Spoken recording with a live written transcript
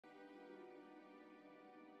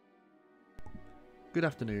Good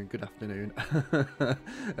afternoon, good afternoon.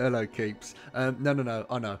 Hello, keeps. No,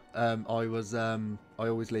 I know. I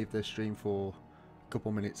always leave the stream for a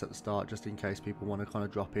couple minutes at the start, just in case people want to kind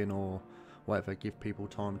of drop in or whatever, give people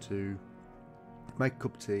time to make a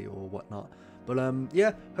cup of tea or whatnot. But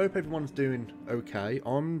yeah, hope everyone's doing okay.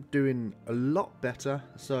 I'm doing a lot better.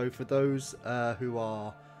 So for those who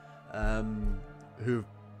are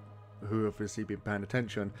who've obviously been paying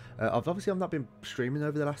attention. I've not been streaming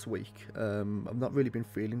over the last week. I've not really been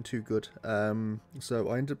feeling too good. So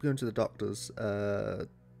I ended up going to the doctor's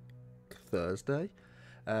Thursday,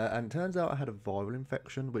 and it turns out I had a viral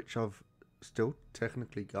infection, which I've still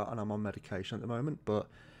technically got, and I'm on medication at the moment. But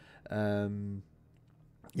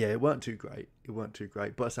yeah, it weren't too great. It weren't too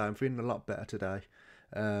great. But I say I'm feeling a lot better today.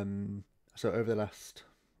 So over the last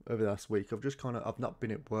week, I've not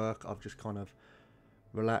been at work. I've just kind of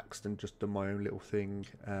relaxed and just done my own little thing.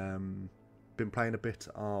 Been playing a bit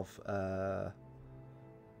of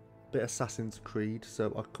Assassin's Creed.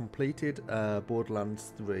 So I completed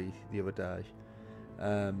Borderlands 3 the other day,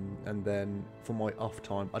 and then for my off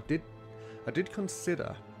time, I did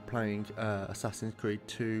consider playing Assassin's Creed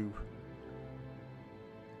 2.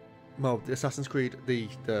 Well, the Assassin's Creed,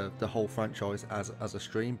 the whole franchise as a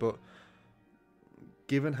stream, but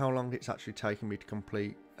given how long it's actually taken me to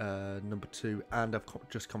complete number 2, and I've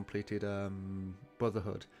just completed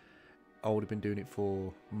Brotherhood, I would have been doing it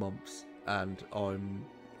for months, and I'm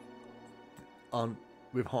on.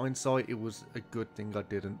 With hindsight, it was a good thing I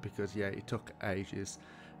didn't, because yeah, it took ages.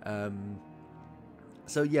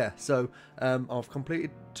 So yeah, I've completed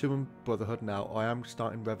 2 and Brotherhood now. I am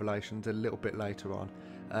starting Revelations a little bit later on.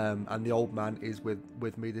 And the old man is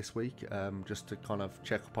with me this week, just to kind of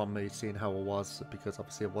check up on me, seeing how I was, because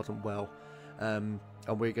obviously I wasn't well. And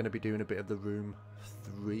we're going to be doing a bit of The Room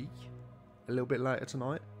 3 a little bit later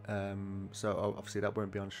tonight. So obviously that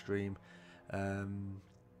won't be on stream.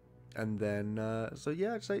 And then, so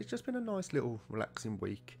yeah, I'd say it's just been a nice little relaxing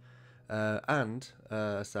week. And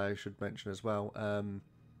so I should mention as well, and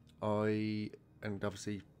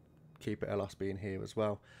obviously Keep It Elos being here as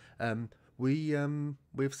well.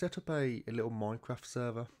 We've set up a little Minecraft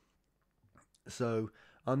server. So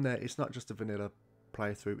on there, it's not just a vanilla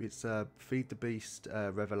playthrough. It's Feed the Beast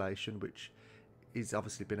Revelation, which is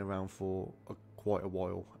obviously been around for quite a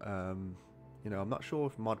while. I'm not sure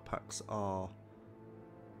if mod packs are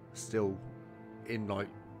still in like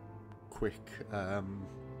quick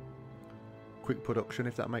production,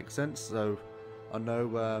 if that makes sense. So I know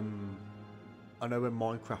when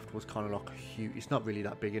Minecraft was kind of like huge, it's not really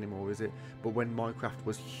that big anymore, is it? But when Minecraft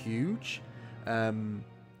was huge,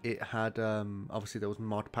 it had obviously there was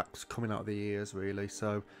mod packs coming out of the ears, really.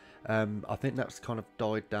 So I think that's kind of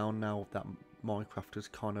died down now that Minecraft is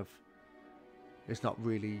kind of, it's not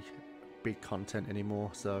really big content anymore.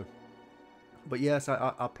 So, but yes,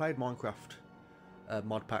 I played Minecraft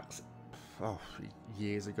mod packs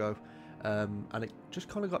years ago, and it just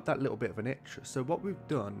kind of got that little bit of an itch. So what we've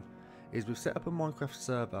done is we've set up a Minecraft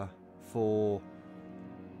server for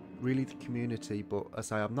really the community, but I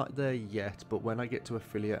say I'm not there yet, but when I get to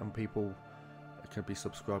affiliate and people can be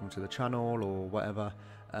subscribing to the channel or whatever,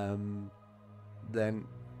 then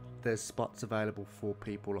there's spots available for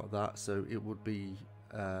people like that. So it would be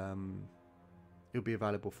it'll be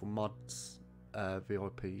available for mods,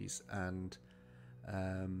 VIPs, and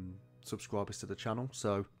subscribers to the channel.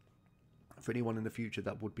 So for anyone in the future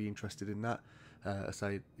that would be interested in that, I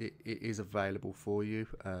say it is available for you,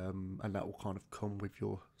 and that will kind of come with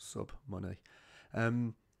your sub money.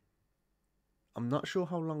 I'm not sure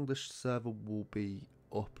how long this server will be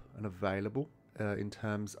up and available in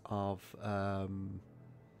terms of the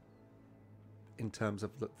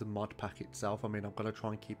mod pack itself. I mean, I'm gonna try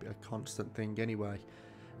and keep it a constant thing anyway.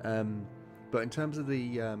 But in terms of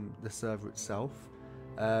the server itself,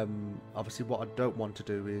 obviously what I don't want to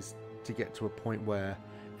do is to get to a point where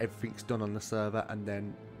everything's done on the server, and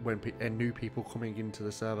then when new people coming into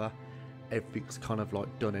the server, everything's kind of like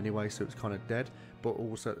done anyway, so it's kind of dead. But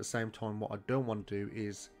also at the same time, what I don't want to do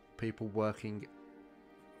is people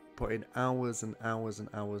putting hours and hours and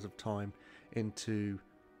hours of time into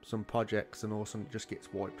some projects, and also it just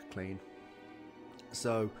gets wiped clean.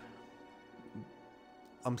 So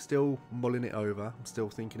I'm still mulling it over. I'm still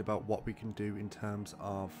thinking about what we can do in terms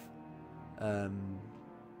of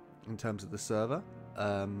the server.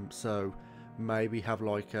 So maybe have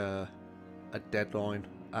like a deadline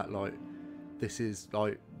at like, this is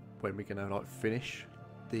like when we're gonna like finish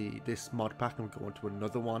this mod pack and go on to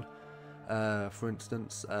another one, for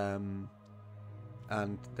instance. And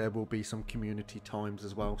there will be some community times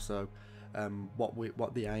as well. So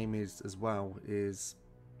what the aim is as well is,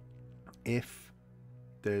 if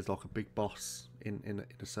there's like a big boss in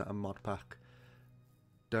a certain mod pack,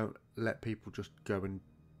 don't let people just go and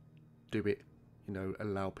do it. You know,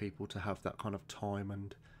 allow people to have that kind of time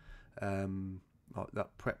and like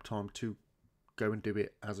that prep time to go and do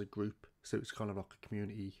it as a group. So it's kind of like a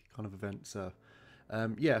community kind of event. So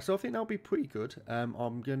yeah, so I think that'll be pretty good.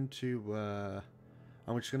 I'm just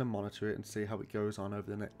going to monitor it and see how it goes on over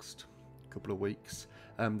the next couple of weeks.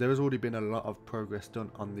 There has already been a lot of progress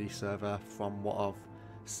done on the server from what I've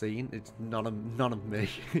seen. It's none of me.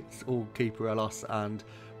 It's all Keeper Elos and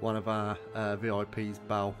one of our VIPs,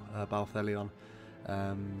 Balthelion.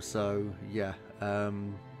 So yeah,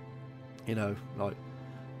 you know, like,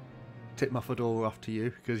 tip my fedora off to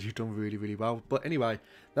you because you've done really well. But anyway,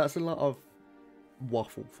 that's a lot of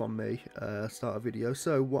waffle from me, start a video.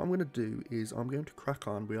 So what I'm going to do is I'm going to crack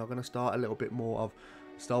on. We are going to start a little bit more of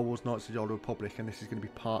Star Wars Knights of the Old Republic, and this is going to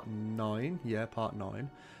be part 9. Yeah, part 9.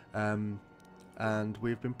 And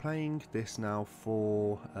we've been playing this now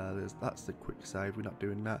for that's the quick save. We're not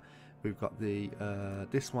doing that. We've got the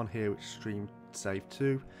this one here, which is stream save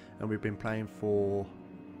 2, and we've been playing for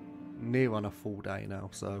near on a full day now.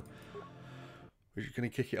 So we're just going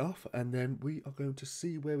to kick it off, and then we are going to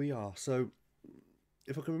see where we are. So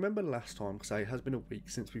if I can remember last time, because it has been a week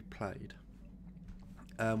since we played,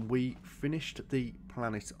 we finished the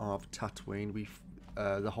planet of Tatooine.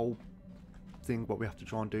 The whole thing, what we have to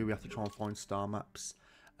try and do, we have to try and find star maps.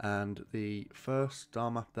 And the first star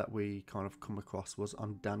map that we kind of come across was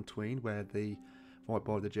on Dantooine, where right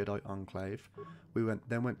by the Jedi Enclave. We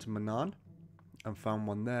then went to Manaan and found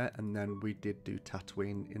one there, and then we did do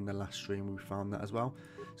Tatooine in the last stream. We found that as well.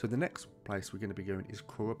 So the next place we're going to be going is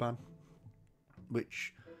Korriban,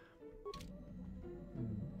 which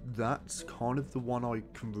that's kind of the one I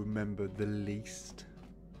can remember the least.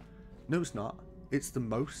 No, it's not. It's the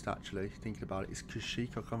most, actually, thinking about it. It's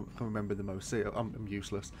Kashyyyk I can remember the most. See, I'm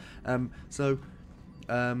useless. Yeah,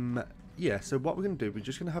 so what we're going to do, we're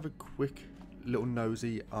just going to have a quick little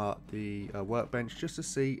nosy at the workbench just to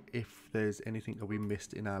see if there's anything that we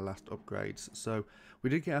missed in our last upgrades. So we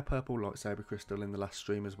did get a purple lightsaber crystal in the last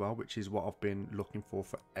stream as well, which is what I've been looking for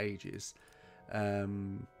ages.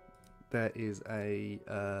 There is the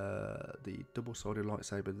double-sided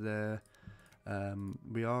lightsaber there.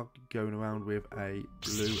 We are going around with a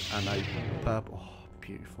blue and a purple. Oh,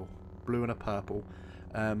 beautiful. Blue and a purple.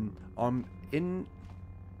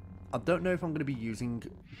 I don't know if I'm going to be using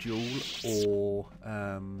dual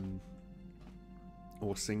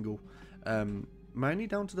or single. Mainly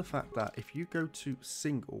down to the fact that if you go to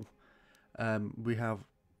single, we have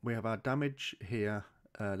our damage here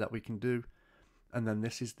that we can do, and then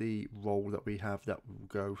this is the roll that we have that will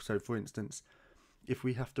go. So for instance, if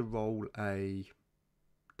we have to roll a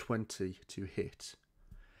 20 to hit,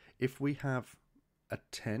 if we have a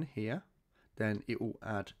 10 here, then it will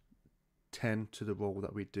add 10 to the roll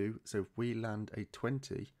that we do. So if we land a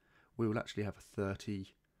 20, we will actually have a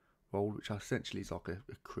 30 roll, which essentially is like a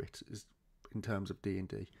crit in terms of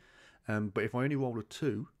D&D. But if I only roll a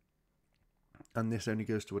 2, and this only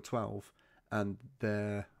goes to a 12, and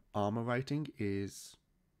their armor rating is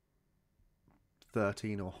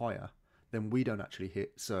 13 or higher, then we don't actually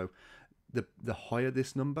hit. So the higher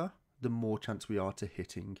this number, the more chance we are to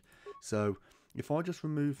hitting. So if I just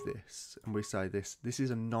remove this and we say this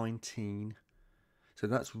is a 19, so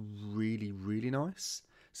that's really nice.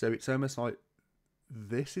 So it's almost like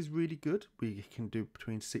this is really good. We can do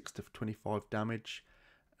between 6 to 25 damage,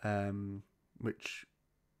 which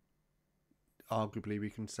arguably we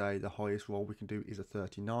can say the highest roll we can do is a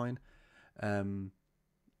 39,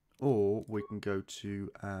 or we can go to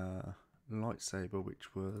our lightsaber,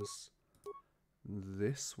 which was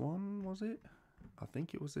this one, was it? I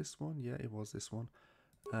think it was this one. Yeah, it was this one.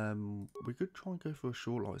 We could try and go for a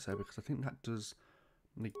short lightsaber because I think that does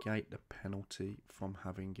negate the penalty from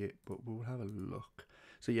having it, but we'll have a look.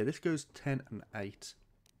 So yeah, this goes 10 and 8.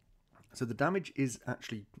 So the damage is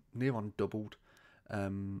actually near on doubled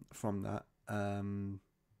from that.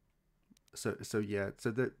 So yeah, so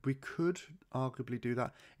that we could arguably do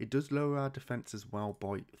that. It does lower our defense as well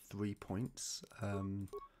by 3 points,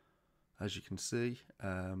 as you can see.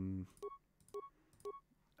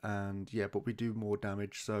 And yeah, but we do more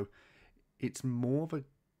damage, so it's more of a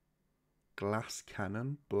glass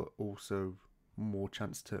cannon, but also more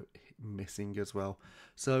chance to missing as well.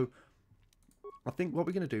 So I think what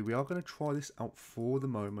we're going to do, we are going to try this out for the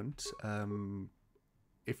moment.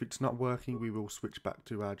 If it's not working, we will switch back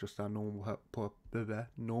to our normal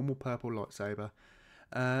purple lightsaber,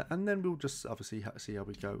 and then we'll just obviously see how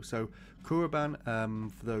we go. So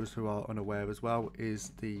Korriban, for those who are unaware as well,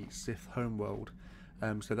 is the Sith homeworld.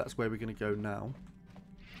 So that's where we're going to go now.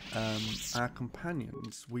 our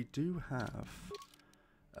companions, we do have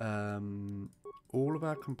all of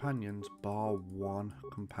our companions bar one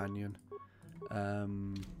companion.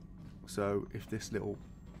 So if this little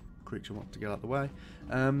creature wants to get out of the way,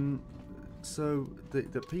 so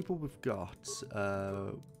the people we've got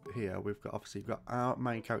here, we've got our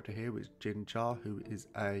main character here, which is Jin Char, who is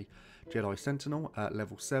a Jedi Sentinel at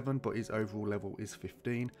level 7, but his overall level is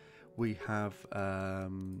 15. We have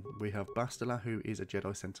Bastila, who is a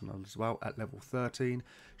Jedi Sentinel as well at level 13.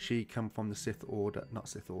 She come from the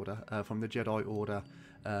from the Jedi Order,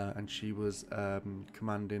 and she was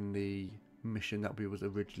commanding the mission that we was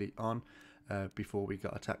originally on before we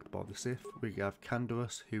got attacked by the Sith. We have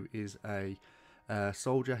Canderous, who is a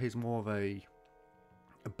soldier. He's more of a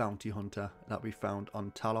bounty hunter that we found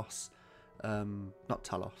on Talos,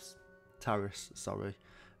 Taris, sorry.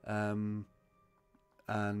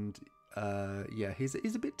 Yeah, he's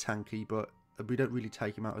a bit tanky, but we don't really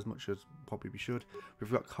take him out as much as probably we should.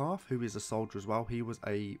 We've got Karth, who is a soldier as well. He was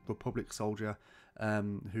a Republic soldier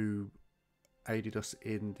who aided us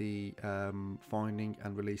in the finding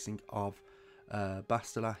and releasing of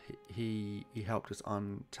Bastila. He helped us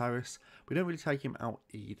on Taris. We don't really take him out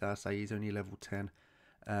either, so he's only level 10.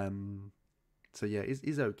 So yeah,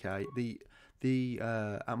 he's okay.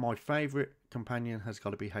 My favourite companion has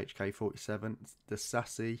got to be HK-47, the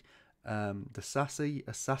sassy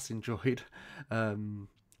assassin droid.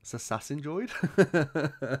 It's assassin droid.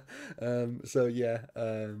 So yeah,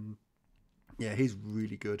 yeah, he's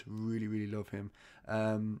really good. Really love him.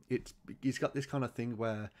 He's got this kind of thing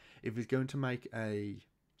where if he's going to make a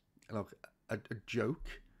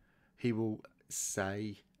joke, he will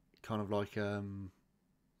say kind of like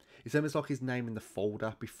it's almost like his name in the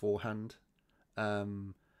folder beforehand.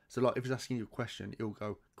 So like if he's asking you a question, he'll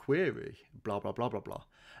go query blah blah blah blah blah.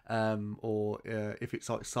 Or if it's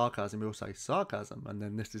like sarcasm, he'll say sarcasm, and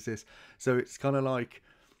then this is this. So it's kind of like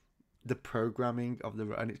the programming of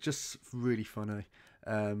and it's just really funny.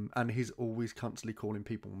 And he's always constantly calling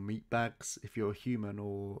people meat bags. If you're a human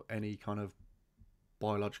or any kind of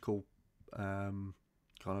biological kind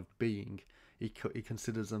of being, he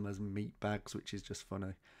considers them as meat bags, which is just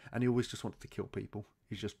funny. And he always just wants to kill people.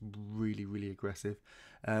 He's just really aggressive.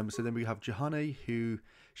 So then we have Juhani, who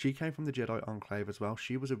she came from the Jedi Enclave as well.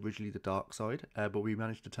 She was originally the dark side, but we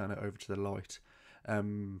managed to turn her over to the light.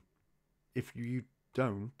 If you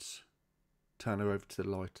don't turn her over to the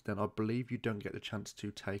light, then I believe you don't get the chance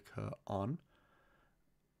to take her on.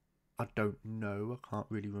 I don't know. I can't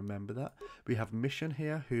really remember that. We have Mission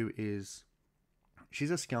here, who is...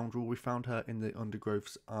 she's a scoundrel. We found her in the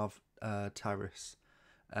undergrowths of Taris.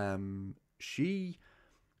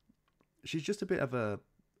 She's just a bit of a...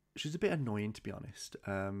 she's a bit annoying, to be honest.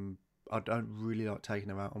 I don't really like taking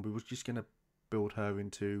her out, and we was just going to build her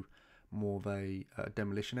into more of a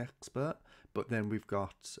demolition expert, but then we've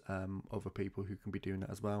got other people who can be doing that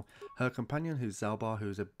as well. Her companion, who's Zalbar,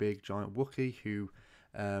 who's a big giant Wookiee, who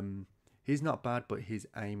he's not bad, but his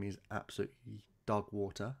aim is absolutely dog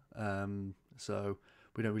water. So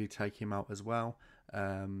we don't really take him out as well.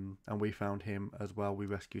 And we found him as well. We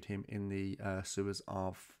rescued him in the sewers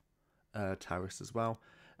of Taris as well.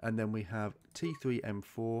 And then we have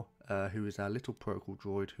T3M4, who is our little protocol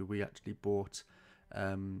droid, who we actually bought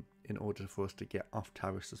in order for us to get off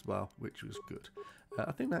Taris as well, which was good.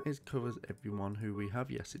 I think that covers everyone who we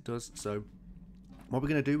have. Yes, it does. So what we're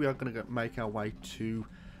going to do, we are going to make our way to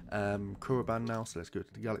Korriban now. So let's go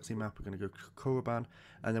to the galaxy map. We're going to go to Korriban,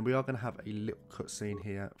 and then we are going to have a little cutscene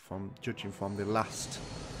here from judging from the last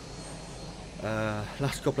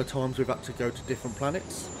couple of times we've had to go to different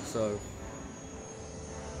planets. So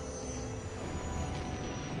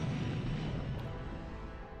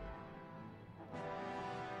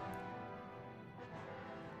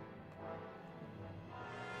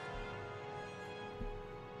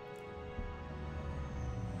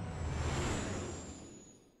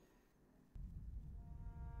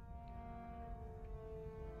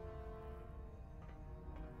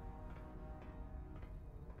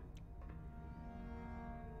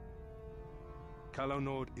Calo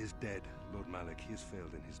Nord is dead, Lord Malak. He has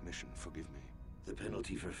failed in his mission. Forgive me. The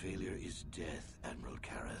penalty for failure is death, Admiral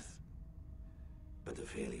Kareth. But the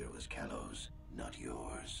failure was Calo's, not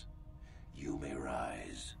yours. You may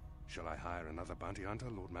rise. Shall I hire another bounty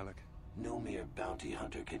hunter, Lord Malak? No mere bounty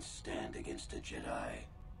hunter can stand against a Jedi.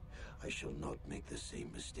 I shall not make the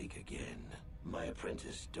same mistake again. My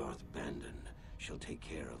apprentice, Darth Bandon, shall take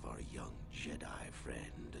care of our young Jedi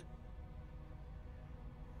friend.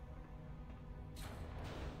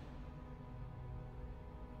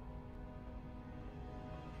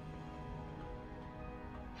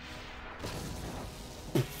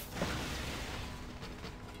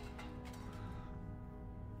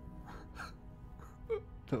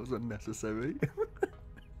 That was unnecessary.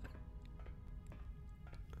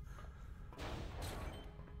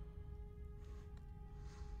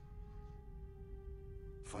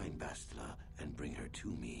 Find Bastila and bring her to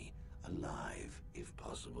me, alive, if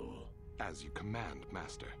possible. As you command,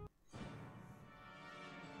 Master.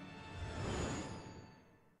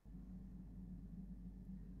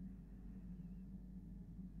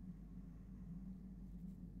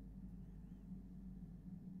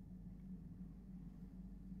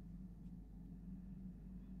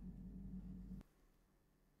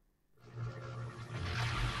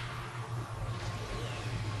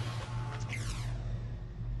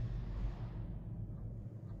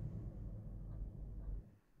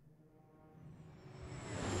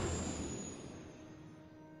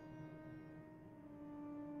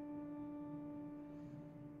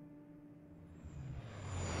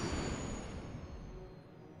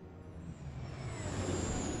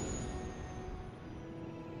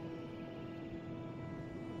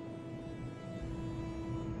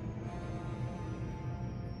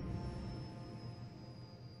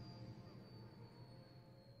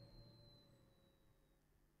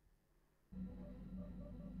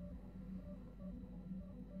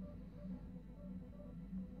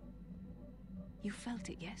 You felt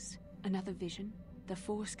it, yes? Another vision? The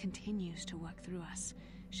Force continues to work through us,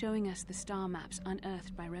 showing us the star maps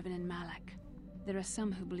unearthed by Reverend Malak. There are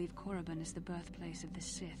some who believe Korriban is the birthplace of the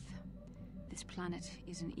Sith. This planet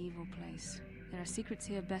is an evil place. There are secrets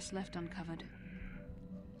here best left uncovered.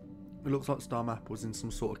 It looks like Star Map was in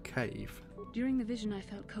some sort of cave. During the vision, I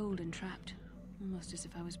felt cold and trapped, almost as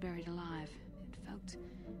if I was buried alive. It felt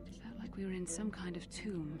like we were in some kind of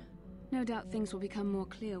tomb. No doubt things will become more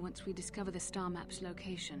clear once we discover the star map's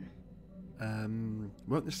location.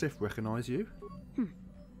 Won't the Sith recognise you?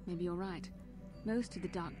 Maybe you're right. Most of the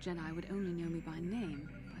Dark Jedi would only know me by name,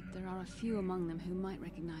 but there are a few among them who might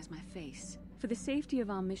recognize my face. For the safety of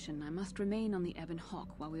our mission, I must remain on the Ebon Hawk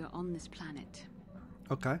while we are on this planet.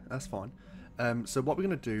 Okay, that's fine. So what we're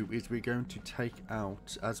going to do is we're going to take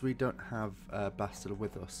out, as we don't have Bastila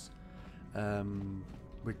with us,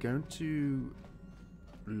 we're going to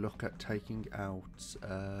look at taking out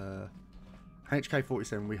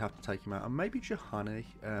HK-47. We have to take him out, and maybe Juhani.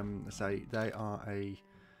 Say they are a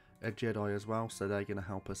Jedi as well, so they're going to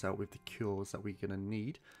help us out with the cures that we're going to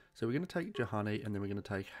need. So we're going to take Juhani, and then we're going to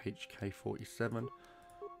take HK-47.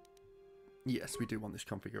 Yes, we do want this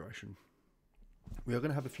configuration. We are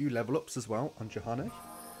going to have a few level ups as well on Juhani.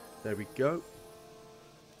 There we go.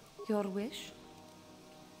 Your wish?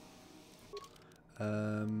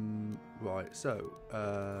 Right, so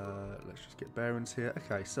let's just get bearings here.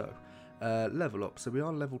 Okay, so level up. So we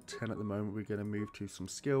are level 10 at the moment. We're going to move to some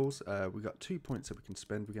skills. We've got 2 points that we can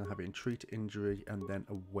spend. We're going to have it in treat, injury, and then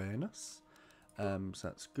awareness. So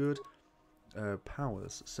that's good.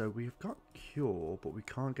 Powers. So we've got cure, but we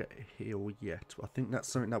can't get heal yet. I think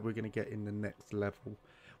that's something that we're going to get in the next level,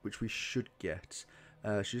 which we should get.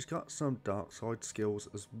 She's got some dark side skills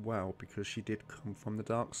as well, because she did come from the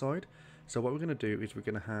dark side. So what we're going to do is we're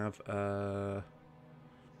going to have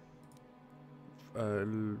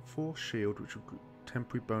Force Shield, which will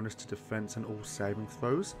temporary bonus to defense and all saving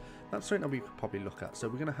throws. That's something that we could probably look at. So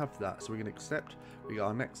we're going to have that. So we're going to accept. We got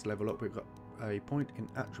our next level up. We've got a point in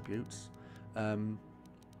attributes. I'm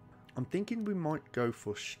thinking we might go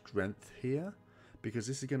for strength here, because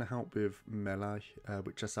this is going to help with melee,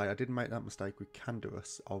 which I say I didn't make that mistake with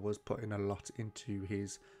Canderous. I was putting a lot into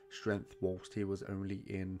his strength whilst he was only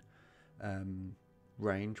in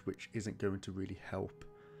range, which isn't going to really help.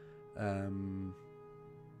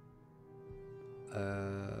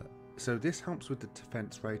 So this helps with the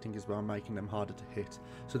defense rating as well, making them harder to hit.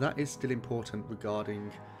 So that is still important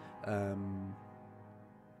regarding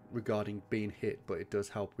being hit, but it does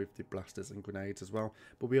help with the blasters and grenades as well.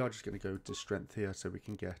 But we are just going to go to strength here, so we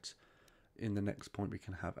can get, in the next point, we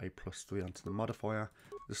can have a +3 onto the modifier.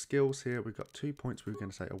 The skills here, we've got 2 points. We're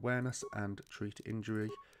going to say awareness and treat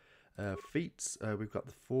injury. Feats, we've got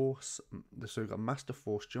the force, so we've got master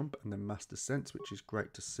force jump and then master sense, which is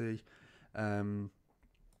great to see.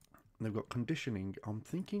 They've got conditioning. I'm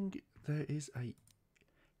thinking there is a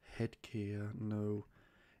headgear. No,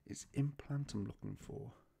 it's implant I'm looking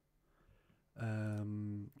for.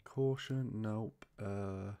 Caution, nope.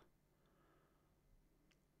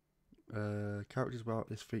 Characters without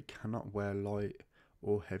this feat cannot wear light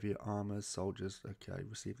or heavier armors. Soldiers, okay,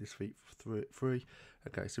 receive this feat for free.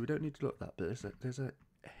 Okay, so we don't need to look at that, but there's a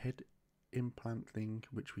head implant thing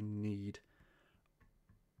which we need.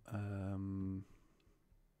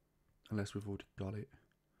 Unless we've already got it.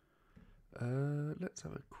 Let's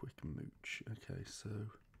have a quick mooch. Okay, so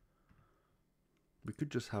we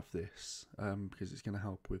could just have this because it's going to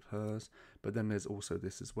help with hers. But then there's also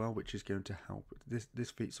this as well, which is going to help.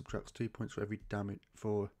 This feat subtracts 2 points for every damage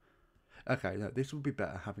for... Okay, no, this would be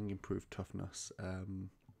better having improved toughness.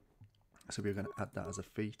 So we're going to add that as a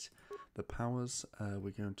feat. The powers,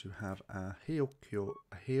 we're going to have a heal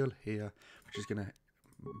here, which is going to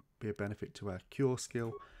be a benefit to our cure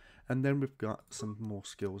skill. And then we've got some more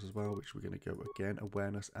skills as well, which we're going to go again,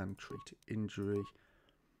 awareness and treat injury.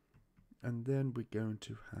 And then we're going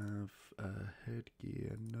to have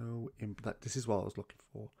headgear, no impact. This is what I was looking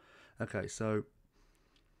for. Okay, so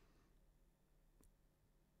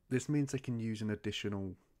this means they can use an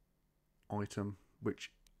additional item,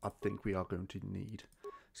 which I think we are going to need.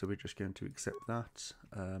 So we're just going to accept that.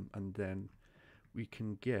 And then we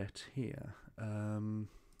can get here,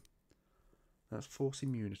 that's force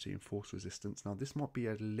immunity and force resistance. Now this might be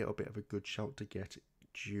a little bit of a good shout to get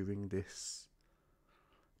during this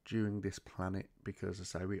planet, because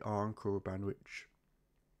as I say, we are on Korriban, which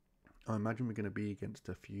I imagine we're going to be against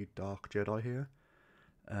a few Dark Jedi here.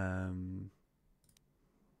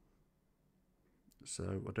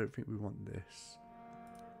 So I don't think we want this.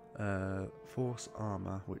 Force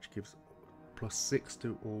armor, which gives +6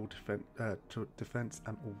 to all defense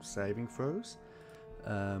and all saving throws.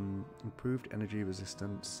 Improved energy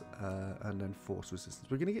resistance, and then force resistance.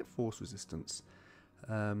 We're going to get force resistance.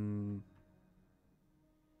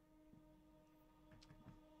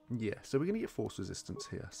 Yeah, so we're going to get force resistance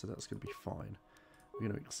here, so that's going to be fine. We're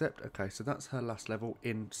going to accept. Okay, so that's her last level.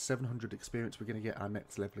 In 700 experience, we're going to get our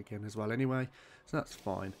next level again as well anyway, so that's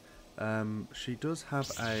fine. She does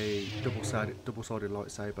have a double-sided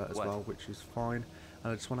lightsaber as well, which is fine.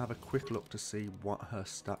 And I just want to have a quick look to see what her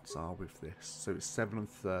stats are with this. So it's 7 and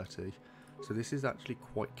 30. So this is actually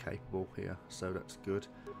quite capable here, so that's good.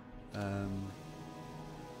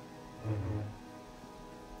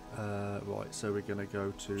 Right, so we're going to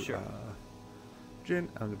go to Jyn,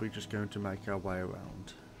 and we're just going to make our way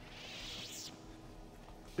around.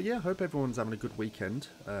 But yeah, I hope everyone's having a good weekend.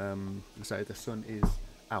 So the sun is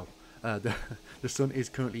out. The sun is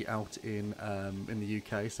currently out in the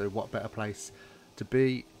UK, so what better place to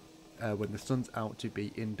be when the sun's out to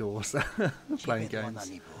be indoors playing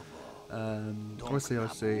games. Honestly, I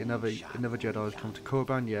see another Jedi has come to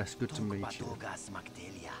Korriban. Yes, good to meet you.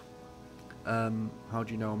 How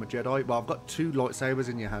do you know I'm a Jedi? Well, I've got 2 lightsabers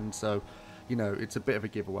in your hand, so you know it's a bit of a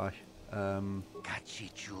giveaway. Come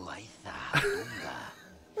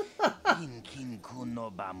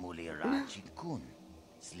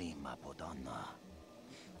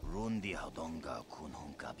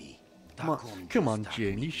on,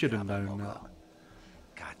 Jyn, you should have known that.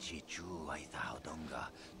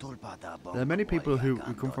 There are many people who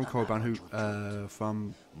come from Korriban who,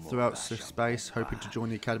 from throughout space, hoping to join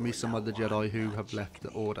the Academy. Some other Jedi who have left the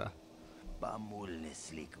Order.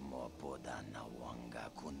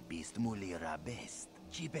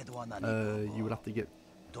 You would have to get.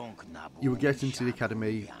 You will get into the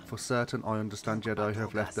Academy for certain. I understand Jedi who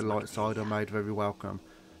have left the light side are made very welcome.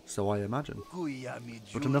 So I imagine.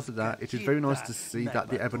 But enough of that. It is very nice to see that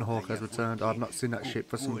the Ebon Hawk has returned. I have not seen that ship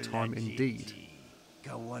for some time indeed.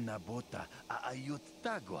 Don't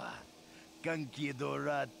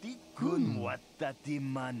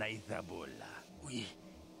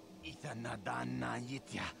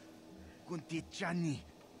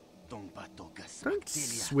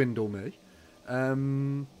swindle me.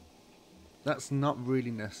 That's not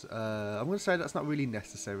really necessary. I'm going to say that's not really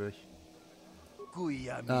necessary.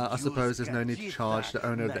 I suppose there's no need to charge the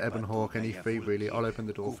owner of the Ebon Hawk any fee, really. I'll open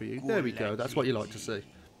the door for you. There we go. That's what you like to see.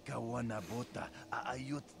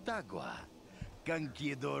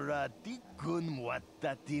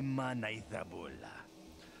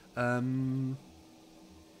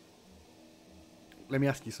 Let me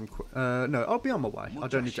ask you some no, I'll be on my way. I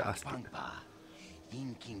don't need to ask you.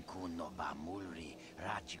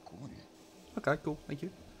 Okay, cool. Thank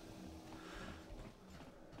you.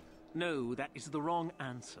 No, that is the wrong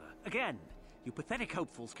answer. Again, you pathetic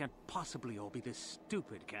hopefuls can't possibly all be this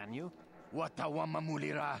stupid, can you?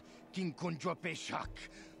 Watawamamulira kinkunjopeshak.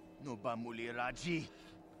 No bamuliraji.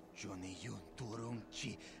 Joni yun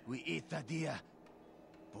turungchi wi itadia.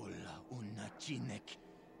 Pola una chinek.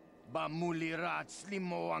 Bamulirat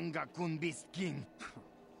slimoanga kunbiskin.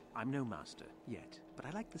 I'm no master yet, but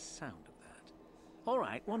I like the sound of that. All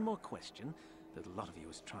right, one more question. That a lot of you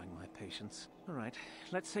is trying my patience. All right,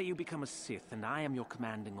 let's say you become a Sith and I am your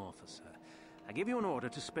commanding officer. I give you an order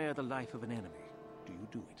to spare the life of an enemy. Do you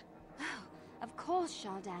do it? Oh, of course,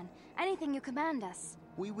 Shardan. Anything you command us.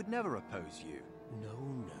 We would never oppose you.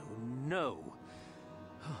 No.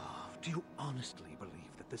 Do you honestly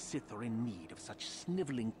believe that The Sith are in need of such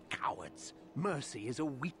sniveling cowards. Mercy is a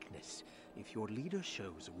weakness. If your leader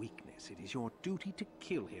shows a weakness, it is your duty to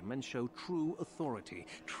kill him and show true authority,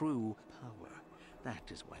 true power. That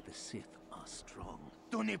is why the Sith are strong.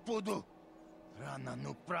 Tuni pudu. Rana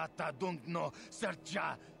no prata dunk no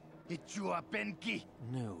sercha. Ichua penki.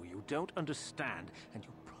 No, you don't understand, and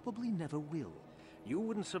you probably never will. You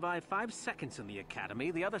wouldn't survive 5 seconds in the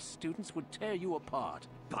academy. The other students would tear you apart.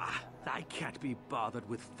 Bah! I can't be bothered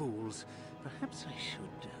with fools. Perhaps I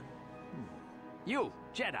should, You,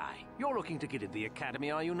 Jedi, you're looking to get into the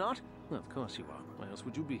academy, are you not? Well, of course you are. Why else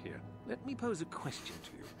would you be here? Let me pose a question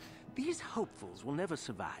to you. These hopefuls will never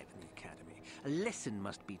survive in the academy. A lesson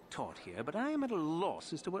must be taught here, but I am at a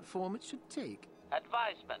loss as to what form it should take.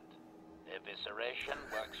 Advisement. Evisceration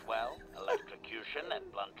works well. Electrocution and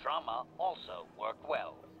blunt trauma also work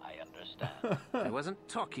well. I understand. I wasn't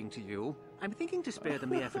talking to you. I'm thinking to spare them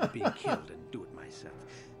the effort of being killed and do it myself.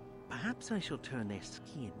 Perhaps I shall turn their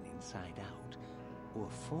skin inside out. Or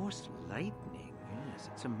force lightning. Yes,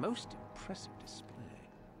 it's a most impressive display.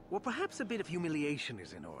 Or perhaps a bit of humiliation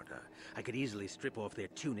is in order. I could easily strip off their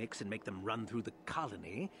tunics and make them run through the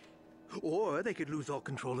colony. Or they could lose all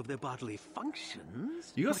control of their bodily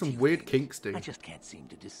functions. You got What some do you weird think? kinks, dude. I just can't seem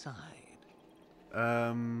to decide.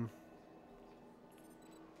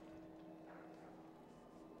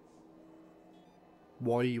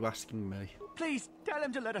 Why are you asking me? Please, tell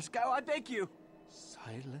him to let us go, I beg you.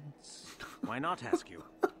 Silence. Why not ask you?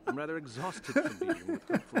 I'm rather exhausted from dealing with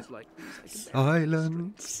hopefuls like these.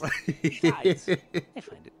 Silence. Besides, I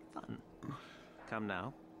find it fun. Come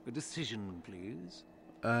now, a decision, please.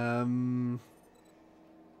 You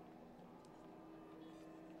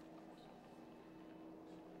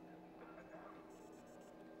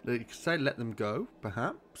could say let them go,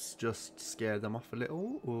 perhaps. Just scare them off a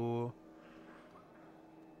little, or...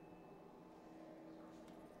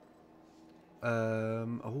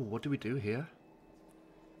 oh, what do we do here?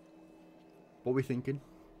 What are we thinking?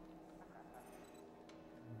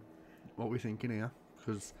 What are we thinking here?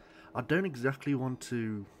 Because I don't exactly want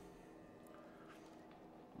to...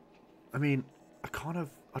 I mean, I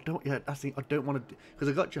don't want to... Because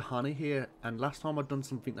I got Juhani here, and last time I'd done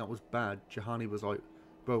something that was bad, Juhani was like,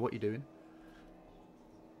 bro, what you doing?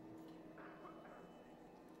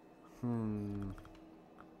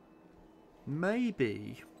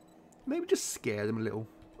 Maybe just scare them a little.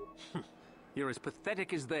 You're as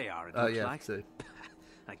pathetic as they are, it looks yeah, like. so.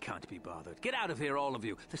 I can't be bothered. Get out of here, all of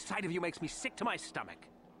you. The sight of you makes me sick to my stomach.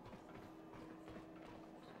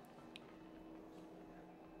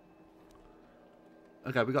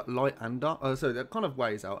 Okay, we got light and dark. Oh, so that kind of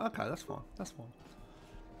weighs out. Okay, that's fine. That's fine.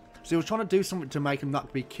 So we're trying to do something to make him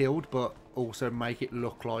not be killed, but also make it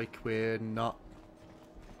look like we're not,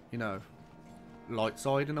 you know, light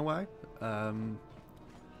side in a way.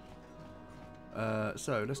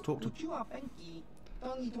 So let's talk to...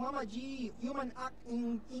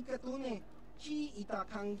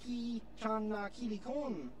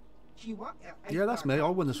 Yeah, that's me. I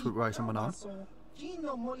won this race on my own.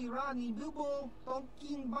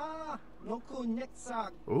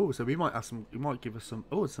 Oh, so we might have some. You might give us some.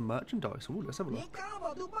 Oh, some merchandise. Oh, let's have a look.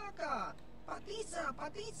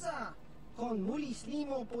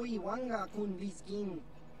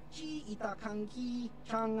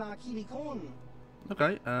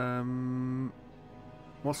 Okay.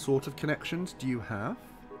 What sort of connections do you have?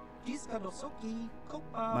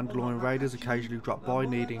 Mandalorian raiders occasionally drop by,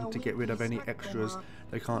 needing to get rid of any extras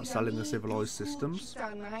they can't sell in the civilized systems.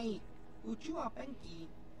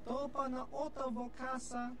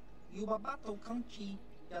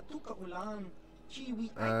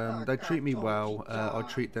 They treat me well. I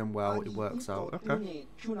treat them well. It works out. Okay.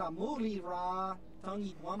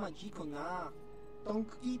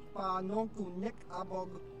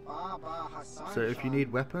 So if you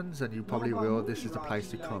need weapons, then you probably will. This is the place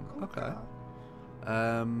to come. Okay.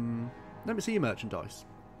 Let me see your merchandise.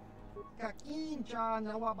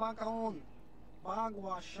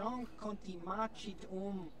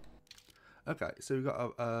 Okay, so we've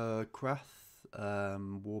got a Krath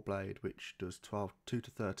Warblade, which does 2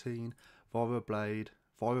 to 13. Viro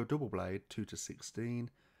Double Blade, 2 to 16.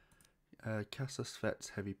 Casa Svet's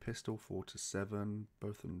Heavy Pistol, 4 to 7.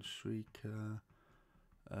 Both on Shrieker.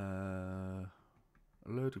 A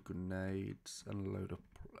load of grenades and a load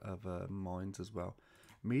of mines as well.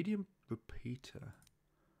 Medium repeater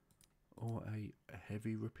or a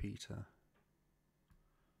heavy repeater.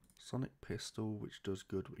 Sonic pistol, which does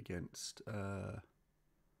good against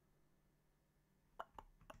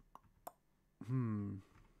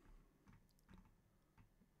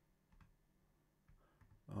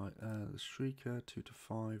Alright, the Shrieker 2 to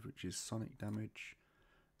 5, which is sonic damage.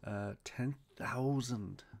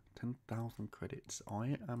 10,000 credits.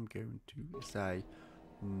 I am going to say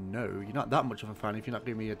no. You're not that much of a fan if you're not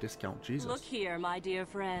giving me a discount. Jesus. Look here, my dear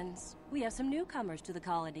friends. We have some newcomers to the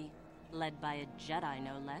colony, led by a Jedi,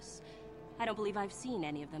 no less. I don't believe I've seen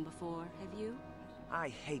any of them before. Have you? I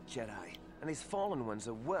hate Jedi, and these fallen ones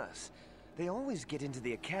are worse. They always get into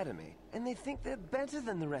the academy, and they think they're better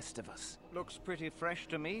than the rest of us. Looks pretty fresh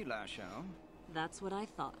to me, Lashao. That's what I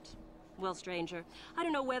thought. Well, stranger, I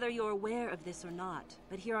don't know whether you're aware of this or not,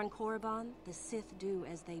 but here on Korriban, the Sith do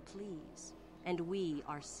as they please. And we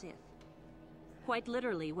are Sith. Quite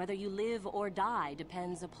literally, whether you live or die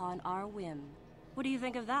depends upon our whim. What do you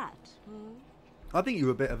think of that, I think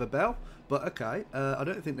you're a bit of a bell, but okay. I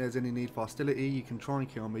don't think there's any need for hostility. You can try and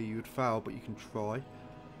kill me. You'd fail, but you can try.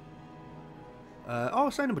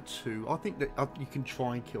 I'll say number 2. I think that you can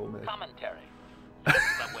try and kill me. Commentary. This is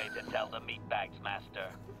the way to tell the meatbags,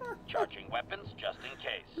 Master. Charging weapons just in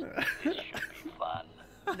case. This should be fun.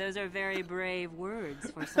 Those are very brave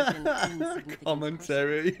words for such an insignificant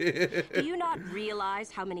commentary. Do you not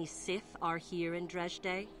realize how many Sith are here in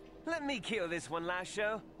Dresde? Let me kill this one,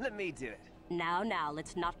 Lasho. Let me do it. Now,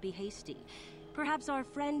 let's not be hasty. Perhaps our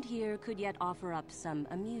friend here could yet offer up some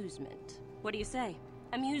amusement. What do you say?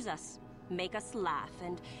 Amuse us. Make us laugh,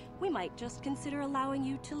 and we might just consider allowing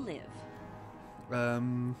you to live.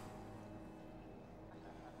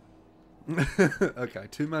 Okay,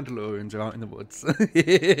 2 Mandalorians are out in the woods.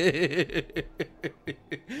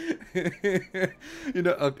 You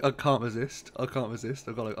know, I can't resist. I've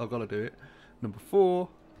gotta do it. Number 4.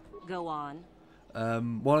 Go on.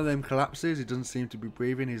 One of them collapses. He doesn't seem to be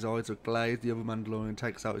breathing. His eyes are glazed. The other Mandalorian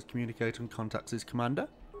takes out his communicator and contacts his commander.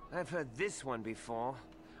 I've heard this one before.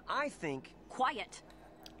 I think... Quiet!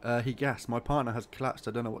 He gasped. My partner has collapsed.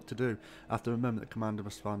 I don't know what to do. After a moment, the commander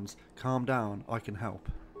responds, calm down. I can help.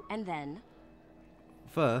 And then?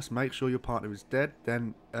 First, make sure your partner is dead.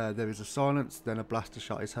 Then there is a silence. Then a blaster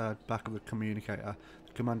shot is heard back of the communicator.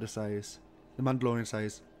 The Mandalorian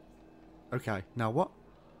says, okay, now what?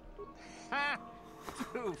 Ha!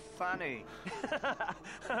 Too funny.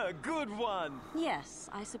 Good one. Yes,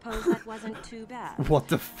 I suppose that wasn't too bad. What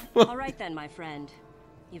the fuck? All right then, my friend.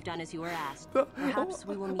 You've done as you were asked. Perhaps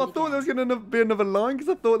we will meet I thought there was going to be another line because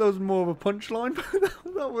I thought there was more of a punchline.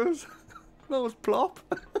 that was plop.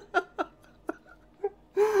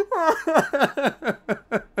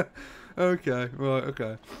 Okay, right,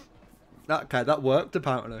 okay. Okay, that worked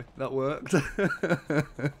apparently. That worked.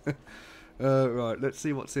 Right, let's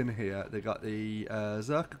see what's in here. They got the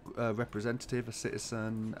Zerk representative, a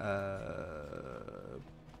citizen,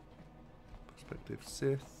 prospective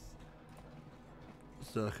Sith.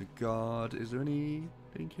 Zerka guard. Is there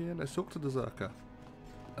anything here? Let's talk to the Zerka.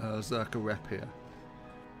 Zerka rep here.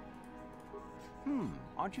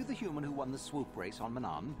 Aren't you the human who won the swoop race on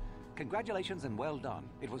Manan? Congratulations and well done.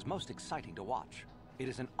 It was most exciting to watch. It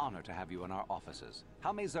is an honor to have you in our offices.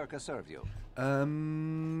 How may Zerka serve you?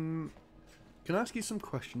 Can I ask you some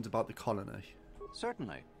questions about the colony?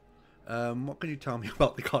 Certainly. What can you tell me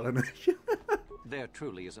about the colony? There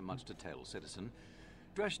truly isn't much to tell, citizen.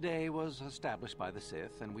 Dresde was established by the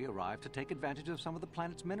Sith, and we arrived to take advantage of some of the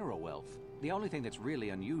planet's mineral wealth. The only thing that's really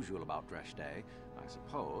unusual about Dresde, I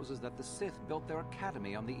suppose, is that the Sith built their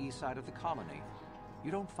academy on the east side of the colony.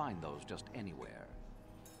 You don't find those just anywhere.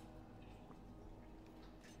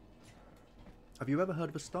 Have you ever heard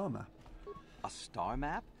of a star map? A star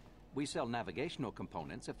map? We sell navigational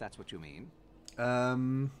components, if that's what you mean.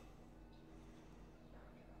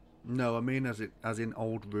 No, I mean as in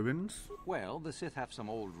old ruins. Well, the Sith have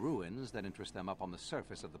some old ruins that interest them up on the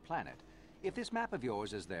surface of the planet. If this map of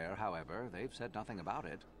yours is there, however, they've said nothing about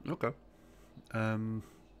it. Okay.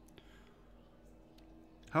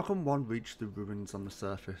 How can one reach the ruins on the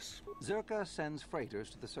surface? Zerka sends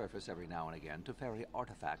freighters to the surface every now and again to ferry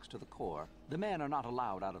artifacts to the core. The men are not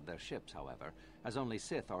allowed out of their ships, however, as only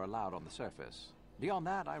Sith are allowed on the surface. Beyond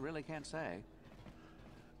that, I really can't say.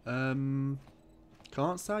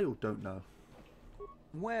 Can't say or don't know?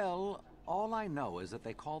 Well, all I know is that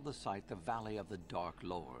they call the site the Valley of the Dark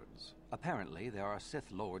Lords. Apparently, there are Sith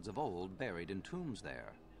lords of old buried in tombs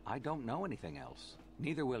there. I don't know anything else.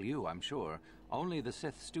 Neither will you, I'm sure. Only the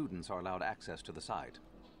Sith students are allowed access to the site.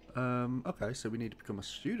 Okay, so we need to become a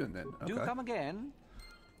student then. Okay. Do come again.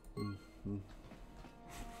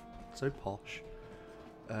 So posh.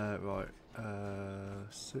 Right.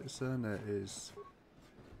 Citizen, there is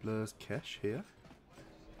Blur's Kesh here.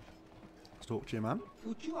 Let's talk to you, man.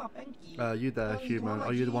 You there, human.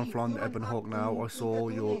 Are you the one flying the Ebon Hawk now? I saw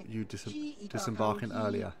you disembarking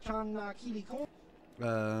earlier.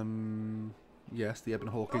 Yes, the Ebon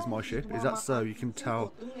Hawk is my ship. Is that so? You can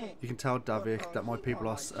tell Davik that my people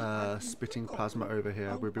are spitting plasma over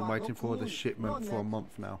here. We've been waiting for the shipment for a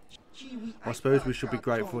month now. I suppose we should be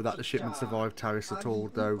grateful that the shipment survived Taris at all,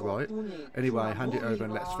 though, right? Anyway, hand it over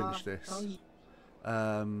and let's finish this.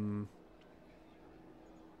 Hand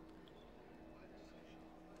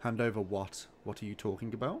over what? What are you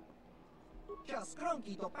talking about?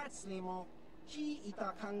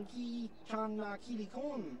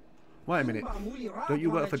 Wait a minute. Don't you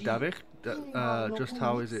work for Davik? Just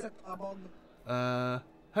how is it?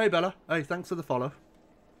 Hey Bella. Hey, thanks for the follow.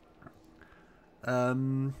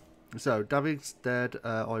 So Davik's dead.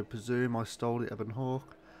 I presume I stole the Ebon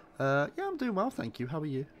Hawk. Yeah, I'm doing well, thank you. How are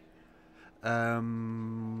you?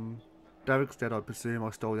 Davik's dead. I presume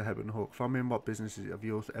I stole the Ebon Hawk. If I'm in, what business is it of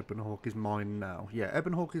yours? Ebon Hawk is mine now. Yeah,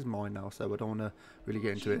 Ebon Hawk is mine now, so I don't want to really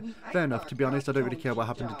get into it. Fair enough. To be honest, I don't really care what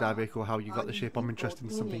happened to Davik or how you got the ship. I'm interested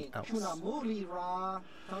in something else.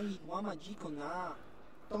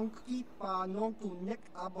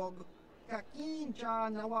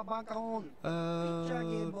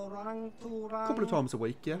 Couple of times a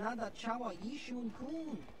week, yeah.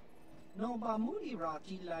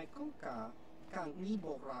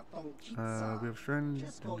 We have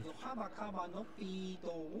friends.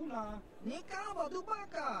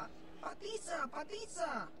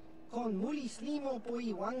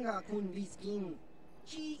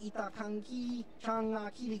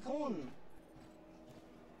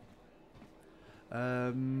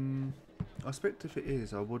 I suspect if it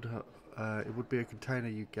is, it would be a container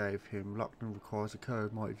you gave him. Lockdown requires a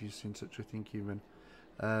code. Might have you seen such a thing, human?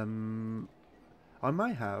 I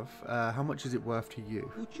may have. How much is it worth to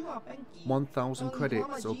you? 1,000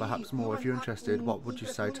 credits, or perhaps more. If you're interested, what would you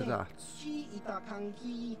say to that?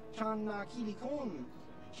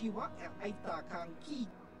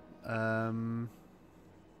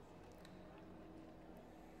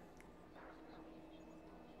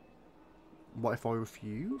 What if I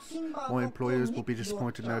refuse? My employers will be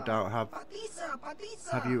disappointed, no doubt.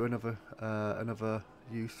 Have you another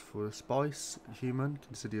use for a spice, human?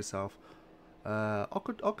 Consider yourself. I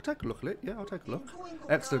could take a look at it. Yeah, I'll take a look.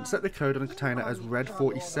 Excellent. Set the code on the container as Red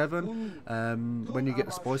 47. When you get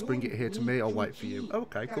the spice, bring it here to me. I'll wait for you.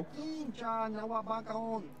 Okay, cool.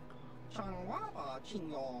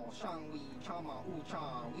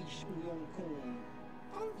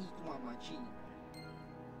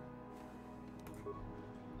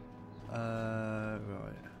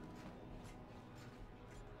 Right.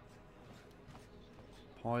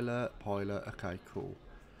 Pilot. Okay, cool.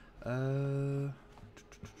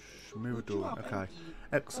 Mirador. Okay.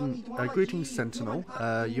 Excellent. Greetings, Sentinel.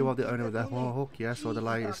 You are the owner of the Hawk, yes, or the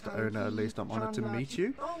latest owner at least. I'm honoured to meet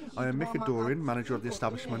you. I am Mikadorian, manager of the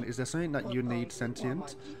establishment. Is there something that you need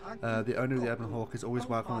sentient? The owner of the Ebon Hawk is always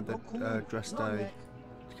welcome at the Dresde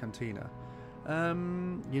Cantina.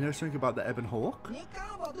 You know something about the Ebon Hawk?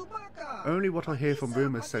 Only what I hear from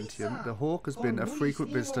rumours, Sentient. The Hawk has been a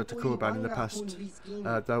frequent visitor to Korriban in the past,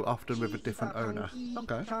 though often with a different owner.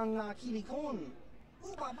 Okay.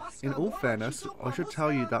 In all fairness, I should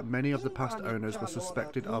tell you that many of the past owners were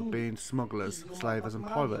suspected of being smugglers, slavers and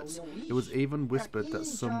pirates. It was even whispered that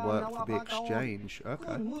some worked for the exchange.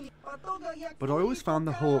 Okay. But I always found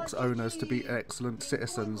the Hawk's owners to be excellent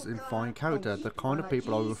citizens in fine character, the kind of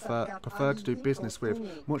people I prefer to do business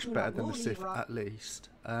with, much better than the Sith at least.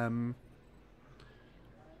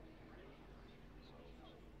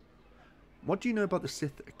 What do you know about the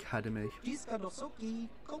Sith Academy?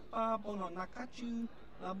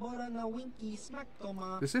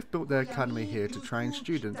 The Sith built their academy here to train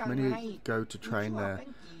students. Many go to train there.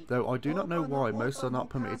 Though I do not know why, most are not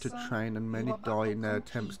permitted to train and many die in their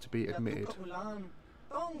attempts to be admitted.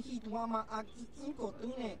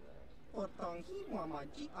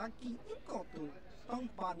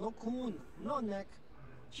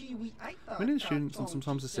 Many of the students and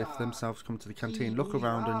sometimes the Sith themselves come to the canteen. Look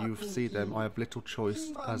around and you see them. I have little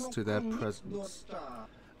choice as to their presence.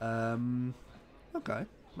 Okay.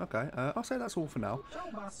 I'll say that's all for now.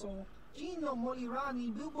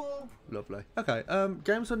 Lovely. Okay.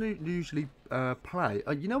 Games I usually play.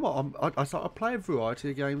 You know what? I play a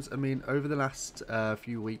variety of games. I mean, over the last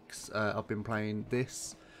few weeks, I've been playing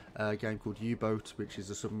this game called U-Boat, which is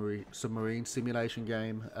a submarine simulation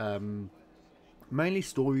game. Mainly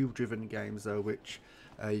story-driven games, though, which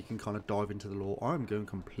you can kind of dive into the lore. I'm going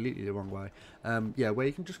completely the wrong way. Yeah, where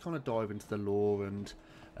you can just kind of dive into the lore and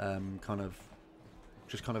kind of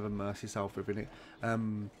immerse yourself within it.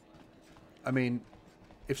 I mean,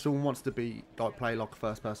 if someone wants to play like a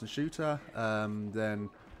first-person shooter, then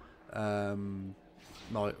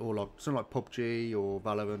like, or like something like PUBG or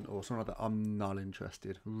Valorant or something like that, I'm not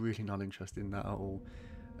interested. Really not interested in that at all.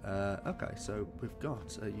 Okay, so we've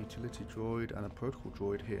got a utility droid and a protocol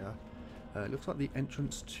droid here. It looks like the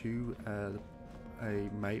entrance to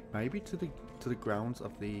maybe to the grounds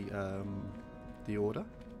of the Order.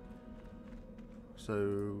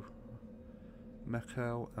 So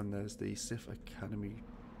Mechel, and there's the Sith Academy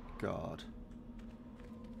guard.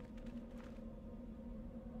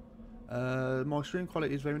 My stream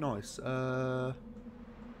quality is very nice.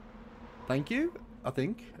 Thank you. I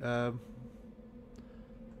think.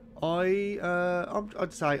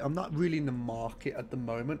 I'd say I'm not really in the market at the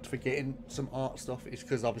moment for getting some art stuff. It's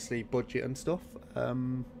because obviously budget and stuff.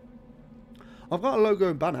 I've got a logo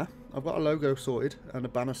and banner. I've got a logo sorted and a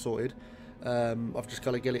banner sorted. I've just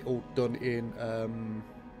got to get it all done in.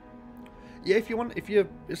 Yeah, if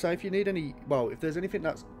you need any, well, if there's anything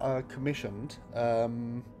that's commissioned,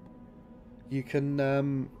 you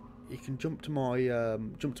can jump to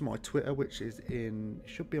my Twitter, which is it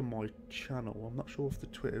should be on my channel. I'm not sure if the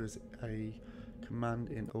Twitter is a command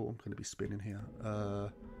in. Oh, I'm going to be spinning here.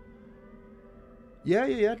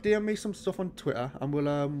 Yeah. DM me some stuff on Twitter, and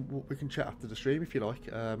we can chat after the stream if you like.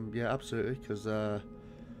 Yeah, absolutely, because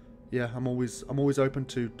yeah, I'm always open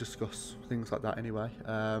to discuss things like that. Anyway,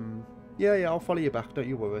 yeah, I'll follow you back. Don't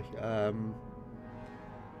you worry.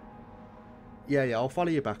 Yeah, I'll follow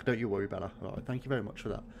you back. Don't you worry, Bella. All right, thank you very much for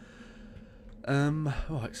that.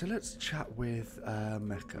 Right, so let's chat with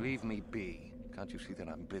Mecha. Leave me be. Can't you see that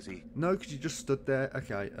I'm busy? No, because you just stood there.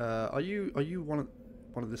 Okay. Are you one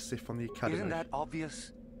of the Sith from the Academy? Isn't that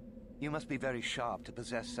obvious? You must be very sharp to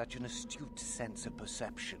possess such an astute sense of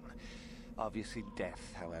perception. Obviously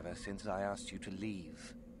death, however, since I asked you to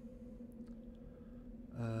leave.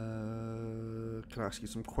 Can I ask you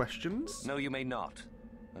some questions? No, you may not.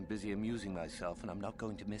 I'm busy amusing myself, and I'm not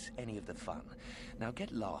going to miss any of the fun. Now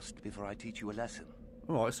get lost before I teach you a lesson.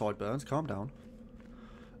 Alright, sideburns, calm down.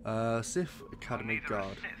 Sith Academy guard.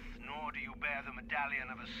 Neither a Sith, nor do you bear the medallion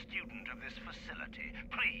of a student of this facility.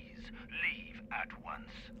 Please, leave at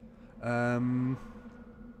once.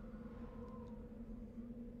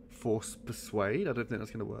 Force persuade? I don't think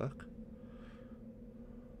that's going to work.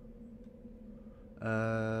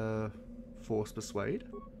 Force persuade?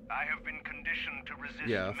 I have been conditioned to resist.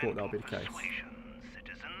 Yeah, I thought that would be the case.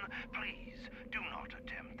 Citizen, please do not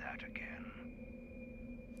attempt that again.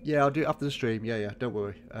 Yeah, I'll do it after the stream. Yeah, don't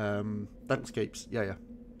worry. Thanks, Keeps. Yeah.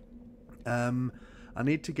 I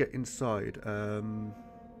need to get inside.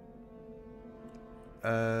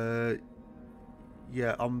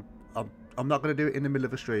 Yeah, I'm not going to do it in the middle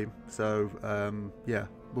of a stream. So yeah,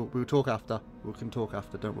 we'll talk after. We can talk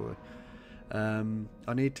after. Don't worry.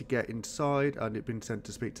 I need to get inside. I've been sent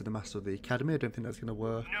to speak to the Master of the Academy. I don't think that's going to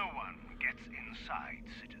work. No one gets inside,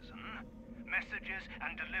 citizen. Messages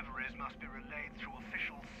and deliveries must be relayed through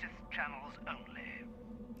official Sith channels only.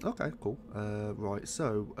 Okay, cool. Right,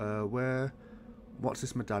 so what's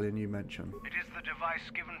this medallion you mentioned? It is the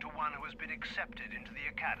device given to one who has been accepted into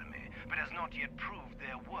the Academy, but has not yet proved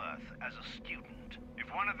their worth as a student.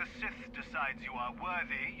 If one of the Sith decides you are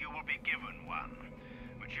worthy, you will be given one.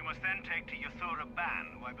 Which you must then take to Yuthura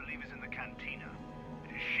Ban, who I believe is in the cantina.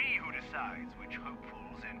 It is she who decides which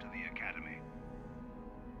hopefuls enter the Academy.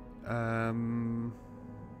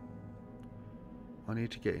 I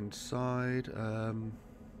need to get inside.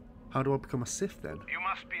 How do I become a Sith then? You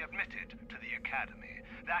must be admitted to the Academy.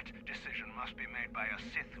 That decision must be made by a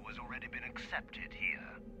Sith who has already been accepted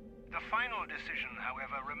here. The final decision,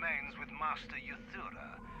 however, remains with Master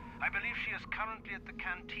Yuthura. I believe she is currently at the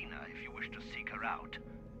cantina if you wish to seek her out.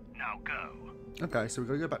 Now go. Okay, so we're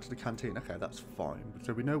going to go back to the canteen. Okay, that's fine.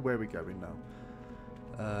 So we know where we're going now.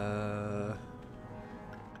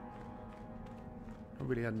 I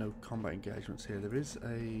really had no combat engagements here. There is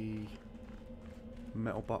a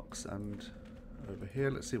metal box, and over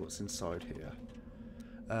here, let's see what's inside here.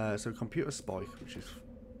 So computer spike, which is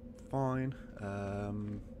fine.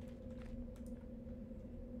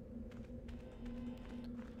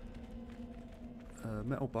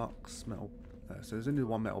 Metal box, so there's only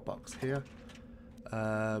one metal box here.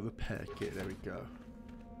 Repair kit, there we go.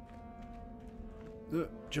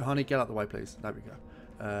 Juhani, get out of the way, please. There we go.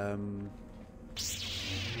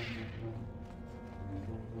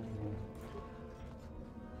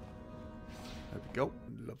 There we go.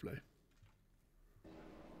 Lovely.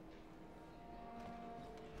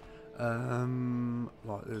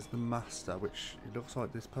 Right, there's the Master, which it looks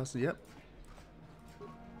like this person. Yep.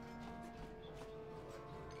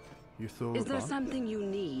 Is there something you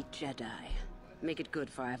need, Jedi? Make it good,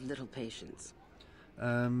 for I have little patience.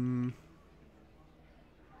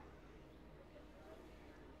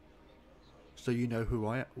 So you know who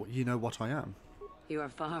I am? You know what I am? You are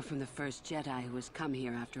far from the first Jedi who has come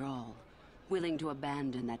here after all, willing to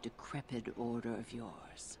abandon that decrepit order of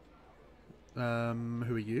yours. Who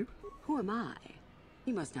are you? Who am I?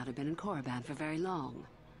 You must not have been in Korriban for very long.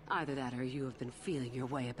 Either that or you have been feeling your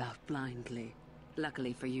way about blindly.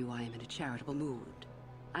 Luckily for you, I am in a charitable mood.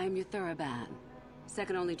 I am Yuthura Ban,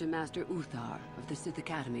 second only to Master Uthar of the Sith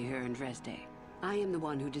Academy here in Dresde. I am the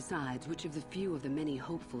one who decides which of the few of the many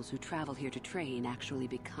hopefuls who travel here to train actually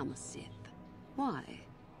become a Sith. Why?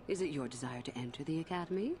 Is it your desire to enter the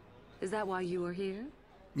Academy? Is that why you are here?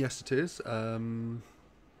 Yes, it is.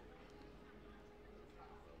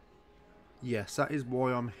 Yes, that is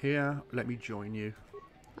why I'm here. Let me join you.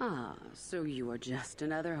 Ah, so you are just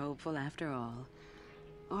another hopeful after all.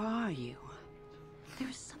 Or are you? There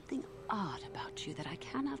is something odd about you that I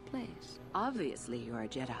cannot place. Obviously, you are a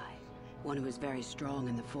Jedi. One who is very strong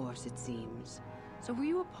in the Force, it seems. So were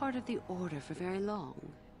you a part of the Order for very long?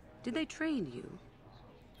 Did they train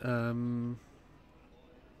you?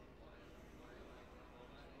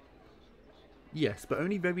 Yes, but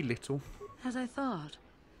only very little. As I thought.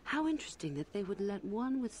 How interesting that they would let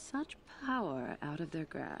one with such power out of their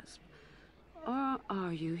grasp. Or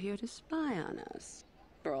are you here to spy on us?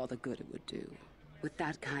 For all the good it would do. With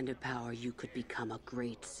that kind of power, you could become a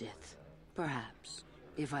great Sith. Perhaps,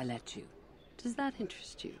 if I let you. Does that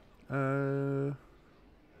interest you?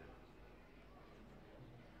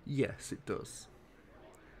 Yes, it does.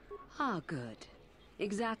 Ah, good.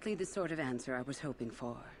 Exactly the sort of answer I was hoping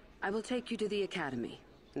for. I will take you to the Academy,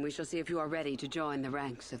 and we shall see if you are ready to join the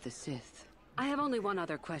ranks of the Sith. I have only one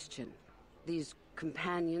other question. These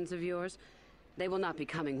companions of yours, they will not be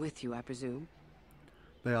coming with you, I presume?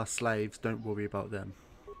 They are slaves, don't worry about them.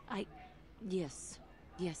 Yes.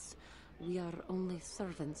 We are only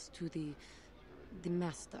servants to the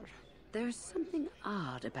Master. There's something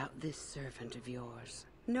odd about this servant of yours.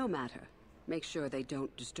 No matter. Make sure they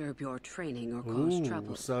don't disturb your training or cause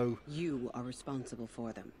trouble. So you are responsible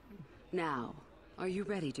for them. Now, are you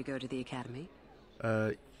ready to go to the Academy?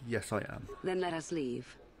 Yes, I am. Then let us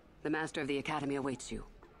leave. The Master of the Academy awaits you.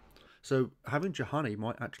 So having Juhani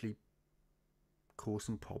might actually cause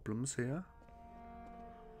some problems here.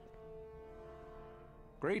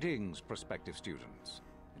 Greetings, prospective students.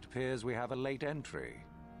 It appears we have a late entry.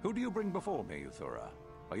 Who do you bring before me, Yuthura?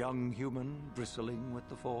 A young human bristling with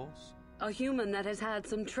the Force? A human that has had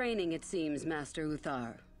some training, it seems, Master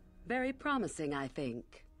Uthar. Very promising, I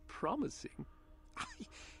think. Promising?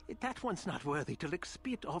 That one's not worthy to lick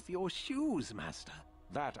spit off your shoes, Master.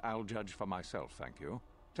 That I'll judge for myself, thank you.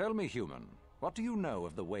 Tell me, human, what do you know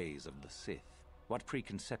of the ways of the Sith? What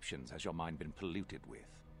preconceptions has your mind been polluted with?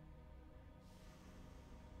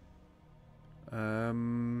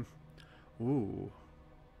 Ooh.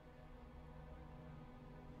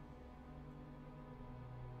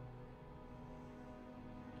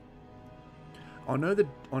 I know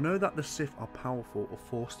that the Sith are powerful or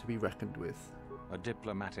forced to be reckoned with. A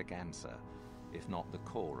diplomatic answer, if not the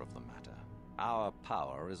core of the matter. Our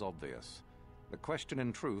power is obvious. The question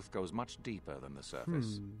in truth goes much deeper than the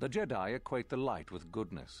surface. The Jedi equate the light with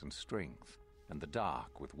goodness and strength, and the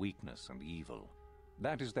dark with weakness and evil.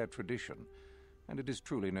 That is their tradition, and it is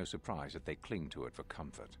truly no surprise that they cling to it for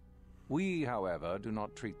comfort. We, however, do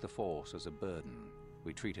not treat the Force as a burden.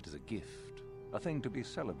 We treat it as a gift, a thing to be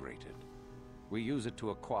celebrated. We use it to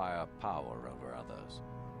acquire power over others.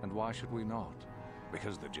 And why should we not?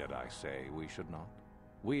 Because the Jedi say we should not.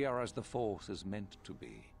 We are as the Force is meant to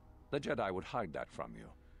be. The Jedi would hide that from you.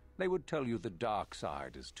 They would tell you the dark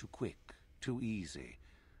side is too quick, too easy,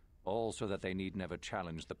 all so that they need never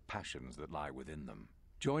challenge the passions that lie within them.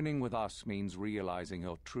 Joining with us means realizing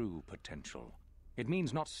your true potential. It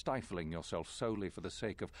means not stifling yourself solely for the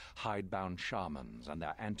sake of hidebound shamans and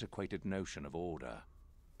their antiquated notion of order.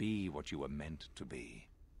 Be what you were meant to be.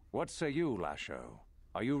 What say you, Lasho?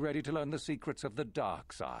 Are you ready to learn the secrets of the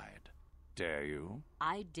dark side? Dare you?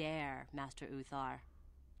 I dare, Master Uthar.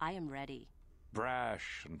 I am ready.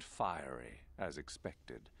 Brash and fiery, as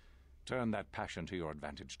expected. Turn that passion to your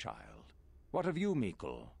advantage, child. What of you,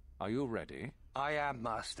 Meekle? Are you ready? I am,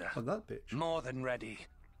 Master. Oh, that bitch. More than ready.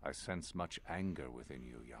 I sense much anger within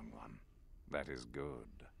you, young one. That is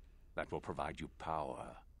good. That will provide you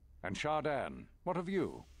power. And Shardan, what of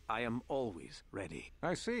you? I am always ready.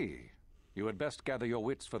 I see. You had best gather your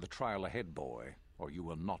wits for the trial ahead, boy, or you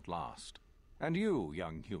will not last. And you,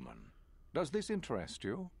 young human, does this interest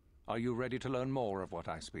you? Are you ready to learn more of what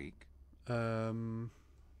I speak? I'm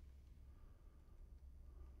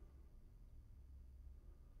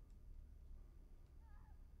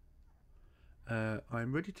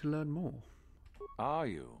ready to learn more. Are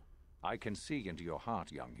you? I can see into your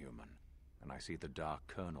heart, young human. and I see the dark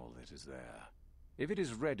kernel that is there. If it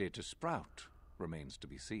is ready to sprout, remains to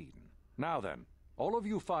be seen. Now then, all of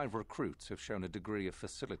you 5 recruits have shown a degree of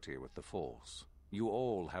facility with the Force. You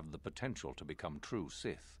all have the potential to become true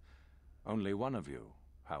Sith. Only one of you,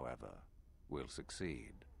 however, will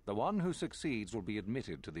succeed. The one who succeeds will be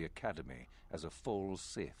admitted to the Academy as a full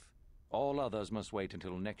Sith. All others must wait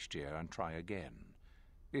until next year and try again,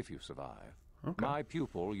 if you survive. Okay. My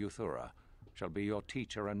pupil, Euthura, shall be your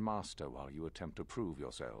teacher and master while you attempt to prove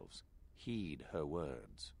yourselves. Heed her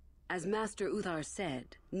words. As Master Uthar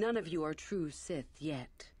said, none of you are true Sith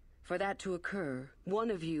yet. For that to occur,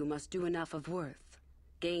 one of you must do enough of worth,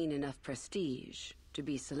 gain enough prestige, to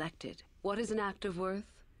be selected. What is an act of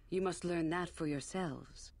worth? You must learn that for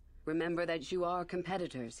yourselves. Remember that you are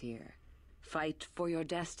competitors here. Fight for your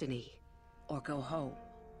destiny, or go home.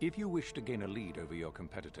 If you wish to gain a lead over your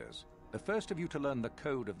competitors, the first of you to learn the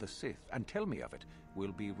code of the Sith and tell me of it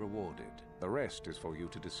will be rewarded. The rest is for you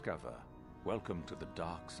to discover. Welcome to the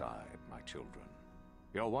dark side, my children.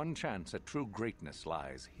 Your one chance at true greatness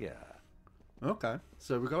lies here. Okay,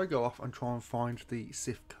 so we've got to go off and try and find the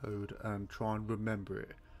Sith code and try and remember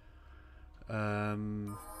it.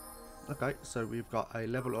 Okay, so we've got a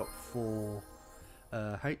level up for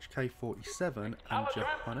HK47 and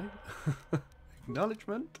Juhani.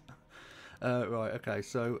 Acknowledgement. Right, okay,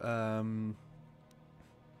 so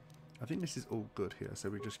I think this is all good here. So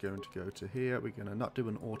we're just going to go to here. We're going to not do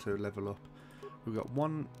an auto level up. We've got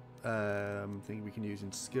one thing we can use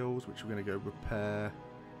in skills, which we're going to go repair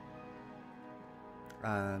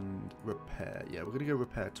and repair. Yeah, we're going to go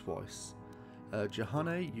repair twice.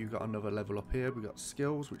 Juhani, you got another level up here. We've got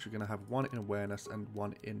skills, which are going to have one in awareness and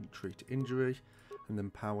one in treat injury. And then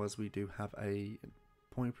powers, we do have a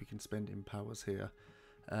point we can spend in powers here.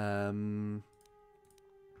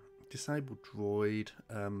 Disabled droid,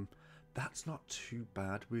 that's not too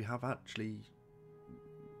bad. We have actually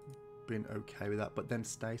been okay with that. But then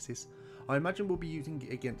stasis, I imagine we'll be using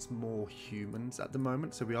it against more humans at the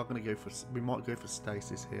moment, so we are going to go for, we might go for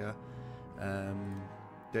stasis here.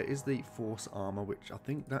 There is the force armor, which I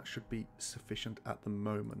think that should be sufficient at the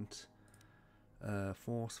moment.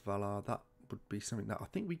 Force valor, that would be something that I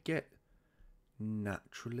think we get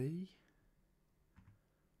naturally.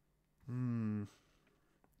 I'm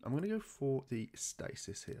going to go for the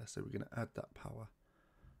stasis here, so we're going to add that power,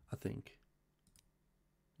 I think.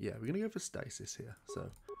 Yeah, we're going to go for stasis here, so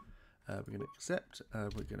we're going to accept,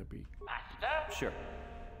 we're going to be... Master? Sure.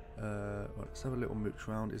 Right, let's have a little mooch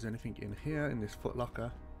round. Is there anything in here, in this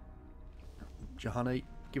footlocker? Juhani,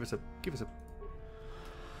 give us a...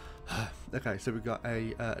 Okay, so we've got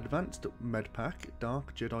a advanced med pack,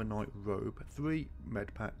 dark Jedi Knight robe, 3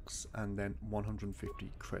 med packs, and then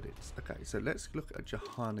 150 credits. Okay, so let's look at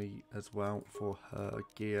Juhani as well for her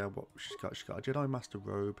gear. What she's got a Jedi Master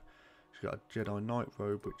robe, she's got a Jedi Knight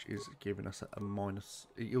robe, which is giving us a minus.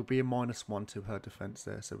 It'll be a -1 to her defense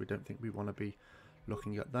there, so we don't think we want to be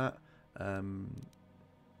looking at that.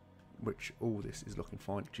 Which all this is looking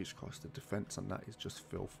fine. Jesus Christ, the defense on that is just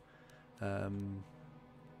filth.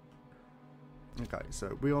 Okay,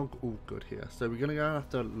 so we are all good here. So we're going to have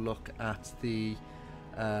to look at the...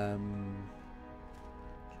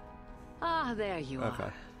 Ah, there you Okay.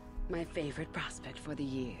 are. My favorite prospect for the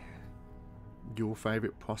year. Your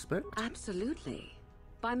favourite prospect? Absolutely.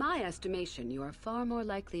 By my estimation, you are far more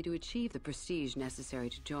likely to achieve the prestige necessary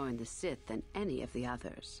to join the Sith than any of the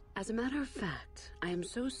others. As a matter of fact, I am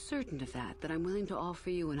so certain of that I'm willing to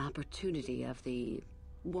offer you an opportunity of the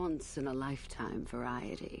once-in-a-lifetime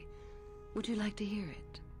variety. Would you like to hear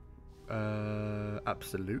it?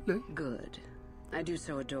 Absolutely. Good. I do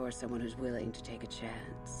so adore someone who's willing to take a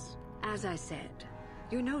chance. As I said,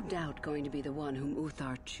 you're no doubt going to be the one whom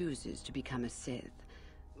Uthar chooses to become a Sith.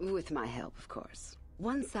 With my help, of course.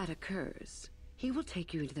 Once that occurs, he will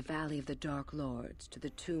take you into the Valley of the Dark Lords to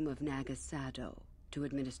the tomb of Naga Sado to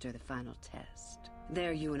administer the final test.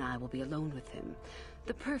 There you and I will be alone with him.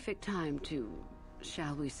 The perfect time to,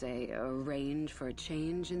 shall we say, arrange for a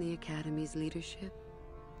change in the Academy's leadership?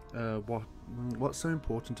 What's so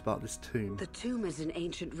important about this tomb? The tomb is an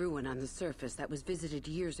ancient ruin on the surface that was visited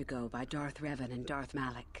years ago by Darth Revan and Darth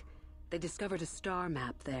Malak. They discovered a star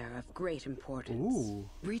map there of great importance. Ooh.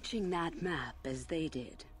 Reaching that map, as they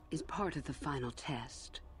did, is part of the final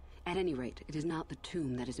test. At any rate, it is not the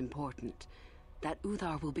tomb that is important. That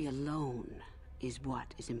Uthar will be alone is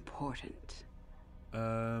what is important.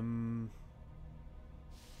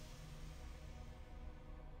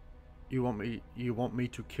 You want me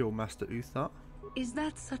to kill Master Uthar? Is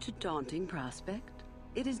that such a daunting prospect?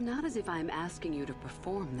 It is not as if I am asking you to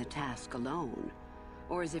perform the task alone,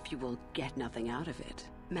 or as if you will get nothing out of it.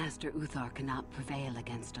 Master Uthar cannot prevail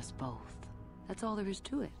against us both. That's all there is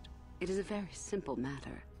to it. It is a very simple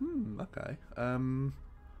matter. Okay.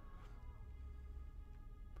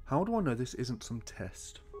 How do I know this isn't some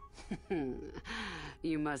test?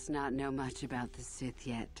 You must not know much about the Sith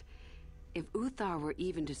yet. If Uthar were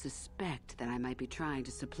even to suspect that I might be trying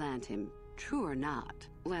to supplant him, true or not,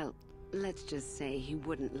 well, let's just say he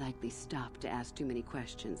wouldn't likely stop to ask too many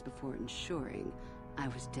questions before ensuring I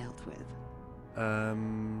was dealt with.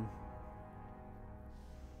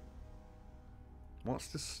 What's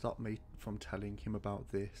to stop me from telling him about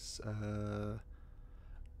this? And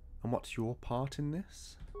what's your part in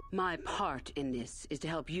this? My part in this is to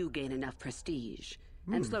help you gain enough prestige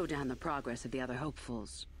and slow down the progress of the other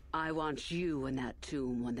hopefuls. I want you in that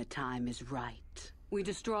tomb when the time is right. We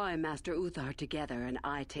destroy Master Uthar together and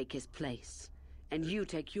I take his place. And you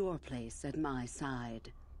take your place at my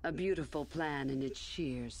side. A beautiful plan in its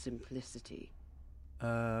sheer simplicity.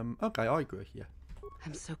 Okay, I agree, yeah.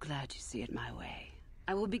 I'm so glad you see it my way.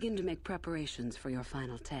 I will begin to make preparations for your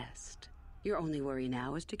final test. Your only worry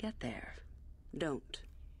now is to get there. Don't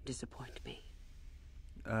disappoint me.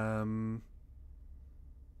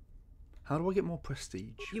 How do I get more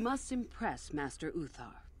prestige? You must impress Master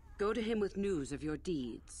Uthar. Go to him with news of your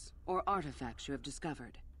deeds, or artifacts you have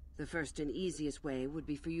discovered. The first and easiest way would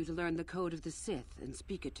be for you to learn the code of the Sith and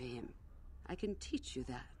speak it to him. I can teach you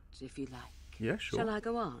that, if you like. Yeah, sure. Shall I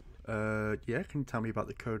go on? Yeah, can you tell me about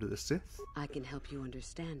the code of the Sith? I can help you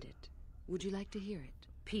understand it. Would you like to hear it?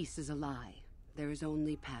 Peace is a lie. There is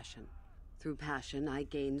only passion. Through passion, I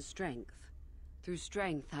gain strength. Through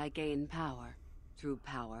strength, I gain power. Through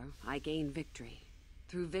power, I gain victory.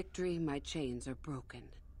 Through victory, my chains are broken.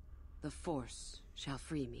 The Force shall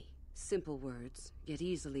free me. Simple words, yet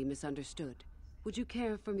easily misunderstood. Would you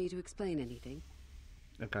care for me to explain anything?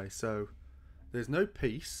 Okay, so there's no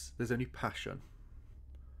peace, there's only passion.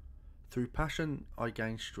 Through passion, I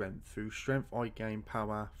gain strength. Through strength, I gain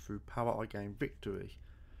power. Through power, I gain victory.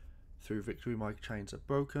 Through victory, my chains are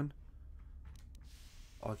broken.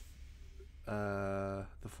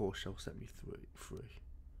 The Force shall set me free.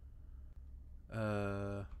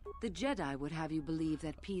 The Jedi would have you believe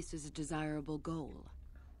that peace is a desirable goal.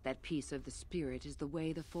 That peace of the spirit is the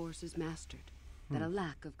way the Force is mastered. That a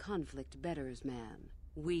lack of conflict betters man.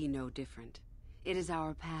 We know different. It is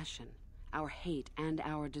our passion, our hate, and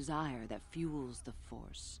our desire that fuels the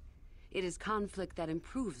Force. It is conflict that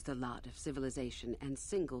improves the lot of civilization and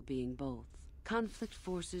single being both. Conflict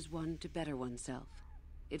forces one to better oneself.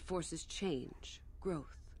 It forces change,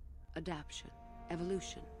 growth, adaptation,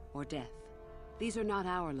 evolution, or death. These are not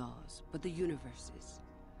our laws, but the universe's.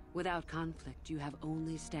 Without conflict, you have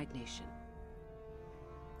only stagnation.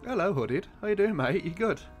 Hello, Hooded. How you doing, mate? You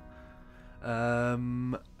good?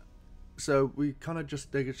 So we kind of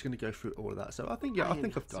they're just going to go through all of that. So I think, I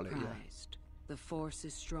think I've got it. Yeah. The Force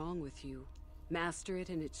is strong with you. Master it,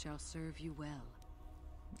 and it shall serve you well.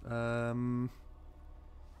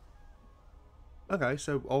 Okay,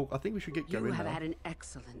 so I think we should get going now. You have had an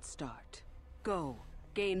excellent start. Go,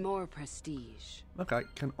 gain more prestige. Okay,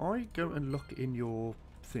 can I go and look in your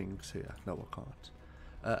things here? No, I can't.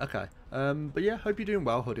 Okay, but yeah, hope you're doing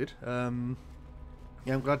well, Hooded. Yeah,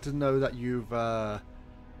 I'm glad to know that you've got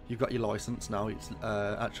your license now. It's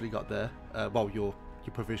actually got there. Well, your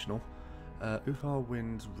provisional. Uthar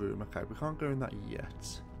Wind's room. Okay, we can't go in that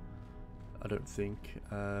yet. I don't think.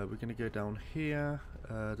 We're gonna go down here.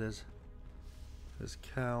 There's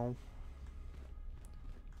Cal.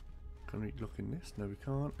 Can we look in this? No, we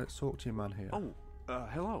can't. Let's talk to your man here. Oh,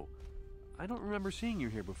 hello. I don't remember seeing you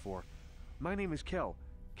here before. My name is Kel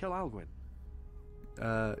Alguin.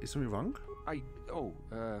 Is something wrong?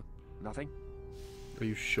 Nothing. Are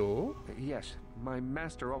you sure? Yes. My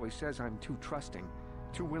master always says I'm too trusting,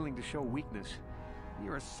 too willing to show weakness.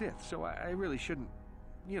 You're a Sith, so I really shouldn't,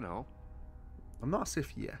 you know. I'm not a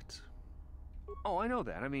Sith yet. Oh, I know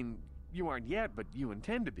that. I mean, you aren't yet, but you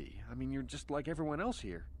intend to be. I mean, you're just like everyone else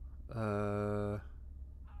here. And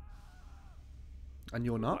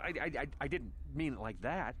you're not? I didn't mean it like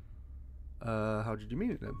that. How did you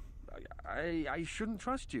mean it then? I shouldn't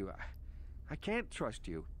trust you. I can't trust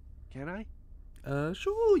you. Can I?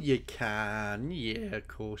 Sure you can. Yeah, of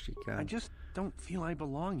course you can. I just don't feel I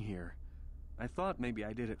belong here. I thought maybe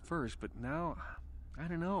I did at first, but now, I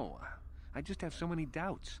don't know. I just have so many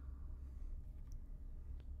doubts.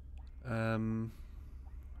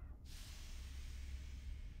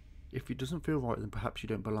 If it doesn't feel right, then perhaps you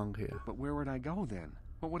don't belong here. But where would I go then?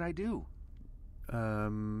 What would I do?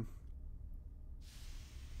 Have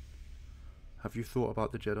you thought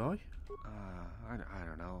about the Jedi? I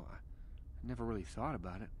don't know. I never really thought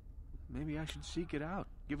about it. Maybe I should seek it out.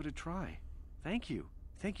 Give it a try. Thank you.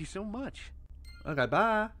 Thank you so much. Okay,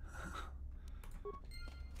 bye.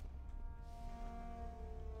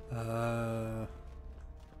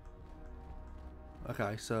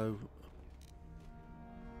 Okay, so.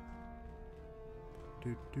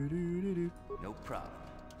 No problem.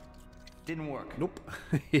 Didn't work. Nope.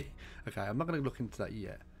 Okay, I'm not going to look into that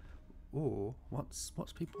yet. Or what's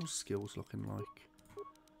people's skills looking like?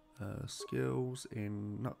 Skills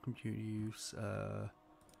in not computer use.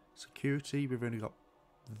 Security. We've only got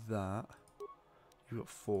that. You've got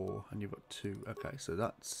 4 and you've got 2. Okay, so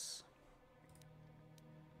that's.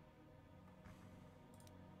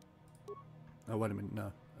 Oh wait a minute.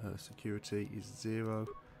 No. Security is 0.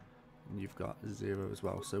 And you've got 0 as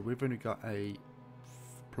well. So we've only got a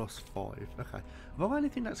 +5. Okay. Have I got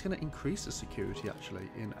anything that's going to increase the security actually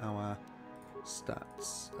in our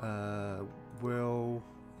stats? Will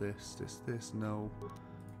this? No.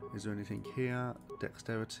 Is there anything here?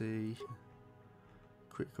 Dexterity,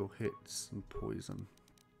 critical hits, and poison.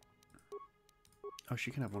 Oh,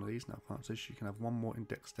 she can have one of these now, can't she? She can have 1 more in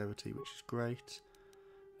dexterity, which is great.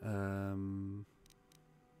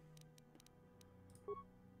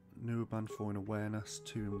 New band 4 in awareness,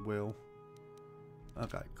 2 in will.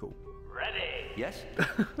 Okay, cool. Ready? Yes?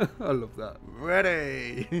 I love that.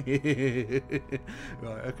 Ready!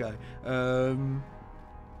 Right, okay.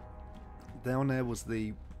 Down there was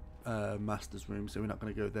the master's room, so we're not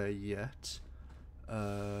going to go there yet.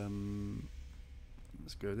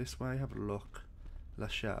 Let's go this way, have a look.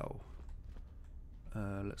 Lachelle.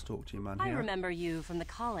 Let's talk to your man here. I remember you from the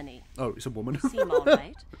colony. Oh, it's a woman. You seem all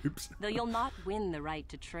right. Oops. Though you'll not win the right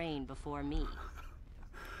to train before me.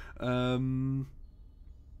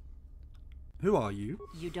 Who are you?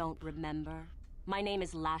 You don't remember? My name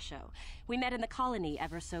is Lasho. We met in the colony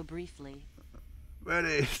ever so briefly.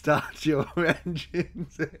 Ready, start your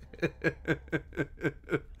engines.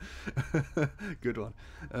 Good one.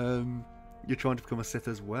 You're trying to become a Sith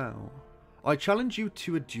as well. I challenge you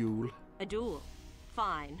to a duel. A duel?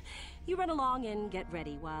 Fine. You run along and get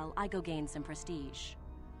ready while I go gain some prestige.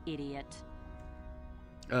 Idiot.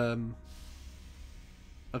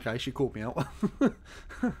 Okay, she called me out. That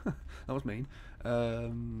was mean.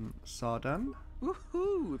 Sardan?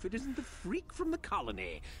 Woohoo! If it isn't the freak from the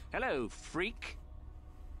colony. Hello, freak.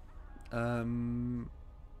 You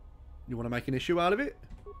want to make an issue out of it?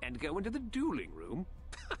 And go into the dueling room?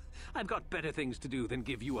 I've got better things to do than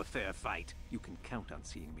give you a fair fight. You can count on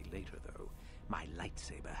seeing me later, though. My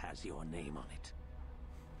lightsaber has your name on it.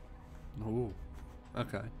 Oh,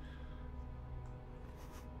 okay.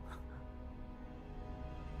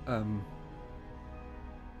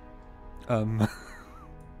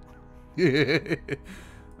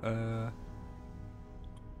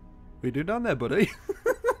 What you doing down there, buddy?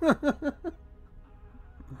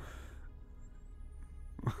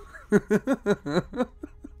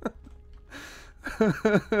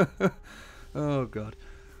 Oh god.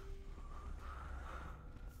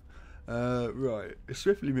 Right,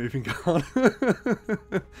 swiftly moving on.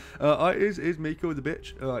 Is Miko the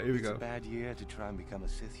bitch? Alright, here we go. It's a bad year to try and become a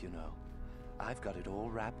Sith, you know. I've got it all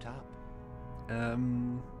wrapped up.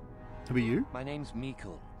 Who are you? My name's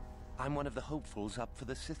Mikkel. I'm one of the hopefuls up for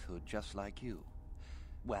the Sithhood, just like you.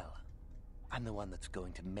 Well, I'm the one that's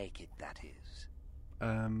going to make it, that is.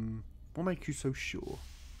 What makes you so sure?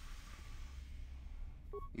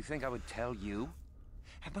 You think I would tell you?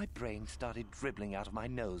 Have my brain started dribbling out of my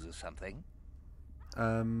nose or something?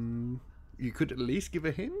 You could at least give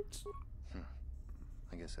a hint?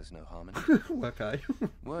 I guess there's no harm in it. Okay.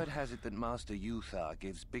 Word has it that Master Yuthar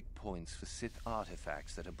gives big points for Sith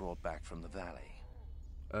artifacts that are brought back from the valley.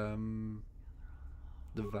 The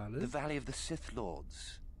valley? The Valley of the Sith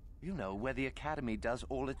Lords. You know, where the Academy does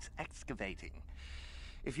all its excavating.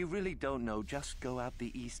 If you really don't know, just go out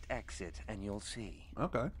the east exit and you'll see.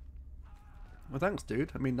 Okay. Well, thanks,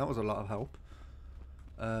 dude. I mean, that was a lot of help.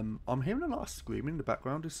 I'm hearing a lot of screaming in the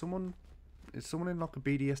background. Is someone in like a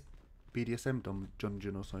BDSM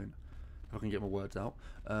dungeon or something? If I can get my words out.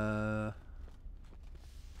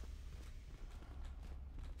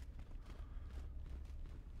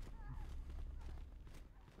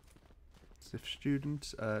 Sith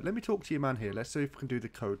student. Let me talk to your man here. Let's see if we can do the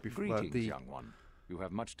code before. Greetings, young one. You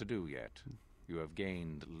have much to do yet. You have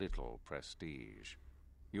gained little prestige.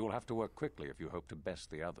 You will have to work quickly if you hope to best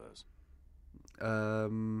the others. I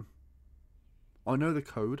know the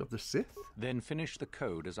code of the Sith. Then finish the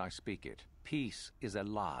code as I speak it. Peace is a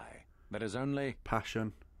lie. That is only...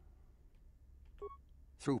 passion.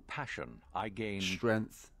 Through passion, I gain...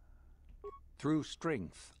 strength. Through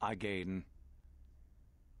strength, I gain...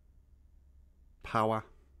 power.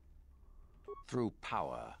 Through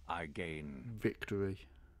power, I gain... victory.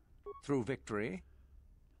 Through victory...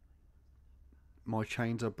 my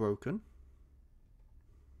chains are broken.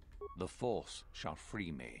 The Force shall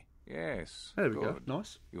free me. Yes. There we go. Good.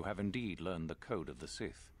 Nice. You have indeed learned the code of the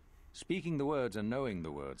Sith. Speaking the words and knowing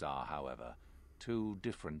the words are, however, two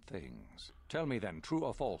different things. Tell me then, true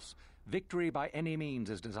or false, victory by any means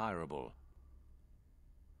is desirable.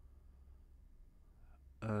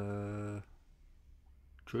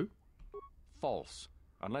 True. False.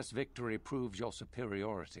 Unless victory proves your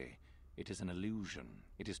superiority, it is an illusion.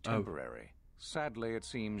 It is temporary. Sadly, it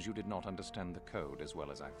seems you did not understand the code as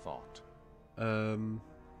well as I thought.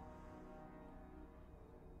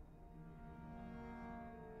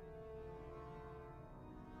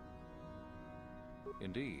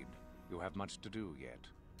 Indeed. You have much to do yet.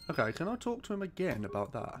 Okay, can I talk to him again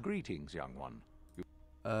about that? Greetings, young one.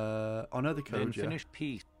 I know the code, Then finish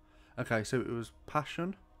peace. Okay, so it was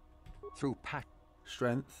passion. Through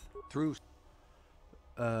strength. Through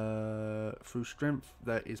strength,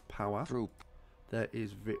 there is power. Through there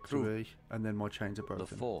is victory, and then my chains are broken.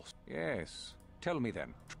 The Force. Yes. Tell me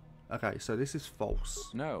then. Okay, so this is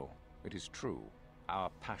false. No, it is true. Our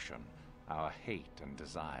passion, our hate and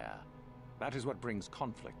desire. That is what brings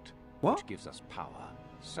conflict. What? Which gives us power.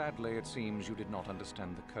 Sadly, it seems you did not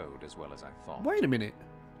understand the code as well as I thought. Wait a minute.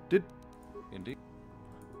 Did... Indeed.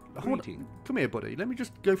 Come here, buddy. Let me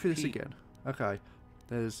just go through this again. Okay.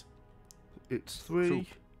 There's... It's 3,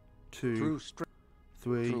 2,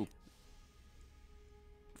 3,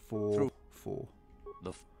 4, 4.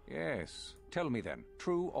 Yes. Tell me then,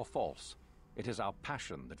 true or false? It is our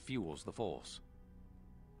passion that fuels the Force.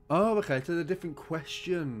 Oh, okay. So they're different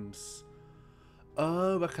questions.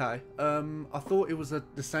 Oh, okay. I thought it was the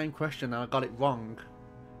same question and I got it wrong,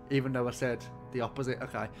 even though I said the opposite.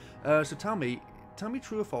 Okay. So tell me,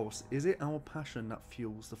 true or false? Is it our passion that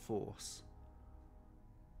fuels the Force?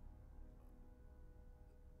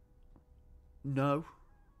 No.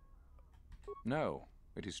 No,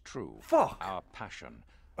 it is true. Fuck. Our passion,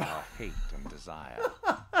 our hate and desire.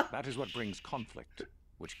 That is what brings conflict,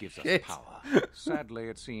 which gives us power. Sadly,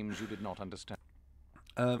 it seems you did not understand.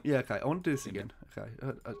 Yeah, okay. I want to do this again. Okay.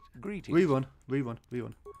 Greetings. Rerun.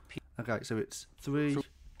 Okay, so it's 3,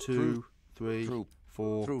 2, 3,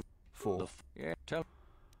 4, 4. Yeah, tell.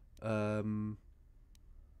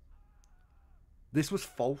 This was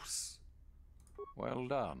false. Well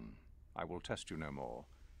done. I will test you no more.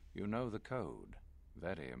 You know the code.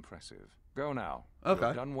 Very impressive. Go now. Okay. You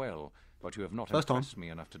have done well, but you have not impressed me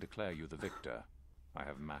enough to declare you the victor. I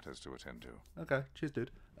have matters to attend to. Okay, cheers,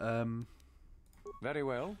 dude. Very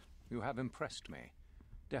well. You have impressed me.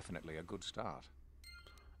 Definitely a good start.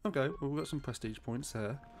 Okay, well, we've got some prestige points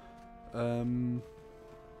there. Can't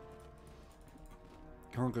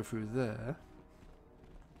go through there.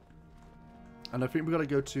 And I think we've got to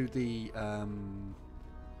go to the...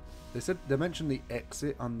 They mentioned the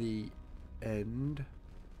exit on the end.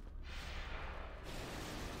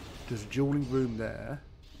 There's a dueling room there.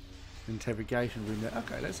 Interrogation room there.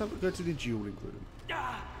 Okay, let's go to the dueling room.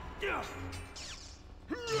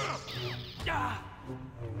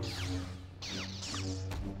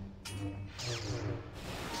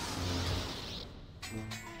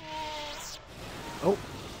 Oh,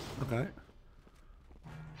 okay.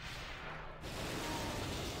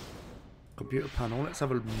 Computer panel, let's have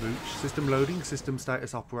a mooch. System loading, system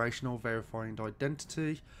status operational, verifying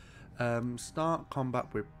identity. Start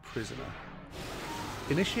combat with prisoner.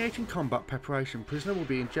 Initiating combat preparation. Prisoner will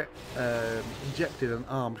be injected and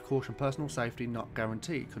armed. Caution, personal safety not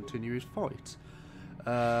guaranteed. Continue his fight.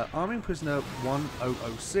 Arming prisoner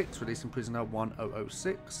 1006, releasing prisoner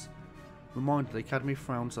 1006. Reminder, the Academy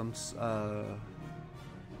frowns on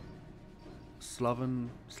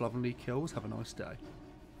slovenly kills. Have a nice day.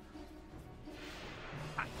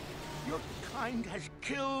 Your kind has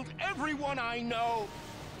killed everyone I know.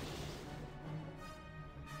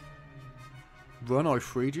 Run, I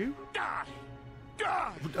freed you. Die!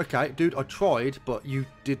 Die! Okay, dude, I tried, but you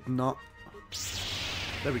did not.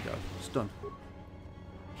 There we go. It's done.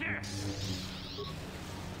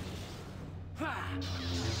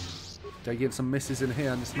 They get some misses in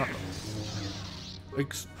here, and it's not.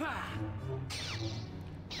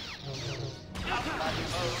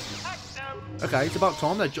 Okay, it's about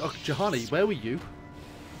time. Juhani, where were you?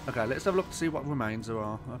 Okay, let's have a look to see what remains there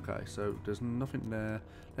are. Okay, so there's nothing there.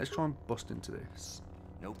 Let's try and bust into this.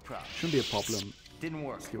 No problem. Shouldn't be a problem. Didn't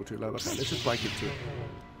work. Skill too low. Okay, let's just break it to it.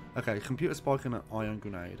 Okay, computer spike and an ion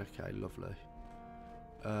grenade. Okay, lovely.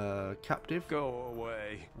 Captive. Go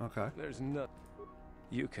away. Okay. There's nothing.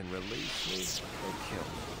 You can release me or kill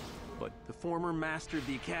me. But the former master of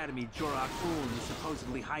the Academy, Jorok Uln, is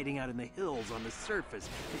supposedly hiding out in the hills on the surface.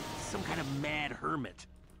 Some kind of mad hermit.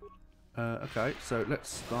 Okay, so let's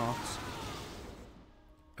start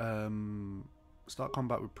Start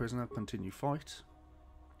combat with prisoner. Continue fight.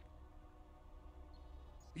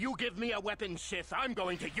 You give me a weapon, Sith, I'm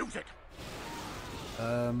going to use it.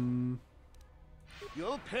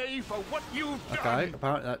 You'll pay for what you've Okay,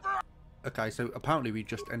 done. Okay, so apparently we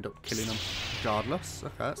just end up killing them regardless.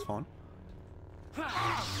 Okay, that's fine.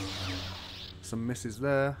 Some misses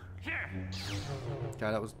there.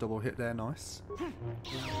 Okay, that was double hit there. Nice.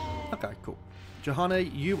 Okay, cool.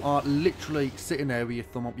 Juhani, you are literally sitting there with your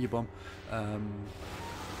thumb up your bum.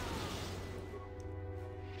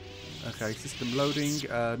 Okay, system loading.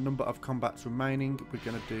 Number of combats remaining. We're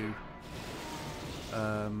going to do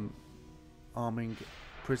arming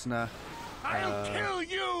prisoner. I'll kill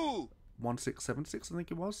you! 1676, I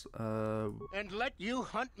think it was. And let you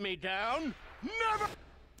hunt me down? Never!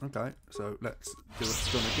 Okay, so let's do a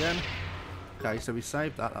stun again. Okay, so we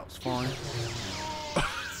saved that. That was fine.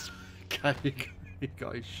 Okay, he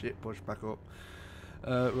got his shit pushed back up.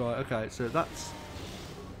 Right, okay, so that's...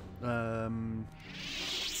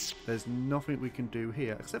 there's nothing we can do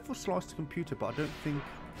here, except for slice the computer, but I don't think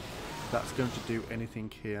that's going to do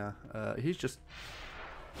anything here. He's just...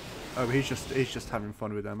 Oh, he's just having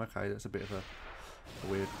fun with them. Okay, that's a bit of a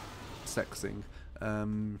weird sex thing.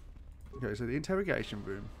 Okay, so the interrogation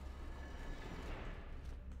room.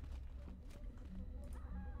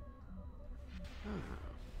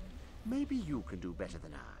 Maybe you can do better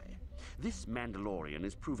than I. This Mandalorian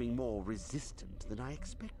is proving more resistant than I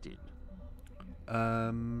expected. What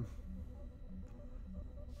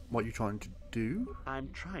are you trying to do? I'm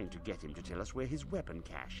trying to get him to tell us where his weapon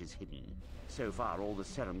cache is hidden. So far, all the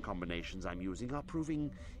serum combinations I'm using are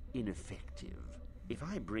proving ineffective. If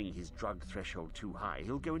I bring his drug threshold too high,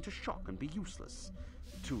 he'll go into shock and be useless.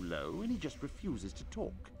 Too low, and he just refuses to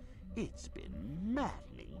talk. It's been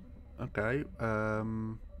maddening. Okay,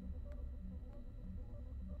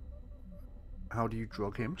 how do you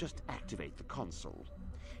drug him? Just activate the console.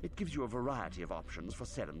 It gives you a variety of options for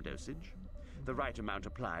serum dosage. The right amount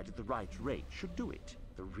applied at the right rate should do it.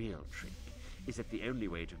 The real trick is that the only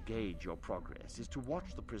way to gauge your progress is to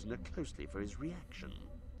watch the prisoner closely for his reaction.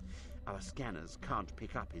 Our scanners can't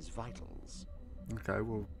pick up his vitals. Okay,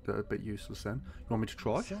 well, they're a bit useless then. You want me to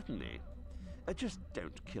try? Certainly. Just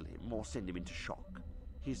don't kill him or send him into shock.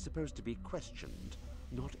 He's supposed to be questioned,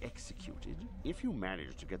 not executed. If you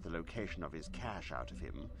manage to get the location of his cache out of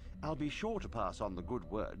him, I'll be sure to pass on the good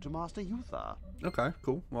word to Master Yuthar. Okay,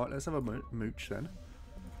 cool. Right, let's have a mooch then.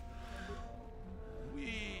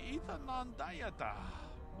 We itanan dayata.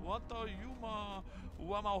 What are you ma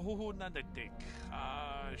wamahuhu nandetik?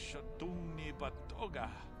 Shatuni batoga.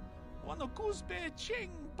 Wanakuzbe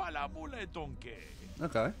ching palamule donke.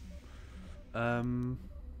 Okay.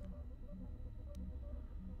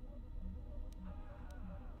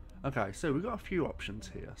 Okay, so we've got a few options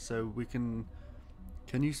here. So we can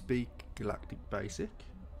you speak Galactic Basic?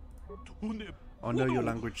 I know your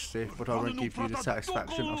language, Sith, but I won't give you the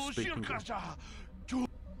satisfaction of speaking it.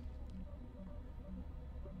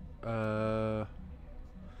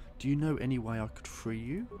 Do you know any way I could free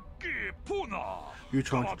you? You're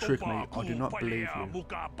trying to trick me. I do not believe you.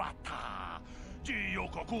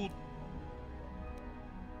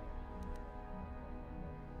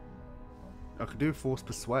 I could do Force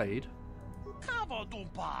Persuade.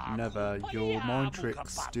 Never. Your mind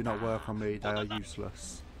tricks do not work on me. They are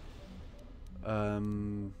useless.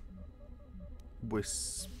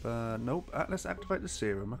 Whisper. Nope. Let's activate the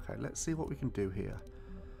serum. Okay, let's see what we can do here.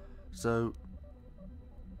 So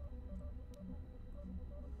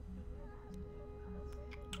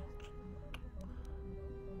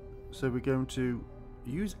we're going to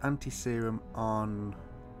use anti-serum on...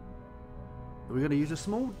 We're going to use a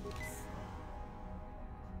small...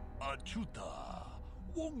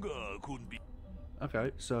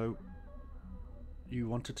 Okay, so you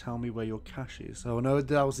want to tell me where your cache is. So I know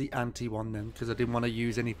that was the anti one then, because I didn't want to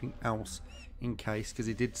use anything else in case, because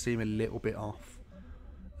it did seem a little bit off.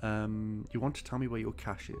 You want to tell me where your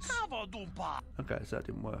cache is. Okay, so that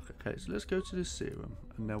didn't work. Okay, so let's go to the serum,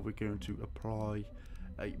 and now we're going to apply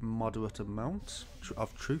a moderate amount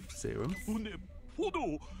of truth serum.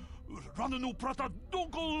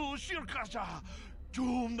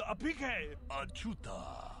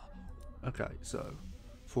 Okay, so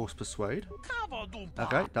Force Persuade.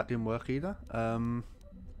 Okay, that didn't work either. Can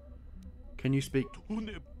you speak?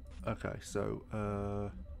 Okay, so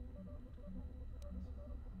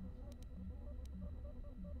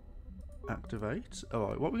activate.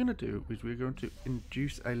 Alright, what we're going to do is we're going to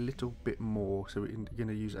induce a little bit more. So we're going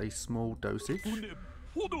to use a small dosage. Okay.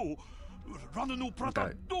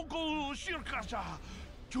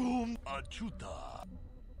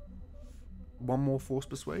 One more Force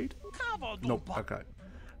Persuade? Nope, okay.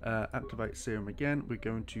 Activate serum again. We're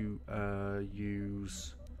going to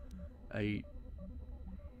use a...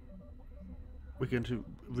 We're going to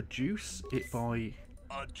reduce it by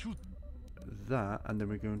that, and then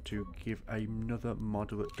we're going to give another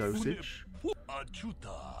moderate dosage.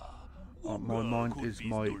 My mind is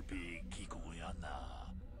my...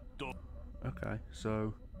 Okay,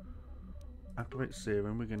 so activate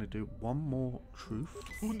serum. We're going to do one more truth.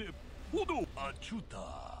 Okay,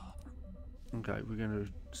 we're going to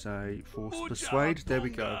say force persuade. There we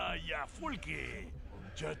go.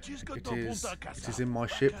 It is in my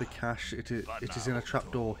ship. The cache. It is in a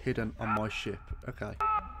trapdoor hidden on my ship. Okay.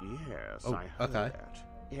 Yes, Oh, I heard okay. that.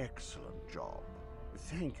 Excellent job.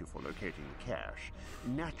 Thank you for locating the cache.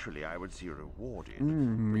 Naturally, I would see you rewarded.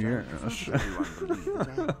 But I prefer to everyone believe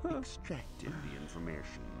that I extracted the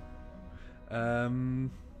information.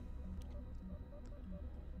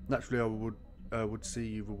 Naturally, I would see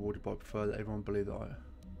you rewarded, but I prefer that everyone believe that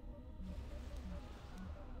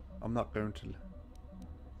I'm not going to.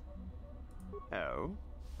 Oh?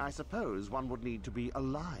 I suppose one would need to be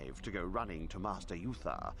alive to go running to Master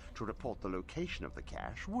Yuthar to report the location of the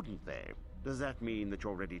cache, wouldn't they? Does that mean that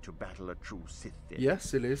you're ready to battle a true Sith then?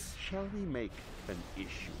 Yes, it is. Shall we make an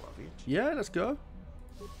issue of it? Yeah, let's go.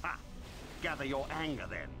 Ha! Gather your anger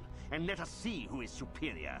then, and let us see who is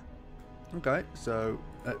superior. Okay, so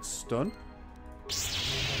let's stun.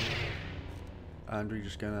 And we're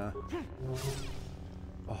just gonna...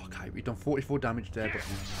 Oh, okay, we've done 44 damage there, but...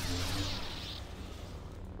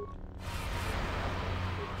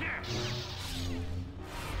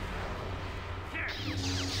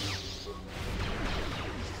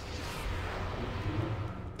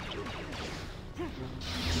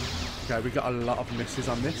 Okay, we got a lot of misses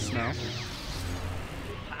on this now.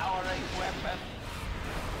 Powering weapon.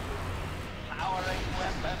 Powering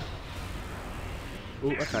weapon.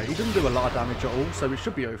 Oh, okay, he doesn't do a lot of damage at all, so it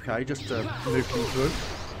should be okay, just to move him through.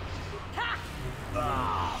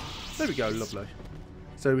 There we go, lovely.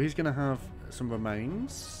 So he's going to have some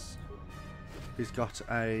remains. He's got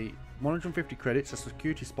a 150 credits, a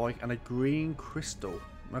security spike, and a green crystal.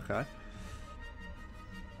 Okay.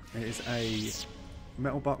 It is a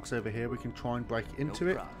metal box over here. We can try and break into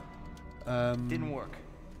it. Didn't work.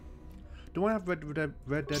 Do I have Red Dead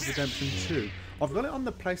Redemption 2? I've got it on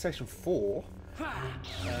the PlayStation 4.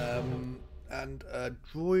 And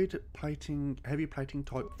droid plating, heavy plating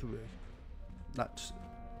type 3. That's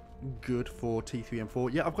good for T3 and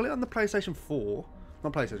 4. Yeah, I've got it on the PlayStation 4.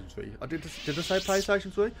 Not PlayStation 3. Did I say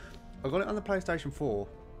PlayStation 3? I got it on the PlayStation 4.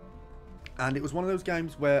 And it was one of those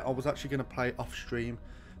games where I was actually going to play off stream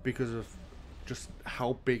because of just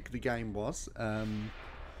how big the game was.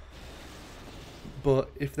 But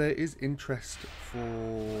if there is interest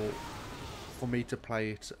for me to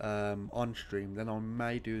play it on stream, then I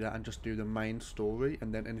may do that and just do the main story,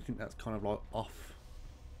 and then anything that's kind of like off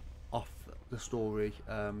the story,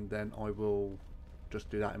 then I will just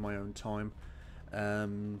do that in my own time.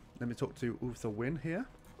 Let me talk to Uther Wynn here.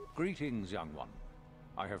 Greetings, young one.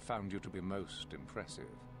 I have found you to be most impressive.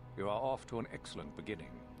 You are off to an excellent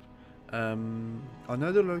beginning. I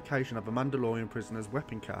know the location of a Mandalorian prisoner's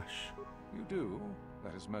weapon cache. You do?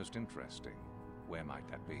 That is most interesting. Where might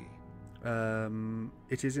that be?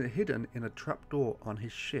 It is hidden in a trapdoor on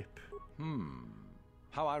his ship.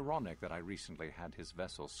 How ironic that I recently had his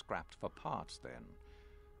vessel scrapped for parts then.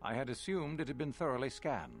 I had assumed it had been thoroughly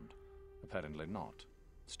scanned. Apparently not.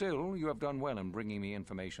 Still, you have done well in bringing me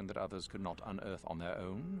information that others could not unearth on their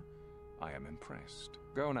own. I am impressed.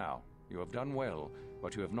 Go now. You have done well,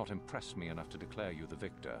 but you have not impressed me enough to declare you the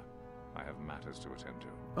victor. I have matters to attend to.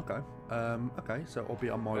 Okay. Okay, so I'll be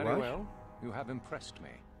on my way. Very well. You have impressed me.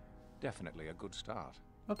 Definitely a good start.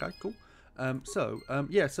 Okay, cool.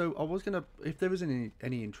 Yeah, so I was gonna, if there was any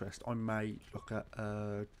interest, I may look at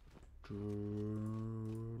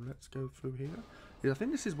let's go through here. Yeah, I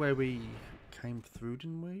think this is where we came through,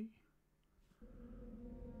 didn't we?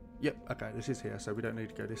 Yep, okay, this is here, so we don't need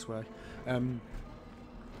to go this way.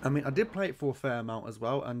 I mean, I did play it for a fair amount as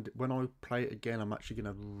well, and when I play it again, I'm actually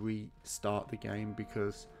going to restart the game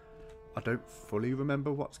because I don't fully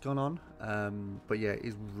remember what's gone on. But yeah, it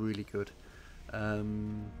is really good.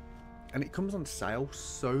 And it comes on sale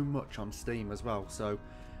so much on Steam as well, so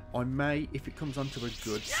I may, if it comes onto a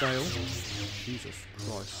good sale, Jesus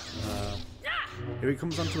Christ, if it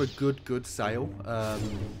comes onto a good sale,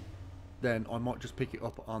 then I might just pick it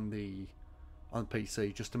up on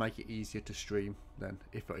PC just to make it easier to stream. Then,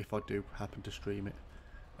 if I do happen to stream it,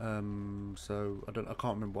 so I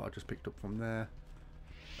can't remember what I just picked up from there.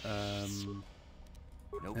 Let's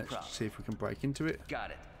see if we can break into it.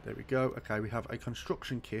 Got it. There we go. Okay, we have a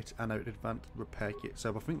construction kit and an advanced repair kit.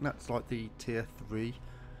 So I think that's like the tier 3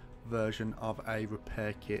 version of a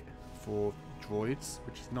repair kit for droids,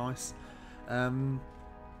 which is nice.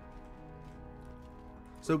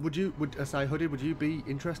 So would Hooded, would you be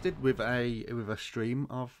interested with a stream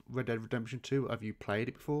of Red Dead Redemption 2? Have you played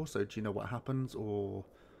it before? So do you know what happens or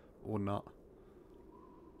not?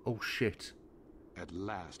 Oh shit. At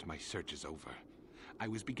last my search is over. I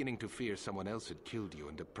was beginning to fear someone else had killed you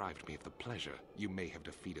and deprived me of the pleasure you may have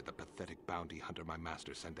defeated the pathetic bounty hunter my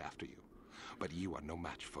master sent after you. But you are no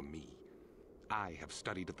match for me. I have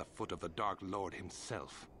studied at the foot of the Dark Lord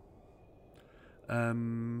himself.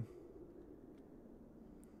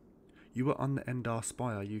 You were on the Endar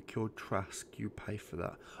Spire. You killed Trask. You pay for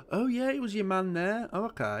that. Oh yeah, it was your man there. Oh,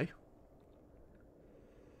 okay.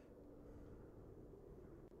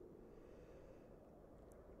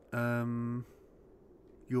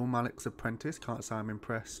 You're Malik's apprentice. Can't say I'm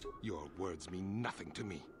impressed. Your words mean nothing to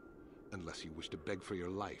me, unless you wish to beg for your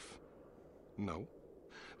life. No?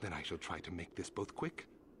 Then I shall try to make this both quick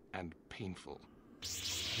and painful.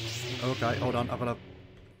 Okay, hold on.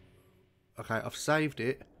 I've saved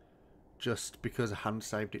it just because I hadn't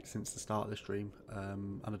saved it since the start of the stream,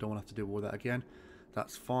 and I don't want to have to do all that again.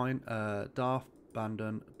 That's fine. Darth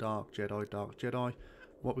Bandon, Dark Jedi.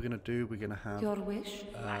 What we're going to do, we're going to have... Your wish?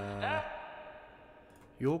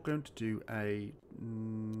 You're going to do a...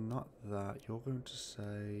 Not that. You're going to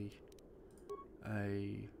say...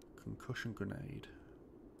 A concussion grenade.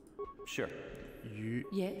 Sure.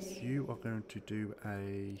 Yes. You are going to do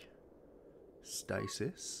a...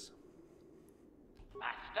 Stasis.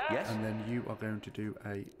 Yes. And then you are going to do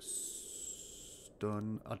a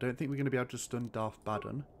stun. I don't think we're going to be able to stun Darth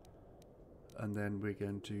Baden. And then we're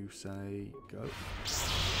going to say go.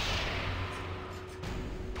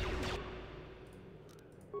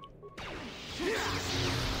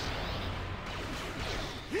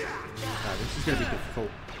 Okay, this is going to be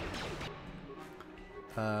difficult.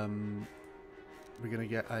 We're going to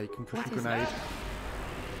get a concussion grenade.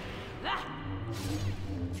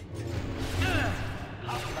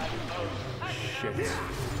 Shit.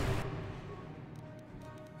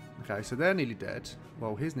 Okay, so they're nearly dead.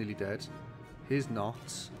 Well, he's nearly dead. He's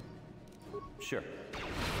not. Sure.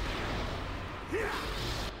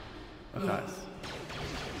 Okay. Yes.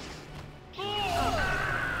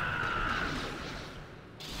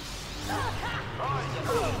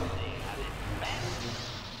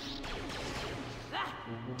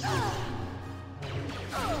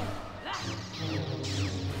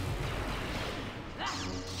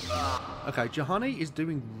 Okay, Juhani is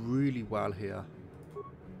doing really well here.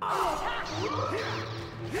 But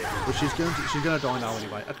she's gonna die now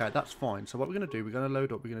anyway. Okay, that's fine. So what we're gonna do, we're gonna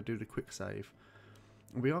load up, we're gonna do the quick save.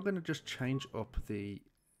 We are gonna just change up the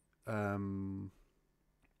we're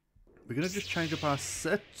gonna just change up our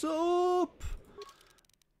setup.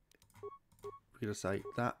 We're gonna say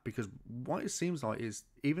that because what it seems like is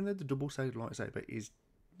even though the double-sided lightsaber is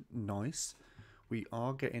nice, we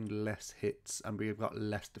are getting less hits and we've got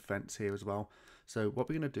less defense here as well. So what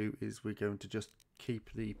we're going to do is we're going to just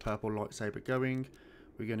keep the purple lightsaber going.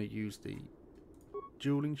 We're going to use the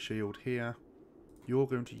dueling shield here. You're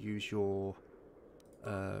going to use your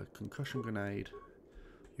concussion grenade.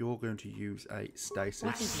 You're going to use a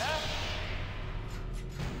stasis.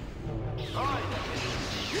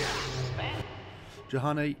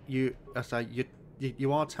 Juhani, you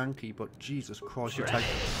are tanky, but Jesus Christ, you're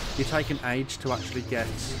taking age to actually get.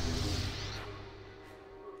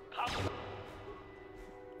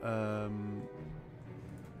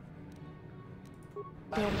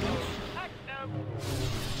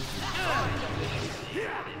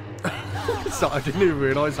 So I didn't even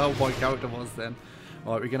realise how my character was then.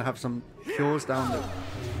 Alright, we're gonna have some cures down there.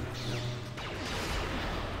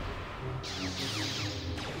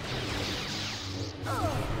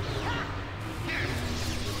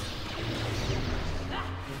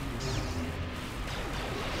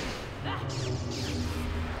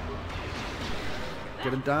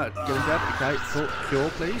 Get him down, okay, cure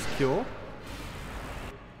please, cure.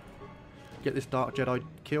 Get this Dark Jedi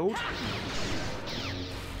killed.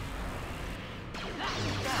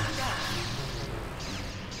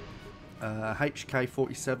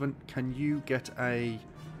 HK47, can you get a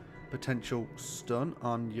potential stun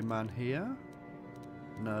on your man here?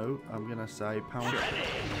 No, I'm gonna say pound.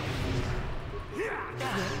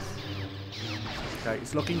 Okay,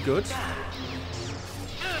 it's looking good.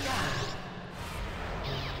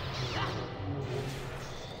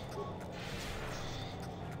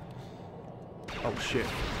 Oh shit.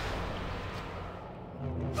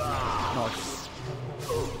 Nice.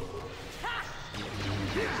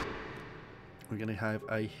 We're going to have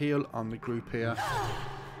a heal on the group here.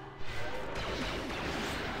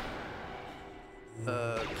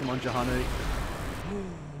 Come on, Juhani.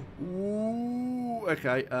 Ooh,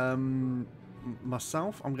 okay,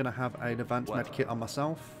 myself, I'm going to have an advanced med kit on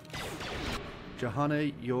myself.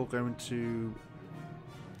 Juhani, you're going to...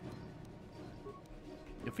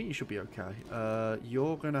 I think you should be okay.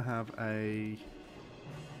 You're going to have a...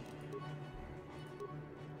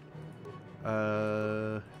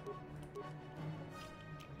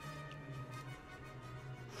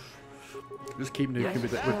 just keep nuking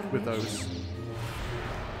with those.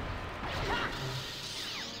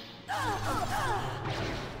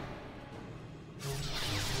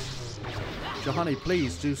 Juhani,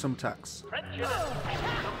 please do some attacks.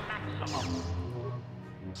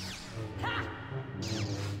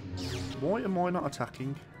 Why am I not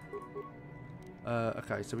attacking?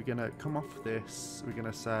 Okay, so we're gonna come off this. We're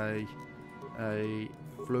gonna say a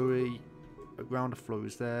flurry, a ground of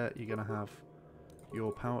flurries there. You're gonna have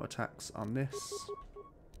your power attacks on this,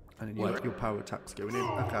 and then you have your power attacks going in.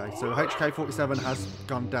 Okay, so HK47 has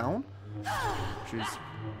gone down, which is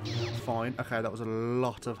fine. Okay, that was a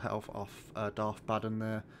lot of health off Darth Baden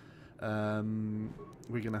there.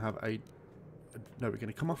 We're gonna have a... No, we're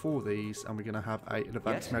gonna come off all these, and we're gonna have an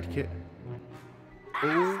advanced med kit.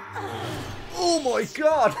 Oh my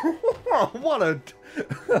god! What a...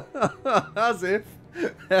 As if...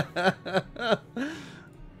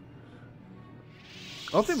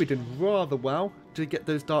 I think we did rather well to get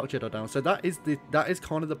those Dark Jedi down. So that is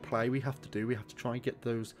kind of the play we have to do. We have to try and get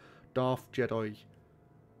those Dark Jedi,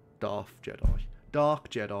 I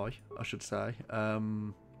should say.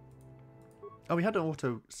 Oh, we had an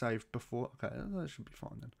auto save before. Okay, that should be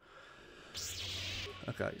fine then.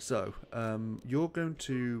 Okay, so you're going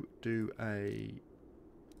to do a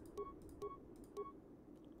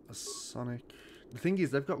Sonic. The thing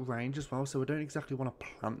is, they've got range as well, so I don't exactly want to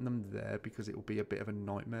plant them there because it will be a bit of a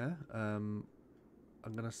nightmare. I'm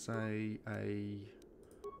going to say a...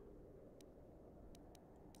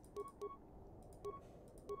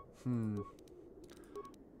 Right,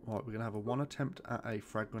 we're going to have a 1 attempt at a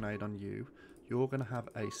frag grenade on you. You're going to have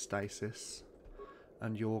a stasis.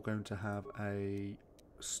 And you're going to have a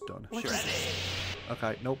stun. Sure.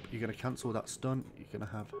 Okay, nope, you're going to cancel that stun. You're going to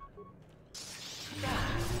have...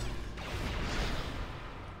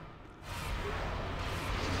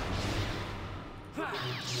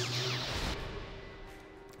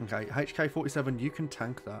 Okay, HK47, you can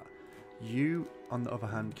tank that. You, on the other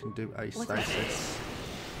hand, can do a stasis.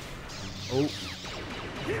 Oh.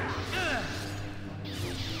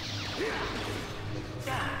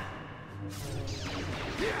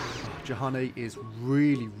 Juhani is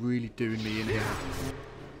really doing me in here.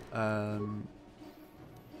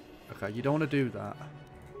 Okay, you don't want to do that.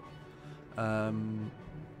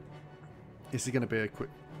 This is going to be a quick...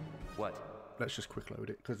 What? Let's just quick load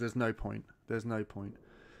it, because there's no point. There's no point.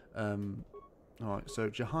 Alright, so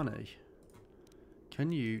Juhani,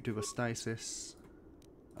 can you do a stasis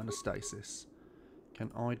and a stasis?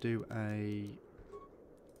 Can I do a...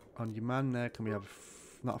 On your man there, can we have...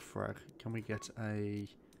 Not a frag. Can we get a...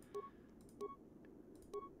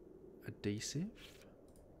 Adhesive?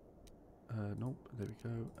 Nope, there we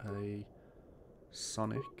go. A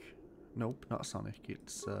Sonic. Nope, not a Sonic.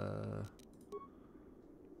 It's a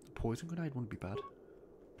poison grenade wouldn't be bad.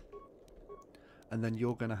 And then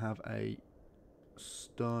you're going to have a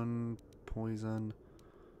stun, poison.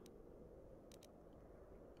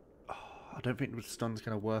 Oh, I don't think the stun's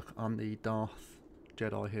going to work on the Darth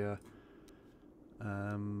Jedi here.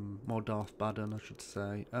 More Darth Baden, I should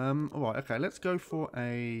say. Alright, okay, let's go for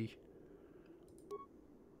a...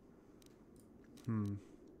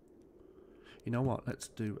 You know what? Let's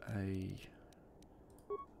do a...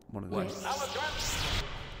 One of those.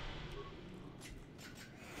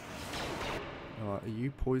 Alright, are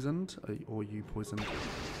you poisoned? Or are you poisoned?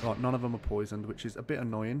 Right, none of them are poisoned, which is a bit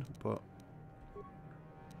annoying, but...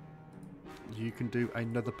 You can do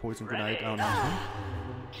another poison grenade on him.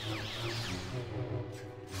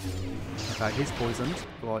 Okay, he's poisoned.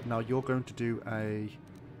 Right, now you're going to do a...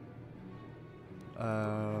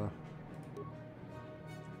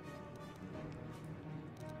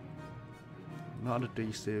 not an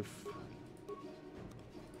adhesive.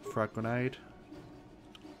 Frag grenade.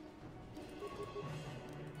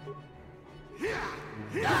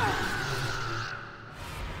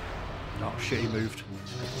 Oh shit, he moved.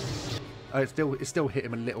 Oh, it still hit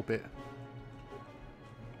him a little bit.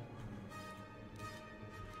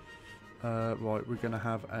 Right, we're gonna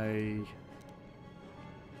have a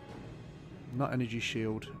not energy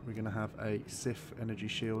shield. We're gonna have a Sith energy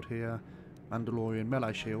shield here, Mandalorian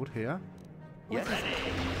melee shield here. Yes.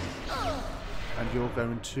 And you're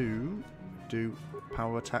going to do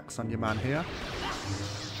power attacks on your man here.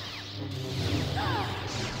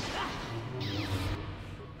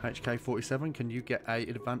 HK47, can you get a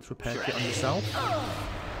advanced repair kit on yourself?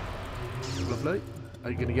 Lovely. Are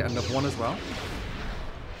you going to get another one as well?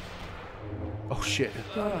 Oh shit.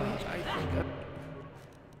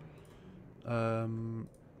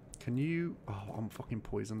 Can you... Oh, I'm fucking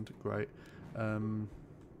poisoned. Great. Can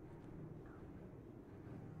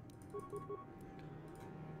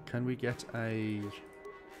we get a...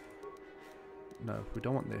 No, we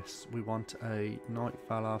don't want this. We want a Night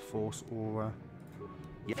Valor Force Aura.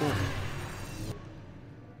 Yeah.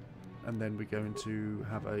 And then we're going to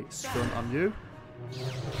have a stun on you.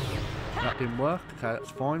 That didn't work. Okay,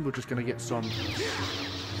 that's fine. We're just going to get some...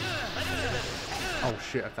 Oh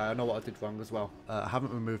shit, okay, I know what I did wrong as well. I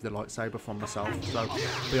haven't removed the lightsaber from myself, so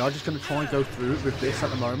we are just going to try and go through with this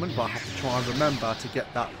at the moment, but I have to try and remember to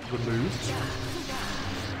get that removed.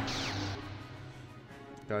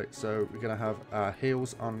 Okay, so we're going to have our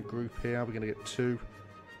heals on group here. We're going to get 2.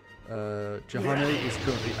 Juhani is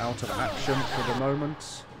currently out of action for the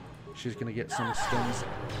moment. She's going to get some stuns,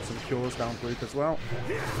 some cures down group as well.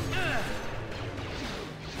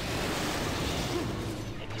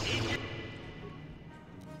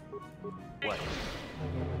 What?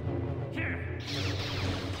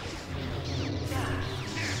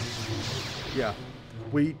 Yeah,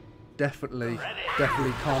 we definitely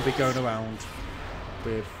can't be going around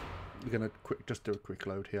with... We're gonna just do a quick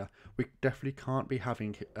load here. We definitely can't be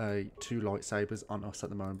having 2 lightsabers on us at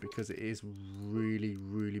the moment because it is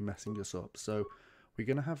really messing us up. So we're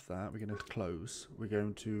gonna have that. We're gonna close. We're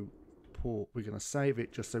going to port. We're gonna save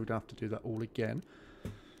it just so we don't have to do that all again.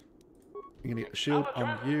 We're gonna get a shield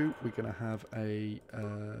on you. We're gonna have a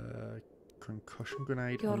concussion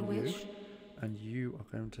grenade on you, and you are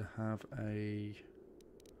going to have a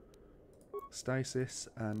stasis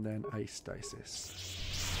and then a stasis.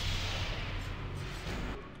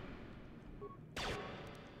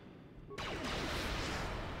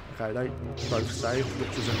 Okay, they both saved,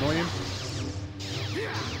 which is annoying.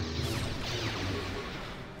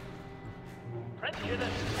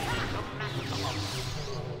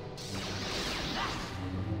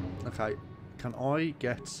 Okay, can I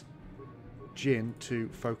get Jin to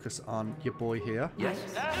focus on your boy here? Yes.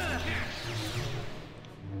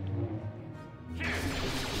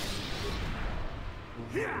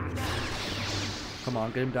 Come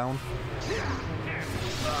on, get him down.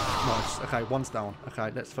 Nice. Okay, one's down.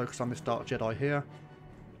 Okay, let's focus on this Dark Jedi here.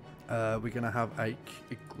 We're going to have a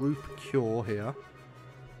group cure here.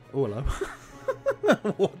 Oh, hello.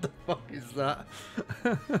 What the fuck is that?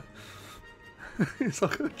 It's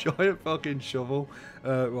like a giant fucking shovel.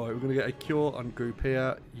 Right, we're going to get a cure on group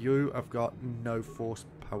here. You have got no force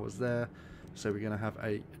powers there. So we're going to have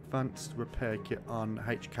a advanced repair kit on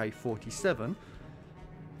HK47.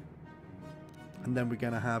 And then we're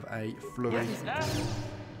going to have a flurry.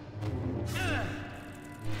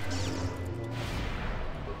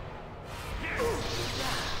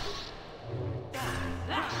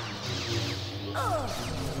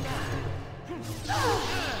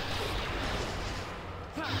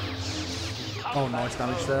 Oh, nice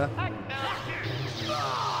damage there. Okay,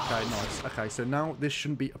 nice. Okay, so now this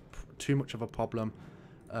shouldn't be too much of a problem.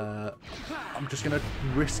 I'm just going to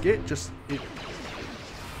risk it.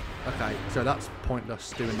 Okay, so that's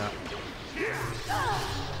pointless doing that.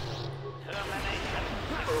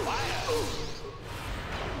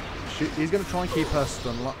 He's going to try and keep her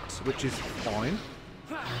stun locked, which is fine.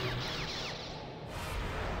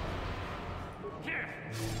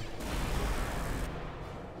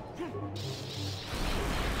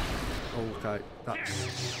 Okay,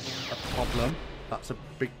 that's a problem. That's a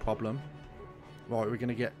big problem. Right, we're going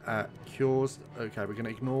to get cures. Okay, we're going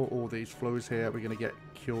to ignore all these flows here. We're going to get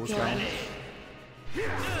cures down.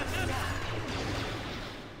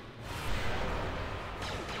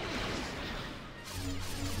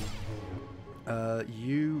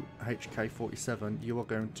 You, HK47, you are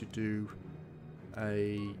going to do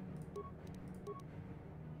a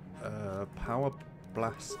power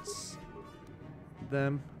blasts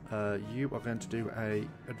them. You are going to do a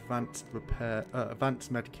advanced repair,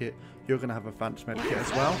 advanced med kit. You're going to have advanced med kit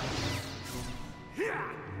as well.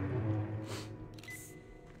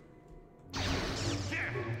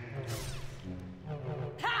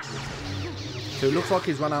 So it looks like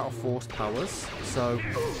he's run out of force powers. So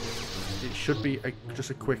it should be just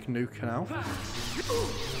a quick nuke now.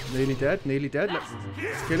 Nearly dead, nearly dead. Let's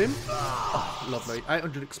kill him. Oh, lovely.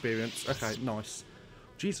 800 experience. Okay, nice.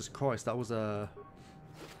 Jesus Christ, that was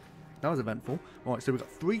eventful. Right, so we've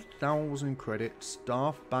got 3,000 credits,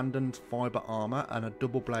 Darth Banden's fiber armor, and a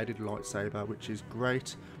double-bladed lightsaber, which is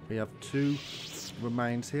great. We have 2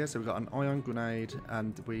 remains here, so we've got an ion grenade,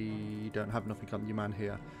 and we don't have nothing on your man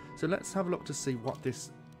here. So let's have a look to see what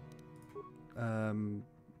this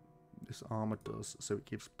this armor does. So it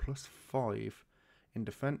gives +5 in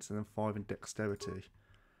defense and then 5 in dexterity.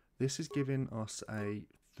 This is giving us a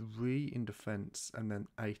 3 in defense and then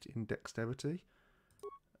 8 in dexterity.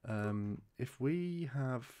 If we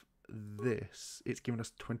have this, it's giving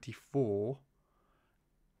us 24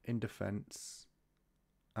 in defense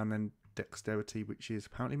and then dexterity, which is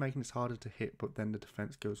apparently making it harder to hit, but then the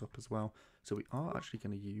defense goes up as well. So we are actually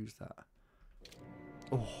going to use that.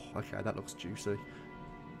 Oh, okay, that looks juicy.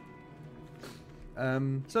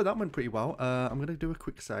 So that went pretty well. I'm going to do a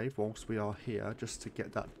quick save whilst we are here, just to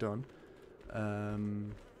get that done.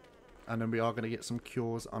 And then we are going to get some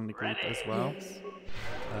cures on the group as well. Yes.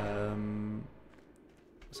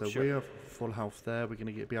 So we have full health there. We're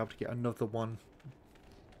going to be able to get another one.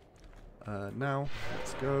 Now,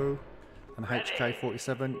 let's go. And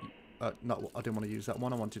HK47. No, I didn't want to use that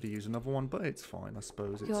one. I wanted to use another one, but it's fine, I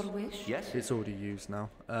suppose. Your wish? Yes. It's already used now.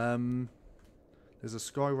 There's a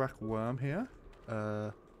Skyrack worm here.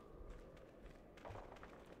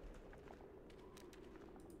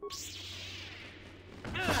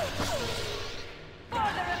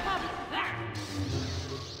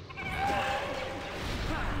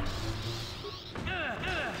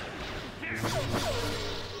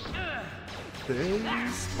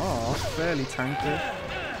 These are fairly tanky.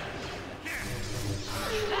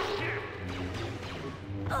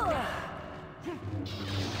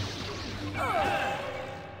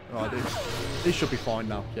 Right, this should be fine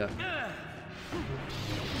now, yeah.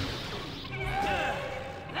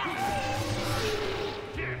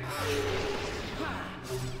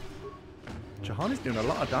 Jahan is doing a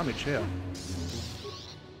lot of damage here.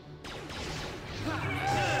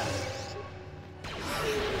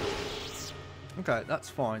 Okay, that's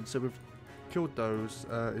fine. So we've killed those.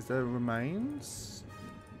 Is there remains?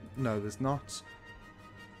 No, there's not.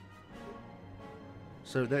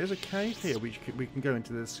 So there is a cave here which we can go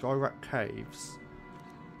into. The Skyrack Caves.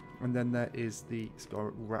 And then there is the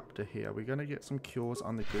Skyraptor here. We're going to get some cures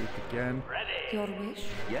on the group again. Your wish?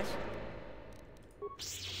 Yes.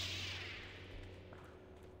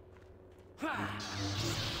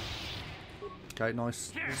 Okay,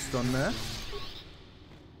 nice stun there.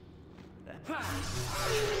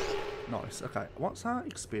 Nice. Okay, what's our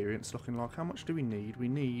experience looking like? How much do we need? We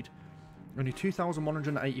need only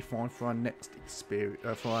 2,185 for our next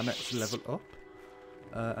experience, for our next level up.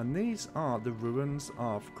 And these are the ruins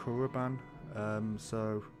of Kuraban.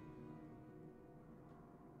 So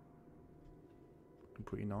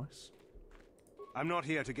pretty nice. I'm not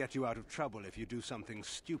here to get you out of trouble if you do something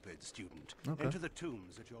stupid, student. Okay. Enter the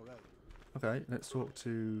tombs at your own. Okay, let's talk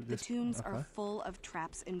to this. The tombs okay. are full of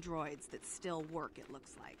traps and droids that still work, it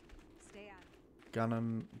looks like. Stay out.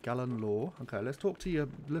 Galen Law. Okay, let's talk to your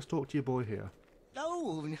boy here.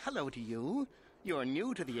 Oh, hello to you. You're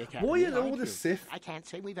new to the academy. Why are all aren't the you? Sith? I can't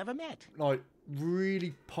say we've ever met. Like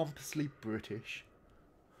really pompously British.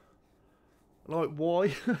 Like why?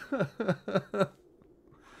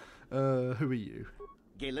 Who are you?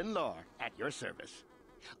 Galen Law, at your service.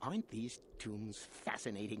 Aren't these tombs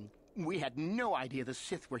fascinating? We had no idea the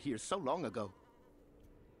Sith were here so long ago.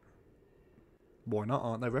 Why not?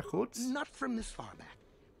 Aren't they records? Not from this far back.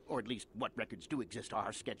 Or at least what records do exist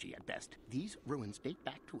are sketchy at best. These ruins date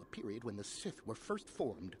back to a period when the Sith were first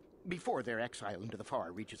formed, before their exile into the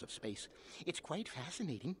far reaches of space. It's quite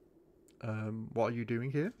fascinating. What are you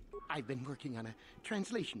doing here? I've been working on a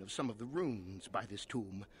translation of some of the runes by this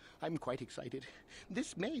tomb. I'm quite excited.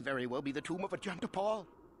 This may very well be the tomb of Ajunta Pall.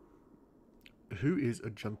 Who is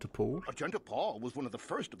Ajunta Pall? Ajunta Pall was one of the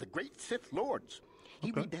first of the great Sith Lords.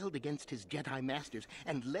 He rebelled against his Jedi masters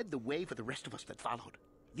and led the way for the rest of us that followed.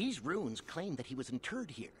 These runes claim that he was interred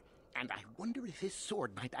here, and I wonder if his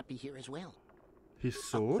sword might not be here as well. His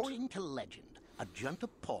sword? According to legend, Ajunta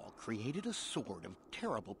Pall created a sword of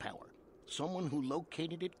terrible power. Someone who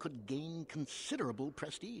located it could gain considerable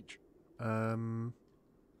prestige. Why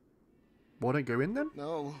don't go in then?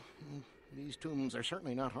 No, these tombs are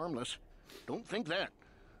certainly not harmless. Don't think that.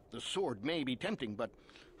 The sword may be tempting, but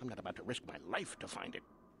I'm not about to risk my life to find it.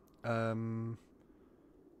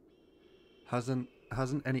 Hasn't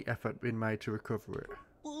any effort been made to recover it?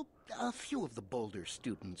 Well, a few of the bolder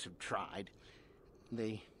students have tried.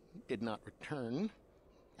 They did not return.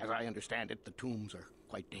 As I understand it, the tombs are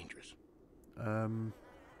quite dangerous.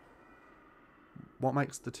 What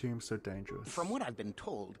makes the tombs so dangerous? From what I've been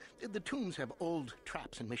told, the tombs have old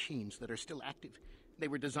traps and machines that are still active. They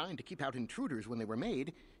were designed to keep out intruders when they were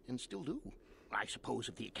made, and still do. I suppose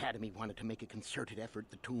if the Academy wanted to make a concerted effort,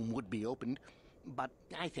 the tomb would be opened. But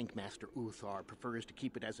I think Master Uthar prefers to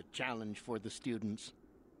keep it as a challenge for the students.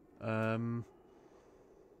 What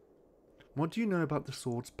do you know about the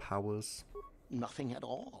sword's powers? Nothing at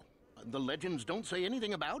all. The legends don't say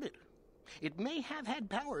anything about it. It may have had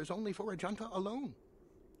powers only for a junta alone.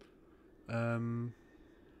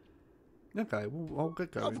 Okay, well, I'll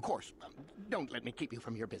get going. Of course. Don't let me keep you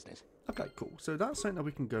from your business. Okay, cool. So that's something that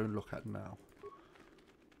we can go and look at now.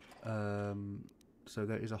 So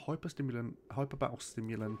there is a hyper battle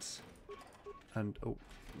stimulant, and oh,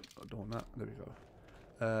 I don't want that. There we go.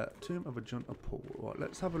 Tomb of a Junta Pool. Right,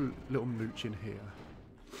 let's have a little mooch in here.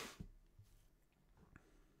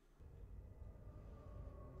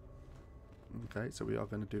 Okay, so we are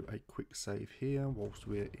going to do a quick save here whilst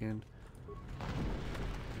we're in.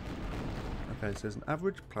 Okay, so there's an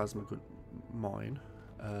average plasma mine.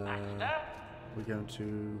 We're going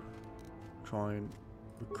to try and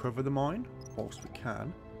recover the mine whilst we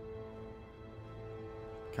can.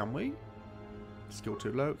 Can we? Skill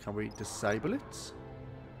too low. Can we disable it?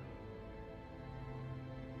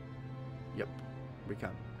 Yep, we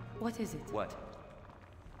can. What is it? What?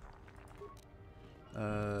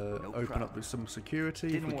 Open up with some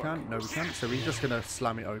security if we can. No, we can't. So we're just going to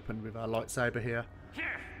slam it open with our lightsaber here.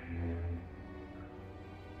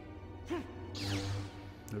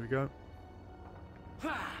 There we go.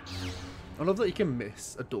 I love that you can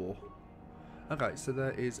miss a door. Okay, so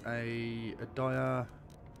there is a dire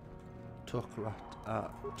Tuckrata.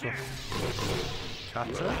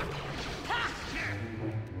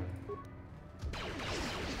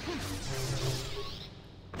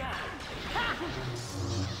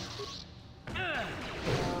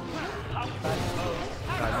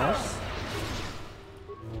 Nice.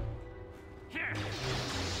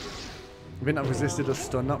 I think that resisted a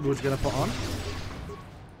stun that we was going to put on.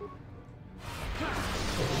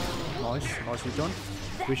 Nice, nicely done.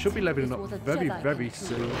 We should be leveling up very, very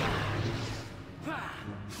soon.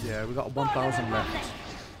 Yeah, we got 1,000 left.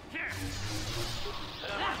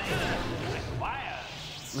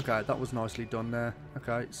 Okay, that was nicely done there.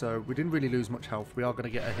 Okay, so we didn't really lose much health. We are going to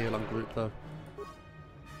get a heal on group though.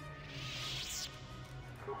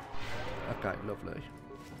 Okay, lovely.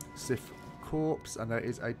 Sith corpse, and there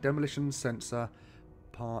is a demolition sensor,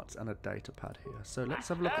 parts, and a data pad here. So let's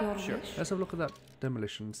have a look. Let's have a look at that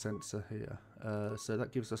demolition sensor here. So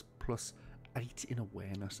that gives us +8 in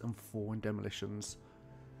awareness and 4 in demolitions.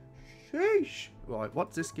 Sheesh. Right,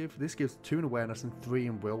 what's this give? This gives 2 in awareness and 3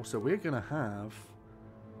 in will. So we're gonna have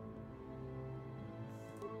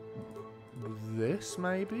this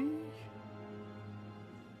maybe.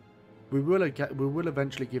 We will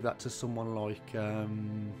eventually give that to someone like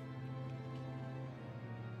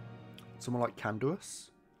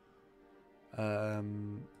Canduous.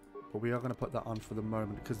 But we are going to put that on for the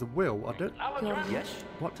moment because the will, I don't. Yes.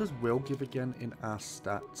 What does will give again in our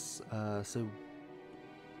stats? So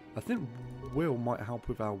I think will might help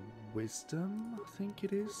with our wisdom. I think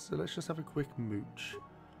it is. So let's just have a quick mooch.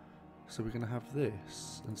 So we're going to have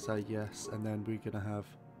this and say yes, and then we're going to have.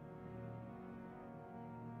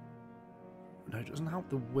 No, it doesn't help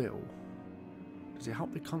the will. Does it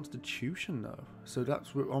help the constitution though? So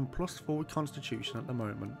we're on +4 with constitution at the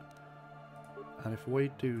moment. And if we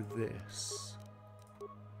do this,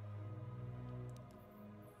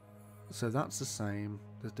 so that's the same.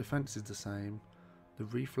 The defense is the same. The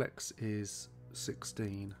reflex is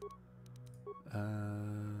 16.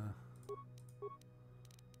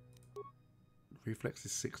 Reflex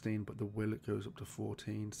is 16, but the will it goes up to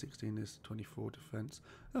 14. 16 is 24 defense.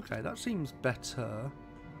 Okay, that seems better.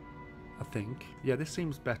 I think. Yeah, this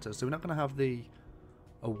seems better. So we're not going to have the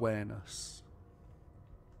awareness.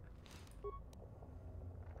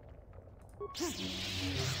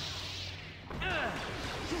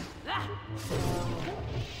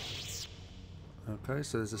 Okay,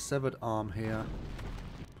 so there's a severed arm here.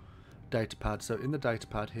 Datapad. So in the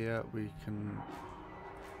datapad here, we can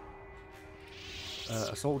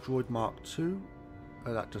Assault Droid Mark II.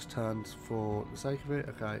 That just turns for the sake of it.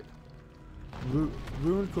 Okay.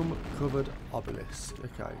 Ruin covered obelisk.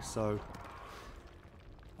 Okay, so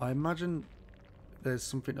I imagine there's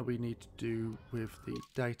something that we need to do with the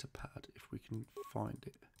datapad if we can find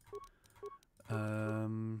it.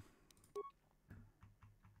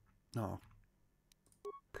 No.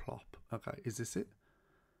 Plop. Okay, is this it?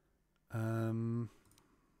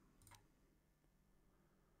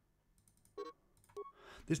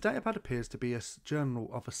 This datapad appears to be a journal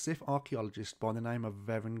of a Sith archaeologist by the name of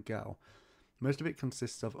Varen Gal. Most of it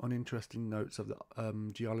consists of uninteresting notes of the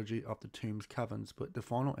geology of the tomb's caverns, but the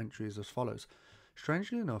final entry is as follows.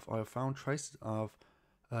 Strangely enough, I have found traces of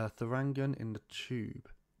Thurangan in the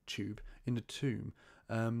in the tomb.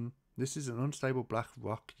 This is an unstable black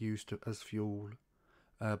rock used as fuel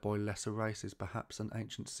by lesser races. Perhaps an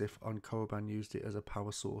ancient Sith on Korriban used it as a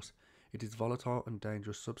power source. It is volatile and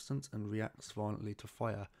dangerous substance and reacts violently to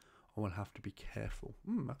fire. I will have to be careful.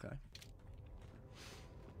 Okay.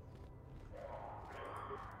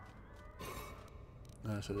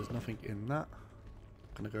 So there's nothing in that.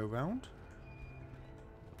 Gonna go round.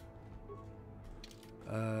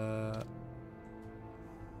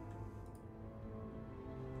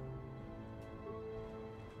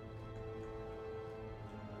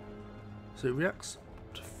 So it reacts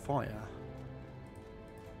to fire.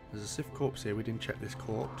 There's a Sith corpse here. We didn't check this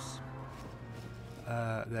corpse.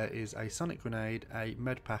 There is a sonic grenade, a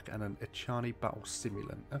med pack, and an Echani battle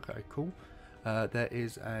simulant. Okay, cool. There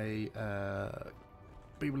is a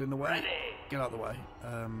people in the way. Get out of the way.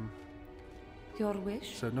 Your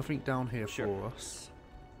wish? So nothing down here for us.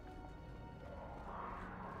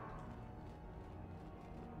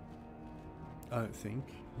 I don't think.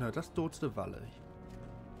 No, that's door to the valley.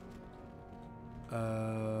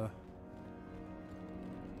 I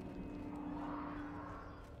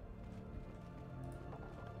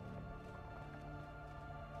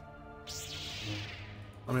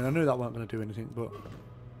mean, I knew that weren't going to do anything, but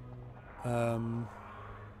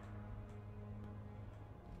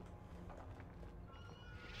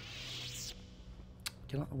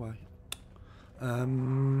get out of the way.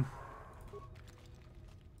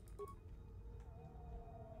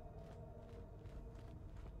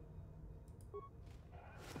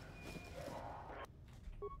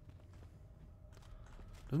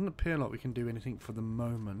 Doesn't appear like we can do anything for the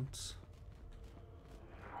moment.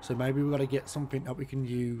 So maybe we've got to get something that we can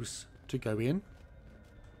use to go in.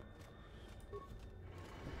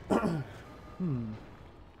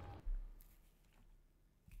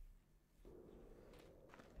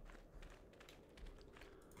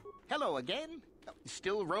 Hello again.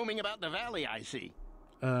 Still roaming about the valley, I see.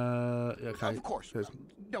 Okay. Of course.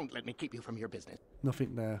 Don't let me keep you from your business.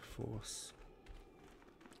 Nothing there for us.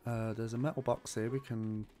 There's a metal box here we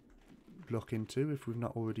can look into if we've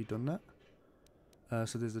not already done that.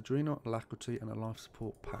 So there's Adrenal Alacrity and a life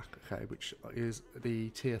support pack, okay, which is the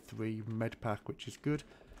tier 3 med pack, which is good.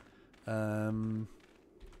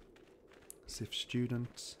 Sith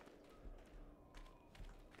student.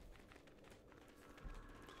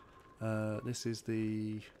 This is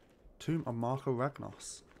the Tomb of Marco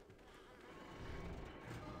Ragnos.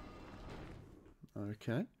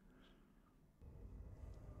 Okay.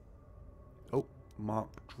 Oh, Mark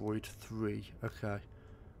Droid 3. Okay.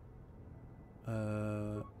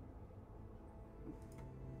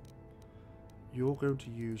 You're going to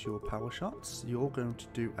use your power shots. You're going to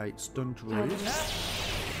do a stun droid.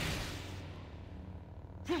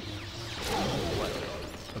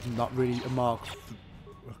 But not really a Mark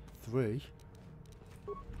 3.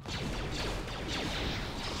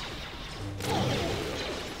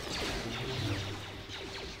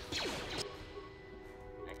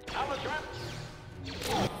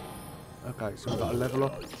 Okay, so we've got a level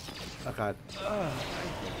up. Okay.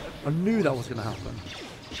 I knew that was going to happen.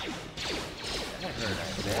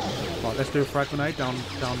 Right, let's do a frag grenade down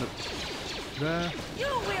there. You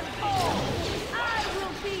will fall! I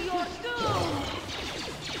will be your doom!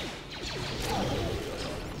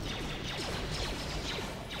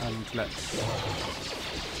 And let's...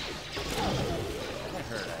 That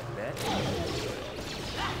hurt, I bet.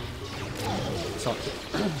 Sorry.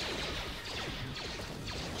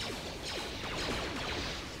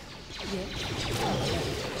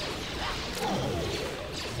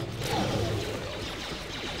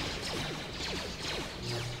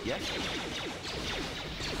 Yes.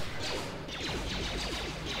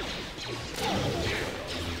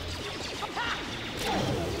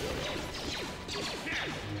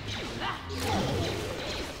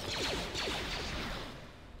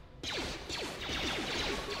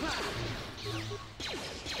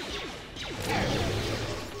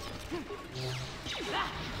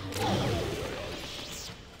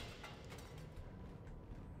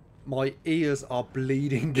 My ears are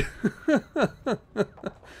bleeding.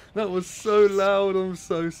 That was so loud. I'm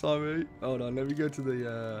so sorry. Hold on, let me go to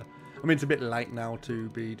the... I mean, it's a bit late now to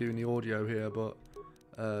be doing the audio here, but...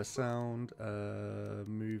 sound,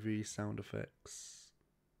 movie, sound effects.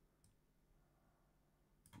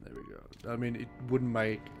 There we go. I mean, it wouldn't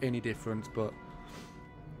make any difference, but...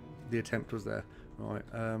 the attempt was there. Right,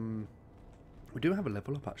 we do have a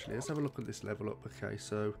level up, actually. Let's have a look at this level up. Okay,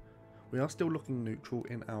 so... we are still looking neutral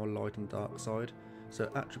in our light and dark side.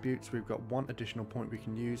 So attributes, we've got one additional point we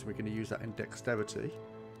can use. We're going to use that in dexterity,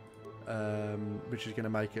 which is going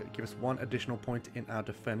to give us one additional point in our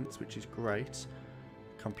defense, which is great.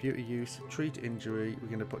 Computer use, treat injury, we're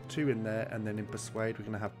going to put 2 in there, and then in persuade we're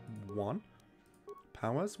going to have 1.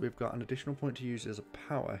 powers. We've got an additional point to use as a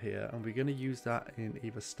power here, and we're going to use that in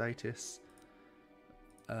either status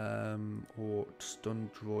or stun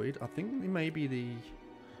droid. I think maybe the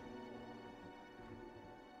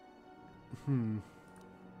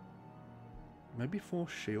maybe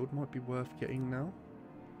force shield might be worth getting now,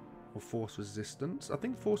 or force resistance. I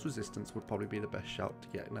think force resistance would probably be the best shout to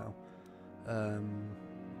get now.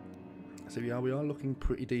 So yeah, we are looking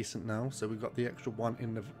pretty decent now. So we've got the extra 1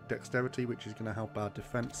 in the dexterity, which is going to help our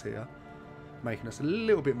defense here, making us a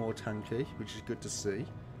little bit more tanky, which is good to see.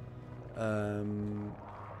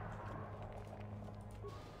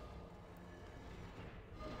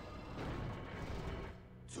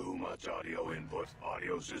 Too much audio input.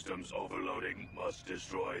 Audio systems overloading. Must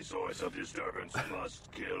destroy source of disturbance. Must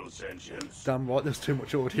kill sentience. Damn right, there's too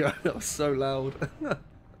much audio. That was so loud.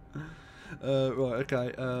 Right,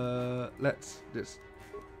 okay. Let's just.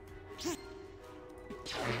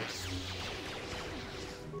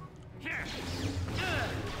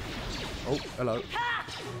 Oh, hello.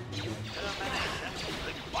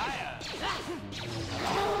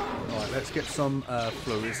 Right, let's get some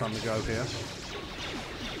flurries on the go here.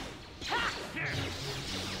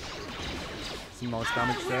 Some nice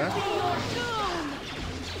damage there.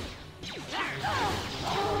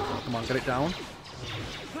 Come on, get it down.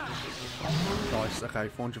 Nice, okay,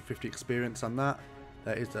 450 experience on that.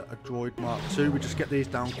 There is a droid Mark II. We just get these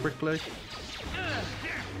down quickly.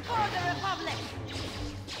 For the Republic.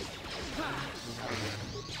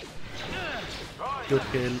 Good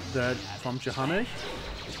kill there from Juhani.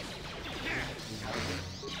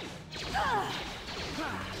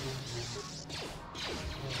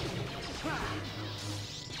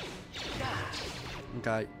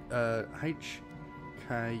 Okay,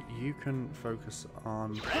 HK, you can focus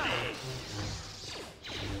on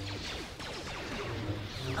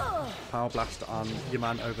Power Blast on your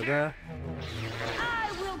man over there.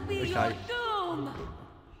 I will be your doom.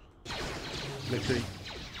 Literally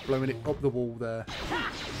blowing it up the wall there.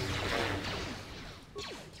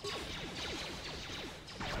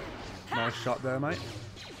 Nice shot there, mate.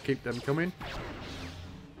 Keep them coming.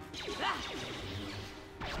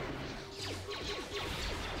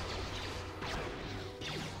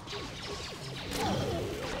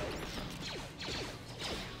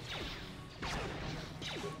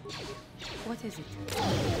 What is it?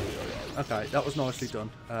 Okay, that was nicely done.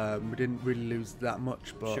 We didn't really lose that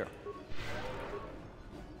much, but... Sure.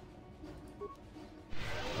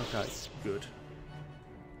 Okay, good.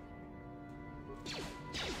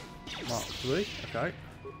 Mark 3, okay.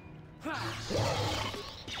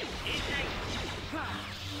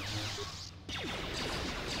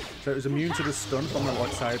 So it was immune to the stun from the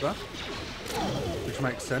lightsaber, which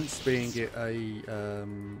makes sense, being it a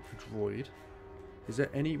droid. Is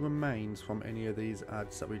there any remains from any of these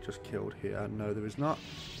ads that we just killed here? No, there is not.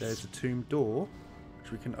 There's a tomb door,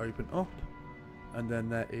 which we can open up. And then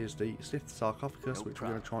there is the Sith sarcophagus, which we're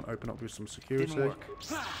going to try and open up with some security.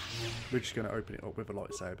 We're just going to open it up with a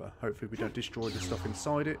lightsaber. Hopefully we don't destroy the stuff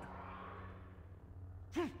inside it.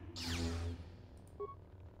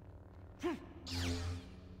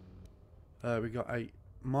 We got a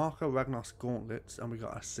Marker Ragnos gauntlets, and we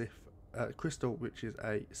got a Sith crystal, which is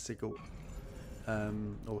a sigil.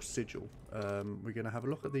 Or sigil. We're going to have a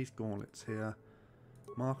look at these gauntlets here.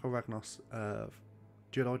 Marker Ragnos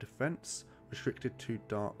Jedi Defense, restricted to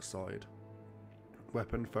dark side.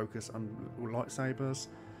 Weapon focus on lightsabers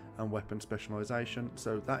and weapon specialization.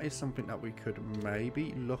 So that is something that we could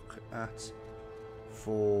maybe look at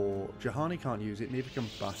for... Juhani can't use it, neither can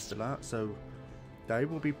Bastila, so they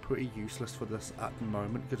will be pretty useless for this at the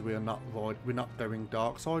moment, because we're not going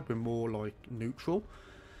dark side, we're more like neutral.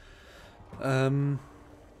 So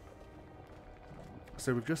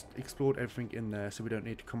we've just explored everything in there, so we don't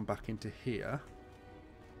need to come back into here.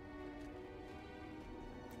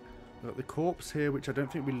 We've got the corpse here, which I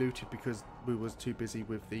don't think we looted because we was too busy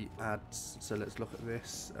with the ads. So let's look at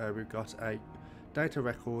this. We've got a data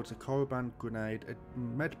records, a Korriban grenade, a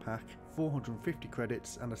med pack, 450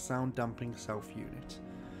 credits, and a sound dampening stealth unit.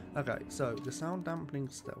 Okay, so the sound dampening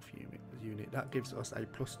stealth unit that gives us a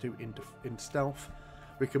 +2 in stealth.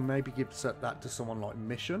 We can maybe give that to someone like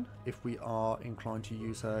Mission if we are inclined to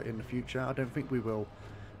use her in the future. I don't think we will.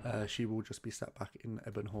 She will just be set back in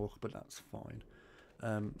Ebon Hawk, but that's fine.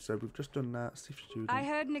 So we've just done that. I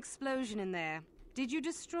heard an explosion in there. Did you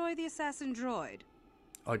destroy the assassin droid?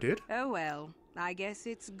 I did. Oh well, I guess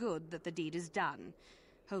it's good that the deed is done.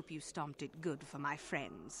 Hope you stomped it good for my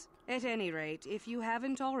friends. At any rate, if you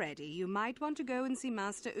haven't already, you might want to go and see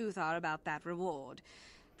Master Uthar about that reward.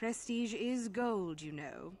 Prestige is gold, you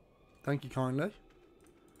know. Thank you kindly.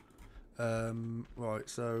 Right,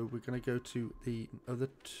 so we're going to go to the other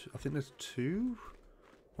I think there's 2.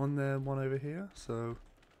 One there, one over here. So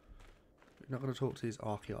we're not going to talk to these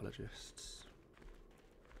archaeologists.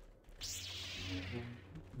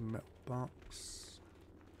 Metal box.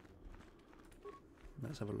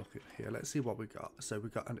 Let's have a look at here. Let's see what we got. So we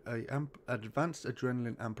got an advanced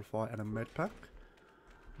adrenaline amplifier and a med pack.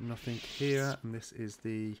 Nothing here. And this is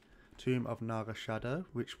the Tomb of Naga Shadow,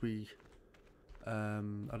 which we I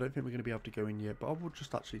don't think we're going to be able to go in yet, but I will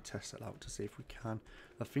just actually test it out to see if we can.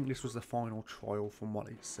 I think this was the final trial from what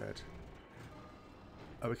it said.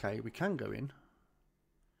 Okay, we can go in.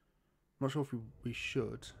 I'm not sure if we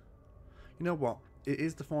should. You know what? It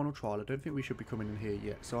is the final trial. I don't think we should be coming in here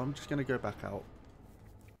yet, so I'm just going to go back out.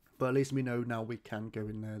 But at least we know now we can go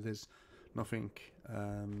in there. There's nothing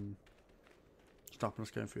stopping us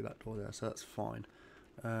going through that door there, so that's fine.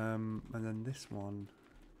 And then this one.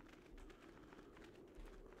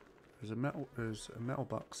 There's a metal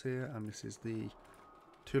box here, and this is the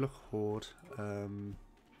Tuluk Horde.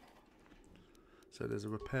 So there's a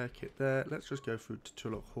repair kit there. Let's just go through to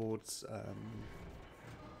Tuluk Horde's.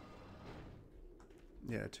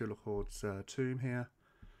 Tuluk Horde's tomb here.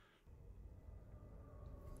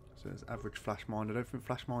 So there's average flash mine. I don't think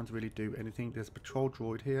flash mines really do anything. There's a patrol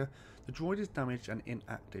droid here. The droid is damaged and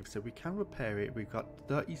inactive, so we can repair it. We've got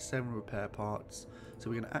 37 repair parts, so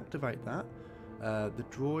we're going to activate that. The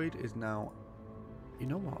droid is now... You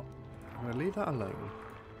know what? I'm going to leave that alone.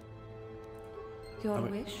 Your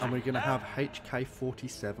wish? And we're going to have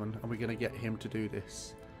HK-47, and we're going to get him to do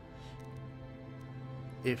this.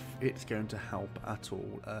 If it's going to help at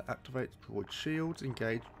all. Activate droid shields,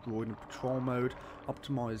 engage droid in patrol mode,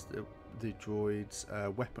 optimize the droid's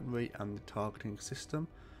weaponry and the targeting system.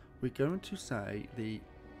 We're going to say the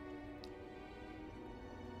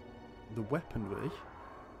weaponry...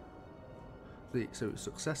 So it's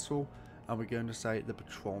successful, and we're going to say the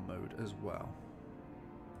patrol mode as well.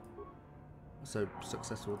 So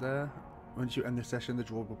successful there. Once you end the session, the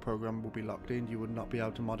droid program will be locked in. You would not be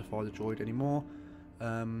able to modify the droid anymore.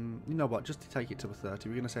 You know what? Just to take it to the 30,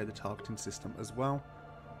 we're going to say the targeting system as well.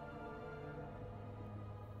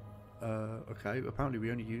 Okay. Apparently,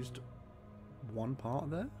 we only used one part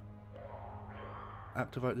there.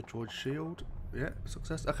 Activate the droid shield. Yeah,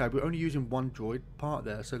 success. Okay, we're only using one droid part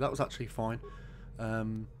there, so that was actually fine.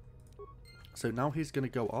 So now he's going to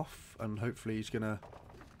go off, and hopefully he's going to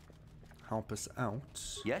help us out.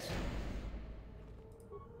 Yes?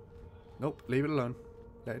 Nope, leave it alone.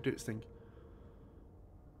 Let it do its thing.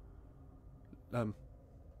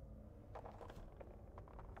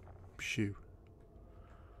 Shoo.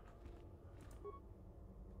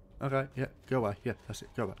 Okay, yeah, go away. Yeah, that's it.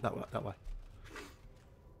 Go away. That way.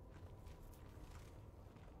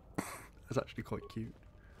 That's actually quite cute.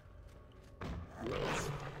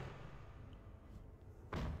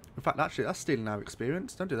 In fact, actually, that's stealing our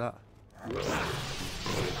experience. Don't do that.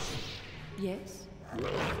 Yes.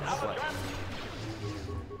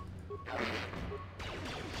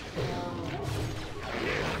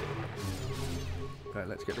 Okay,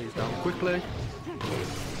 let's get these down quickly.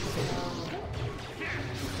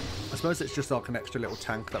 I suppose it's just like an extra little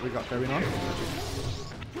tank that we got going on.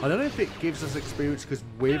 I don't know if it gives us experience because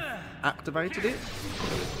we've activated it.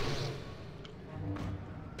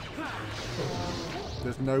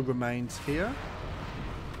 There's no remains here.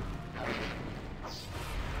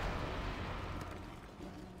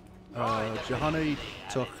 Juhani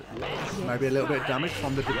took maybe a little bit of damage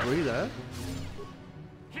from the debris there.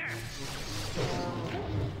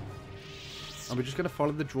 And we're just going to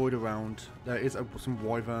follow the droid around. There is some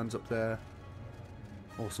wyverns up there.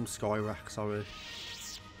 Or some Skyrack, sorry.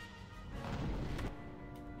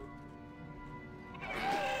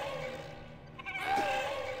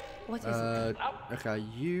 What is it? Okay,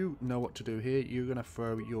 you know what to do here. You're going to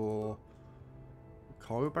throw your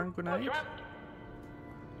Caravan grenade.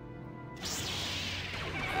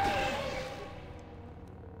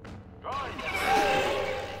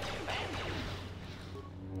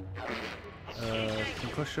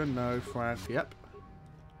 Concussion, no. Frag, yep.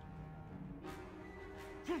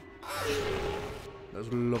 That was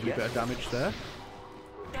a lovely bit of damage there.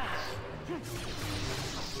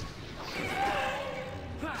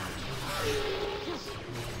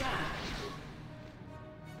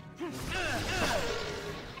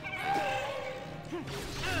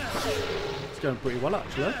 It's going pretty well,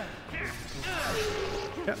 actually.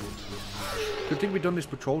 Yep. Good thing we've done this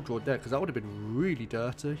patrol droid there, because that would have been really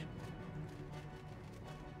dirty.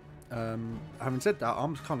 Having said that,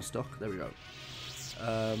 I'm kind of stuck. There we go.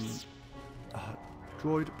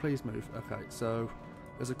 Droid, please move. Okay, so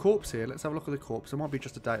there's a corpse here. Let's have a look at the corpse. There might be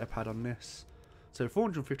just a data pad on this. So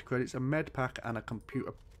 450 credits, a med pack, and a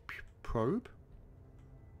computer probe.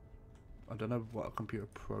 I don't know what a computer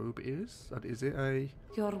probe is. Is it a...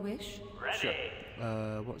 Your wish? Sure.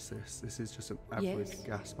 What's this? This is just an average Yes.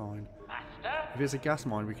 gas mine. If it's a gas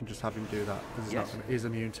mine, we can just have him do that, because he's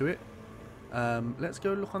immune to it. Let's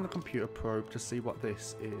go look on the computer probe to see what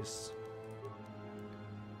this is.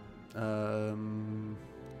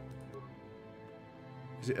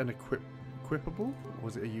 Is it an equipable, or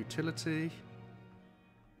is it a utility?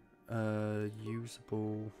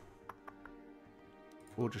 Usable,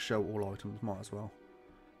 or just show all items, might as well.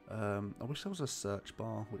 I wish there was a search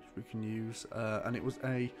bar which we can use, and it was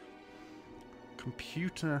a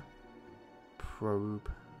computer probe.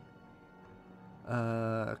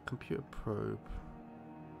 Computer probe.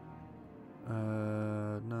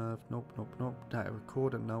 Nerve, nope. Data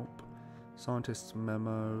recorder, nope. Scientist's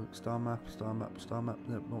memo, star map,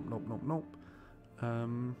 nope.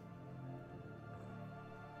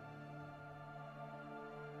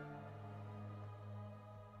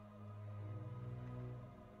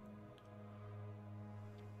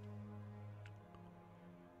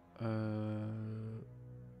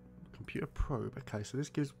 Computer probe. Okay, so this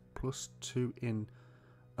gives +2 in.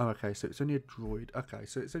 Oh, okay, so it's only a droid. Okay,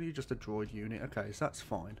 so it's only just a droid unit. Okay, so that's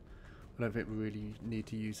fine. I don't think we really need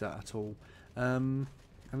to use that at all. And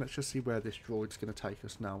let's just see where this droid's going to take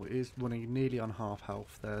us now. It is running nearly on half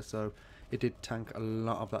health there, so it did tank a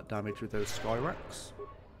lot of that damage with those Skyracks.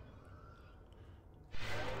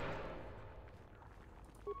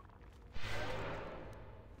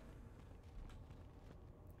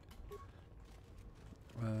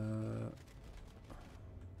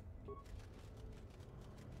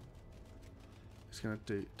 It's going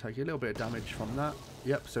to take a little bit of damage from that.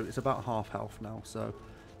 Yep, so it's about half health now, so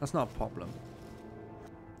that's not a problem.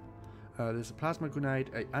 There's a plasma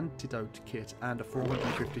grenade, an antidote kit, and a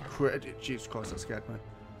 450 credit. Jesus Christ, that scared me.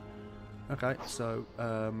 Okay, so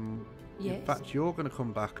yes. In fact, you're going to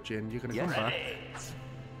come back, Jin. You're going to come back,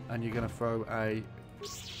 and you're going to throw a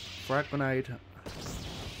frag grenade.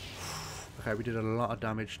 Okay, we did a lot of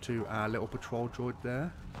damage to our little patrol droid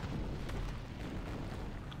there.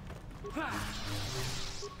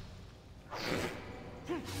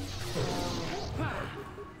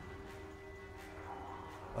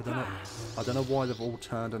 I don't know why they've all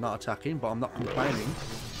turned and not attacking, but I'm not complaining.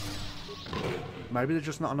 Maybe there's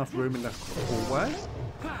just not enough room in the hallway.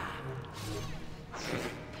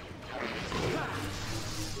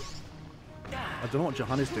 I don't know what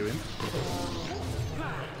Jahan is doing.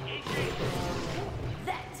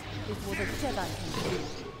 That is what a Jedi can do.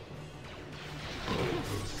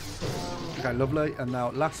 Okay, lovely. And now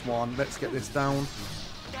last one. Let's get this down.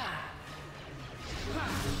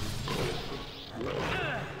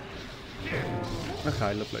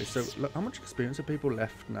 Okay, lovely. So look, how much experience have people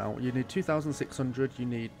left now? You need 2,600. You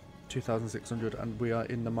need 2,600, and we are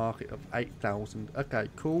in the market of 8,000. Okay,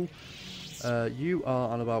 cool. You are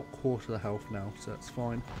on about quarter of the health now, so that's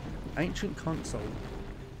fine. Ancient console.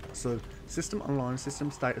 So system online,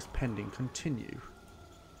 system status pending. Continue.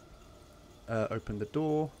 Open the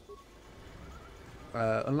door.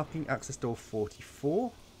 Unlocking access door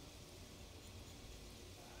 44.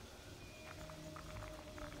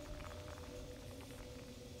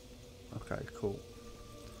 Okay, cool.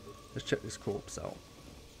 Let's check this corpse out.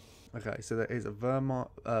 Okay, so there is a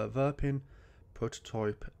Verpin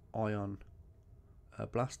prototype ion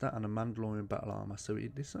blaster and a Mandalorian battle armor. So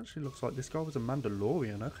this actually looks like this guy was a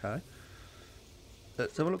Mandalorian. Okay.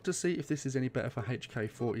 Let's have a look to see if this is any better for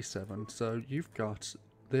HK-47. So you've got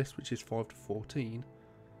this, which is 5 to 14.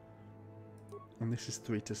 And this is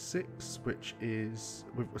 3 to 6, which is...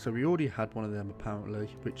 So we already had one of them apparently,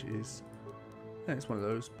 which is... Yeah, it's one of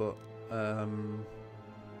those, but...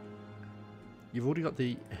 you've already got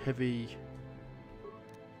the heavy...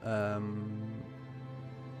 the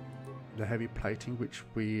heavy plating, which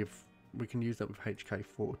we can use that with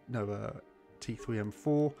HK4... No,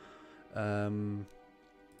 T3M4.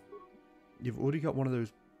 You've already got one of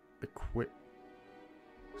those equipped.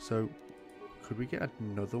 So, could we get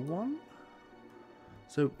another one?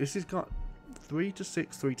 So, this has got 3 to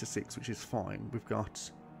 6, 3 to 6, which is fine. We've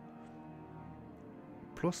got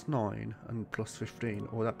 +9 and +15,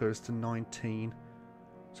 or that goes to 19.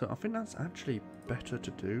 So, I think that's actually better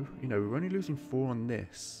to do. You know, we're only losing 4 on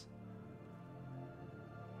this.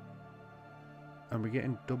 And we're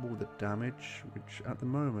getting double the damage, which at the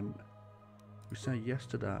moment, we say yes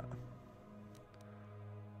to that.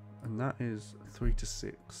 And that is 3 to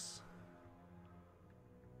 6.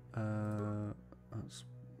 That's...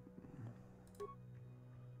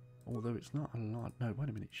 Although it's not a lot. No, wait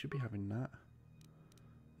a minute. It should be having that.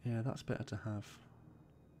 Yeah, that's better to have.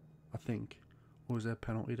 I think. Or is there a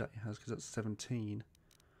penalty that he has? Because that's 17.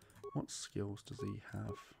 What skills does he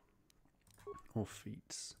have? Or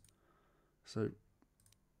feats? So...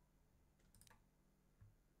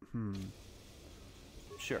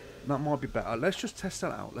 Sure. That might be better. Let's just test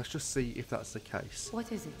that out. Let's just see if that's the case.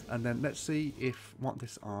 What is it? And then let's see if what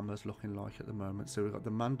this armor's looking like at the moment. So we've got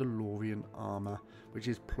the Mandalorian armor, which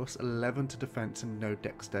is plus 11 to defense and no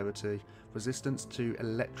dexterity. Resistance to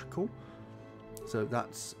electrical. So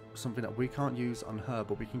that's something that we can't use on her,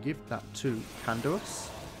 but we can give that to Canderous.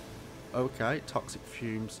 Okay, toxic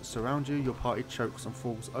fumes surround you. Your party chokes and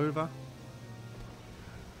falls over.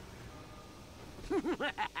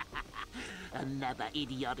 Another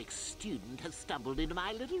idiotic student has stumbled into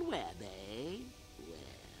my little web, eh? Well,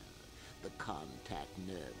 the contact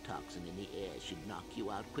nerve toxin in the air should knock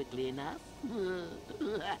you out quickly enough.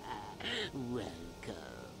 Welcome.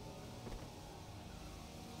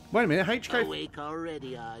 Wait a minute, HK... Awake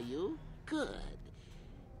already, are you? Good.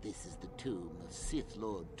 This is the tomb of Sith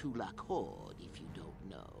Lord Tulak Horde, if you don't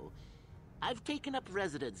know. I've taken up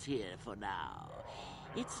residence here for now.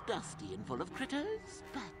 It's dusty and full of critters,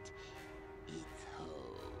 but it's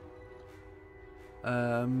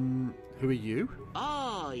home. Who are you?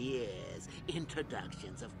 Oh, yes.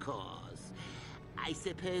 Introductions, of course. I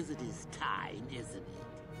suppose it is time, isn't it?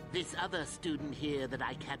 This other student here that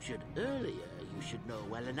I captured earlier, you should know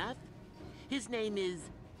well enough. His name is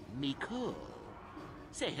Miko.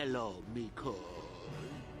 Say hello, Miko.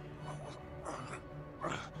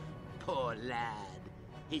 Poor lad.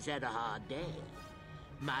 He's had a hard day.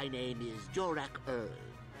 My name is Jorak Earl.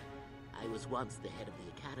 I was once the head of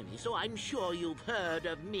the academy, so I'm sure you've heard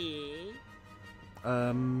of me.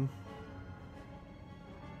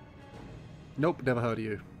 Nope, never heard of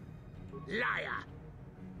you. Liar!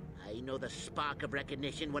 I know the spark of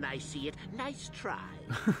recognition when I see it. Nice try.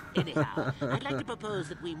 Anyhow, I'd like to propose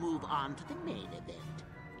that we move on to the main event.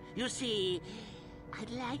 You see,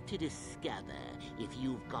 I'd like to discover if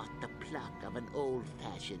you've got the pluck of an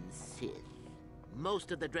old-fashioned Sith.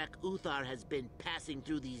 Most of the Drek Uthar has been passing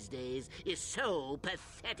through these days is so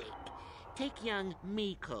pathetic. Take young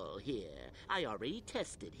Miko here. I already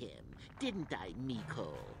tested him, didn't I,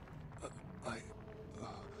 Miko?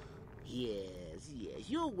 Yes,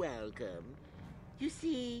 you're welcome. You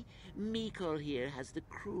see, Miko here has the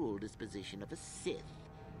cruel disposition of a Sith,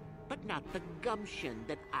 but not the gumption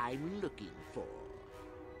that I'm looking for.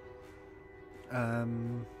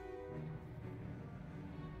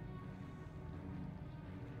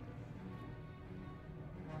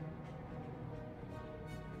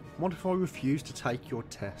 What if I refuse to take your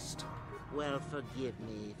test? Well, forgive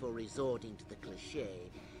me for resorting to the cliché,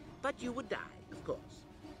 but you would die, of course.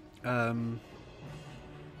 I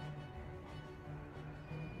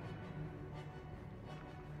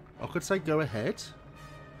could say go ahead,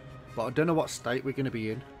 but I don't know what state we're going to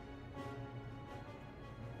be in.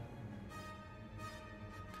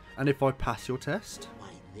 And if I pass your test?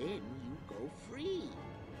 Why, then you go free.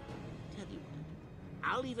 Tell you what,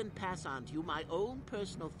 I'll even pass on to you my own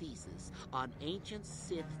personal thesis on ancient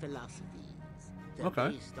Sith philosophies. They're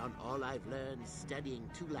based on all I've learned studying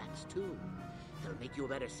Tulak's tomb. They'll make you a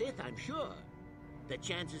better Sith, I'm sure. The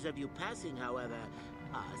chances of you passing, however,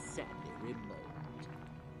 are sadly remote.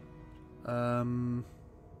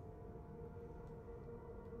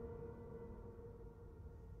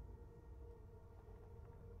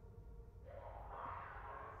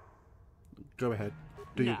 Go ahead.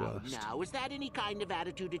 Do your worst. Now, is that any kind of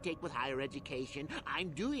attitude to take with higher education? I'm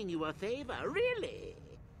doing you a favor, really.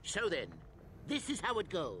 So then, this is how it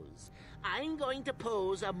goes. I'm going to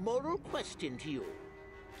pose a moral question to you.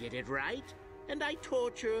 Get it right, and I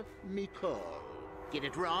torture Miko. Get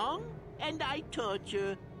it wrong, and I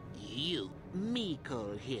torture you.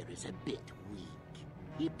 Miko here is a bit weak.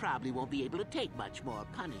 He probably won't be able to take much more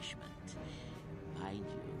punishment. Mind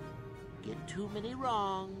you, get too many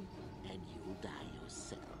wrong, and you'll die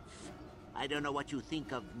yourself. I don't know what you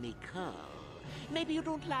think of Miko. Maybe you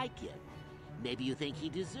don't like him. Maybe you think he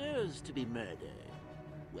deserves to be murdered.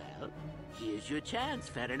 Well, here's your chance,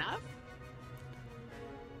 fair enough?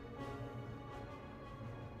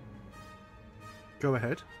 Go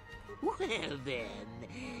ahead. Well then,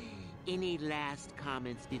 any last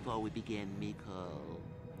comments before we begin, Miko?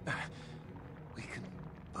 We can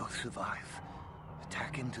both survive.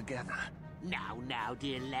 Attacking together. Now,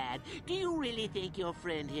 dear lad, do you really think your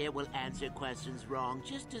friend here will answer questions wrong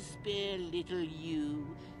just to spare little you,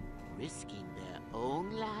 risking their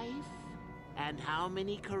own life? And how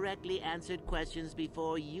many correctly answered questions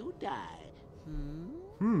before you die?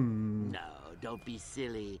 No, don't be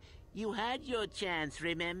silly. You had your chance,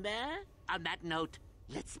 remember? On that note,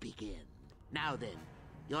 let's begin. Now then,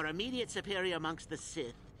 Your immediate superior amongst the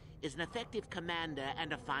Sith is an effective commander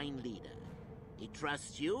and a fine leader. He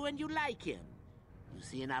trusts you and you like him. You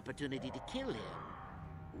see an opportunity to kill him.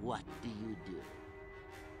 What do you do?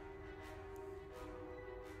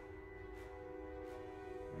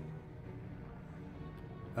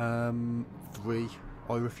 3.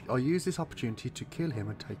 I use this opportunity to kill him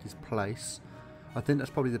and take his place. I think that's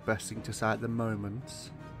probably the best thing to say at the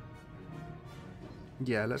moment.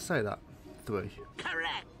 Yeah, let's say that. 3.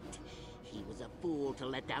 Correct. He was a fool to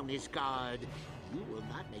let down his guard. You will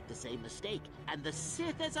not make the same mistake, and the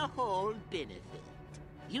Sith as a whole benefit.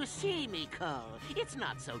 You see, Mikol, it's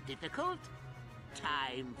not so difficult.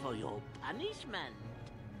 Time for your punishment.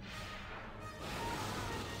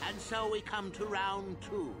 And so we come to round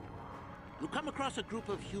 2. You come across a group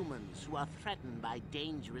of humans who are threatened by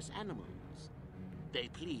dangerous animals. They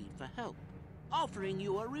plead for help, offering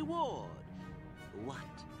you a reward. What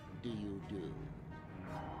do you do?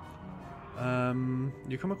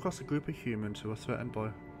 You come across a group of humans who are threatened by...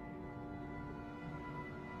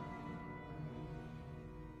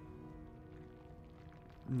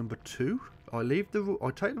 Number 2. I take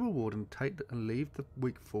the reward and leave the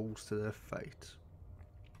weak fools to their fate.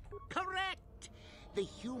 Correct! The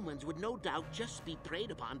humans would no doubt just be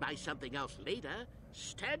preyed upon by something else later.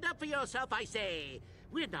 Stand up for yourself, I say!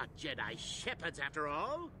 We're not Jedi shepherds, after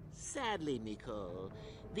all. Sadly, Mikol,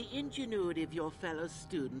 the ingenuity of your fellow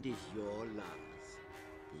student is your loss.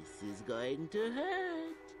 This is going to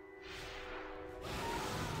hurt.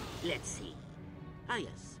 Let's see. Ah,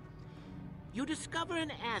 yes. You discover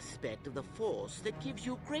an aspect of the Force that gives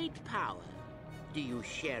you great power. Do you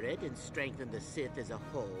share it and strengthen the Sith as a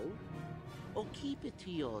whole? Or keep it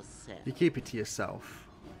to yourself? You keep it to yourself.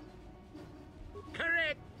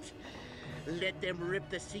 Correct! Let them rip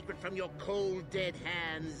the secret from your cold, dead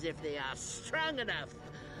hands if they are strong enough.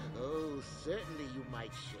 Oh, certainly you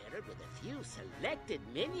might share it with a few selected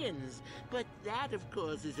minions, but that, of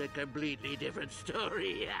course, is a completely different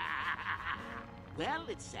story. Well,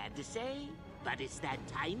 it's sad to say, but it's that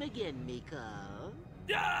time again, Mikol.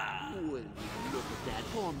 Well, look at that.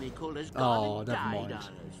 Poor Mikol has gone and died on us.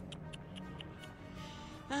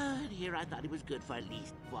 And here I thought he was good for at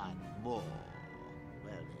least one more.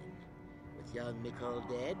 Well then, with young Mikol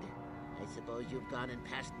dead, I suppose you've gone and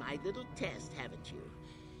passed my little test, haven't you?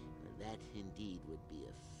 Well, that indeed would be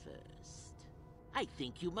a first. I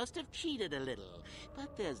think you must have cheated a little,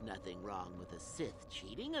 but there's nothing wrong with a Sith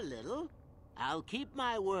cheating a little. I'll keep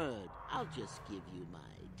my word. I'll just give you my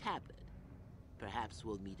tablet. Perhaps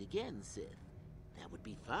we'll meet again, Sith. That would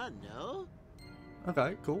be fun, no?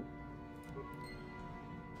 Okay, cool.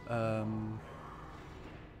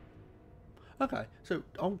 Okay, so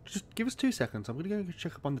I'll just give us 2 seconds. I'm going to go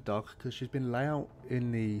check up on the dog because she's been lay out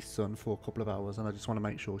in the sun for a couple of hours and I just want to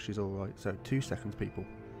make sure she's alright. So 2 seconds, people.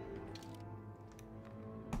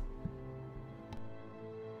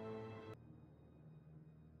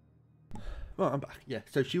 Right, I'm back. Yeah,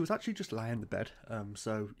 so she was actually just laying in the bed.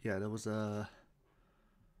 So yeah, there was a...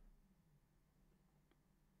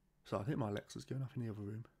 So I think my Alexa's going off in the other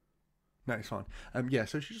room. No, it's fine. Yeah,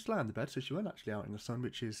 so she just lay in the bed, so she weren't actually out in the sun,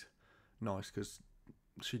 which is nice because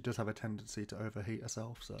she does have a tendency to overheat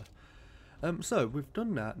herself. So, so we've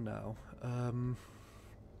done that now.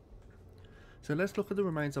 So let's look at the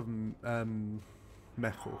remains of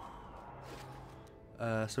Mechel.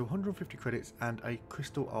 So 150 credits and a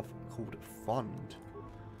crystal called Fond.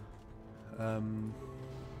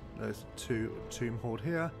 There's 2 Tomb Hoard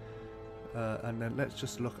here. And then let's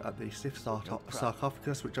just look at the Sith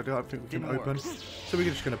sarcophagus, which I don't think we can open. So we're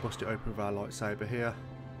just going to bust it open with our lightsaber here.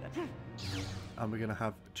 And we're going to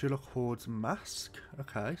have Chulok Horde's mask.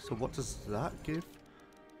 Okay, so what does that give?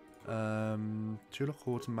 Chulok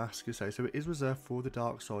Horde's mask, you say. So it is reserved for the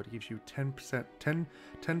dark side. It gives you 10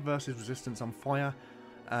 versus resistance on fire,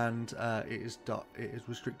 and it is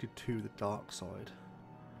restricted to the dark side.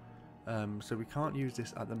 So we can't use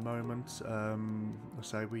this at the moment. Let's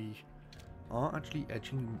say we are actually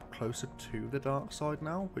edging closer to the dark side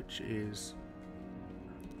now, which is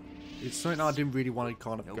something I didn't really want to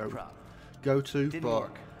kind of go to, but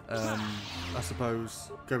I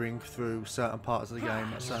suppose going through certain parts of the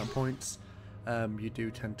game at certain points, you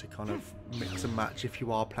do tend to kind of mix and match if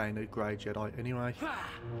you are playing a Grey Jedi anyway.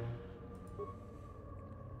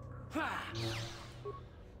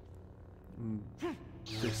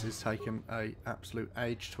 This is taking an absolute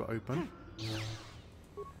age to open.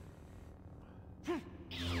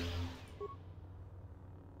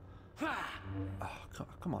 Oh,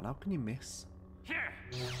 come on, how can you miss?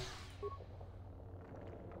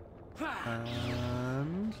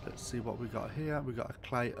 And let's see what we got here. We got a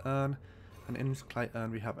clay urn, and in this clay urn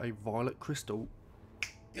we have a violet crystal.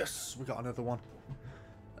 Yes, we got another one.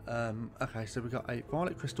 Okay, so we got a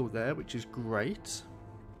violet crystal there, which is great.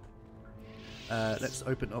 Let's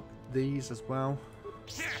open up these as well.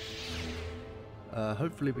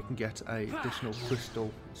 Hopefully we can get a additional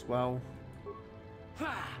crystal as well.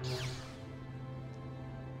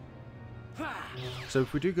 So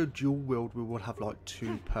if we do go dual wield, we will have like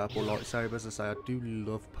 2 purple lightsabers. As I say, I do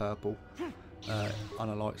love purple on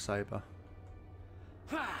a lightsaber.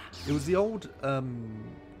 It was the old, the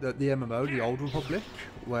MMO, the Old Republic,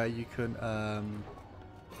 where you can,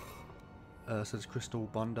 says Crystal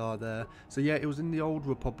Bondar there. So yeah, it was in the Old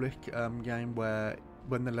Republic game where,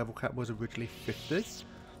 when the level cap was originally 50,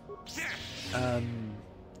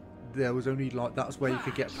 there was only like, that's where you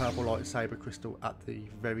could get purple lightsaber crystal at the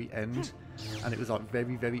very end, and it was like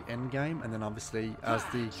very end game. And then obviously as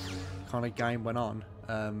the kind of game went on,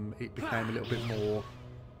 it became a little bit more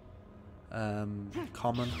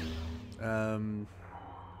common. And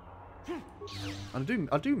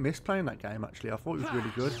I do miss playing that game actually. I thought it was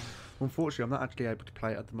really good. Unfortunately, I'm not actually able to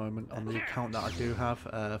play it at the moment on the account that I do have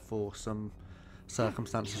for some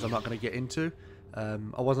circumstances I'm not going to get into.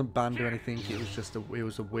 I wasn't banned or anything. It was just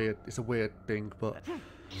it's a weird thing. But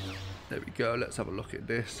there we go. Let's have a look at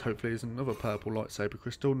this. Hopefully, there's another purple lightsaber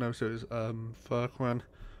crystal. No, so there's Furqan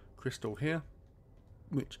crystal here,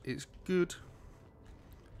 which is good.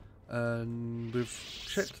 And we've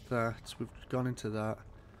checked that. We've gone into that.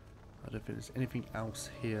 I don't think there's anything else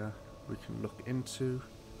here we can look into.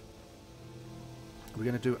 We're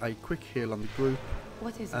going to do a quick heal on the group.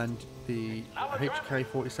 What is and the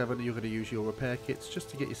HK-47, you're going to use your repair kits just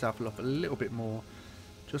to get yourself up a little bit more,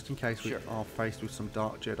 just in case we are faced with some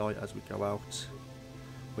Dark Jedi as we go out.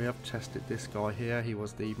 We have tested this guy here. He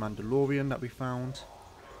was the Mandalorian that we found.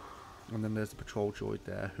 And then there's the patrol droid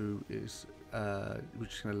there who is, we're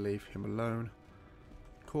just going to leave him alone.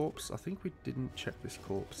 Corpse, I think we didn't check this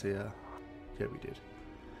corpse here. Yeah, we did.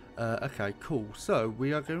 Okay, cool. So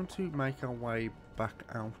we are going to make our way back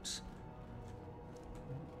out.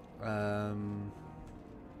 And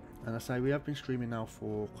I say we have been streaming now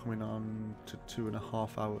for coming on to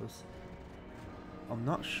 2.5 hours. I'm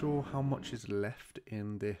not sure how much is left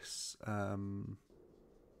in this oh,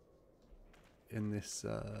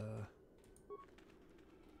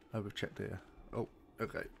 we've checked here. Oh,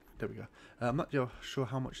 okay, there we go. I'm not sure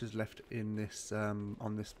how much is left in this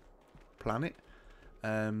on this planet.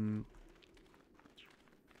 I'm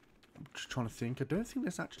just trying to think. I don't think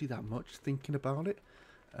there's actually that much thinking about it.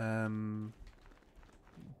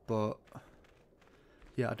 But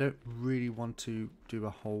yeah, I don't really want to do a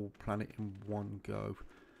whole planet in one go,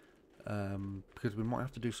 because we might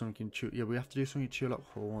have to do something in we have to do something in Chulak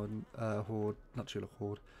Horde, not Chulak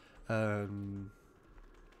Horde. We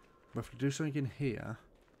have to do something in here.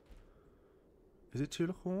 Is it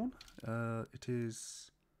Chulak Horde? It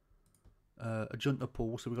is a Junta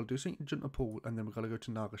Pool, so we've got to do something in Junta Pool, and then we've got to go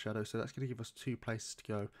to Naga Shadow, so that's going to give us 2 places to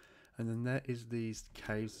go. And then there is these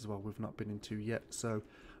caves as well we've not been into yet. So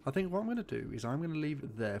I think what I'm going to do is I'm going to leave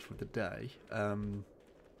it there for the day. So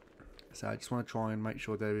I just want to try and make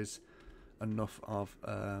sure there is enough of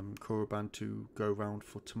Korriban to go around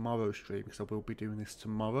for tomorrow's stream, because I will be doing this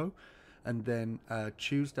tomorrow. And then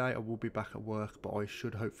Tuesday I will be back at work, but I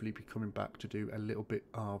should hopefully be coming back to do a little bit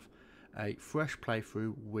of a fresh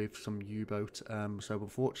playthrough with some U-Boat. So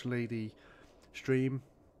unfortunately the stream,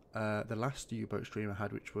 the last U-Boat stream I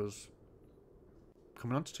had, which was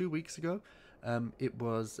coming on to 2 weeks ago, it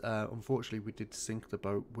was unfortunately we did sink the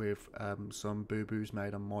boat with some boo-boos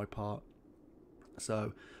made on my part.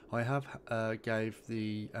 So I have gave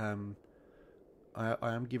the I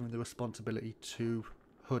am giving the responsibility to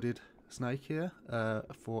Hooded Snake here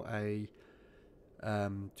for a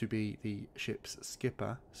to be the ship's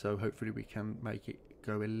skipper. So hopefully we can make it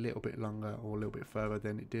go a little bit longer or a little bit further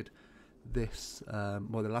than it did this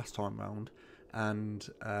well, the last time round. And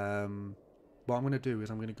what I'm going to do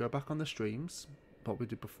is I'm going to go back on the streams what we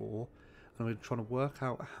did before, and I'm going to try to work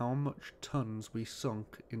out how much tons we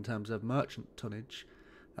sunk in terms of merchant tonnage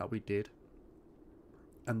that we did,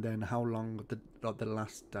 and then how long the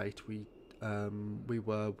last date we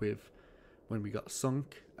were with when we got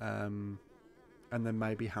sunk, and then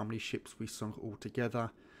maybe how many ships we sunk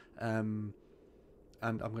altogether. And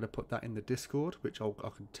I'm going to put that in the Discord, which I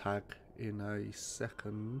can tag in a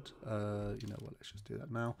second. You know what, let's just do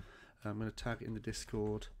that now. I'm going to tag in the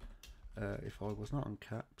Discord if I was not on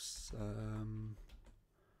caps.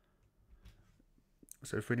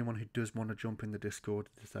 So for anyone who does want to jump in the Discord,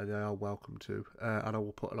 they are welcome to. And I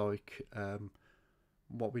will put like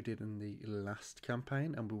what we did in the last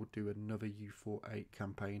campaign, and we will do another U48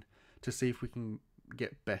 campaign to see if we can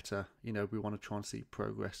get better. You know, we want to try and see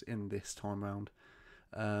progress in this time round.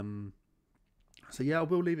 So yeah, I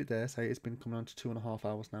will leave it there. So it's been coming on to 2.5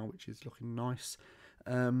 hours now, which is looking nice.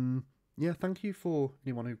 Yeah, thank you for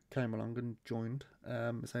anyone who came along and joined.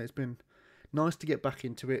 So it's been nice to get back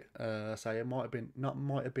into it. Say it might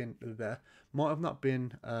have not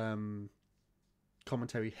been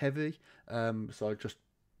commentary heavy. So I've just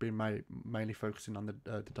been mainly focusing on the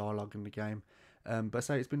dialogue in the game. But I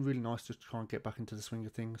say it's been really nice just to try and get back into the swing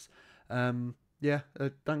of things. Yeah,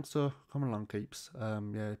 thanks for coming along, Keeps.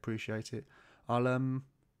 Yeah, appreciate it. I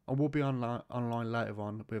will be online later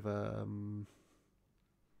on with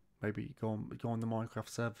maybe go on the Minecraft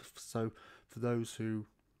server. So for those who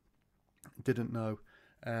didn't know,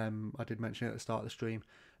 I did mention it at the start of the stream.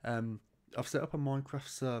 I've set up a Minecraft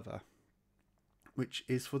server, which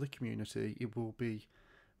is for the community. It will be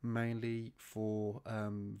mainly for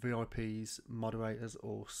VIPs, moderators,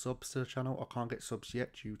 or subs to the channel. I can't get subs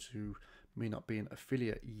yet due to me not being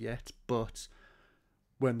affiliate yet, but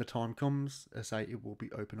when the time comes, I say it will be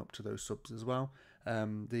open up to those subs as well.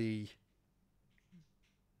 The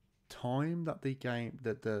time that the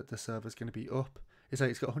server's going to be up,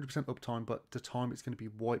 it's got 100% uptime, but the time it's going to be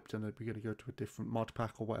wiped and we're going to go to a different mod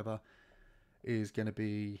pack or whatever is going to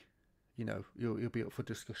be, you'll be up for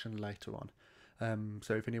discussion later on.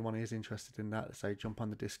 So if anyone is interested in that, say jump on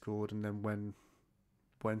the Discord, and then when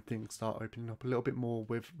things start opening up a little bit more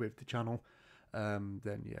with the channel,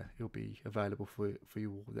 then yeah, it'll be available for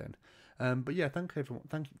you all then. But yeah, thank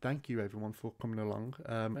you everyone for coming along.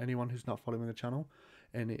 Anyone who's not following the channel,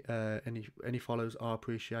 any follows are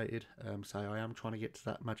appreciated. So I am trying to get to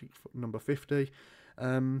that magic number 50.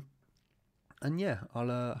 And yeah,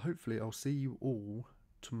 hopefully I'll see you all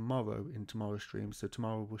tomorrow in tomorrow's stream. So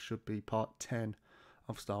tomorrow should be part 10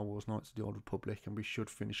 of Star Wars Knights of the Old Republic, and we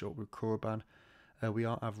should finish up with Korriban. We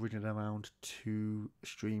are averaging around 2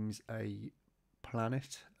 streams a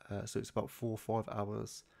planet, so it's about 4 or 5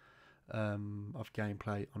 hours of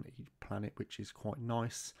gameplay on each planet, which is quite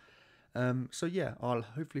nice. So yeah, I'll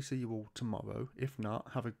hopefully see you all tomorrow. If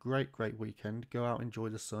not, have a great weekend. Go out, enjoy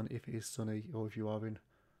the sun if it is sunny, or if you are in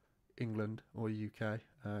England or UK,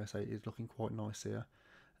 so it is looking quite nice here.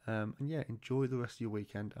 And yeah, enjoy the rest of your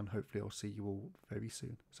weekend, and hopefully I'll see you all very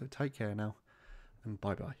soon. So take care now, and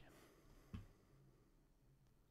bye bye.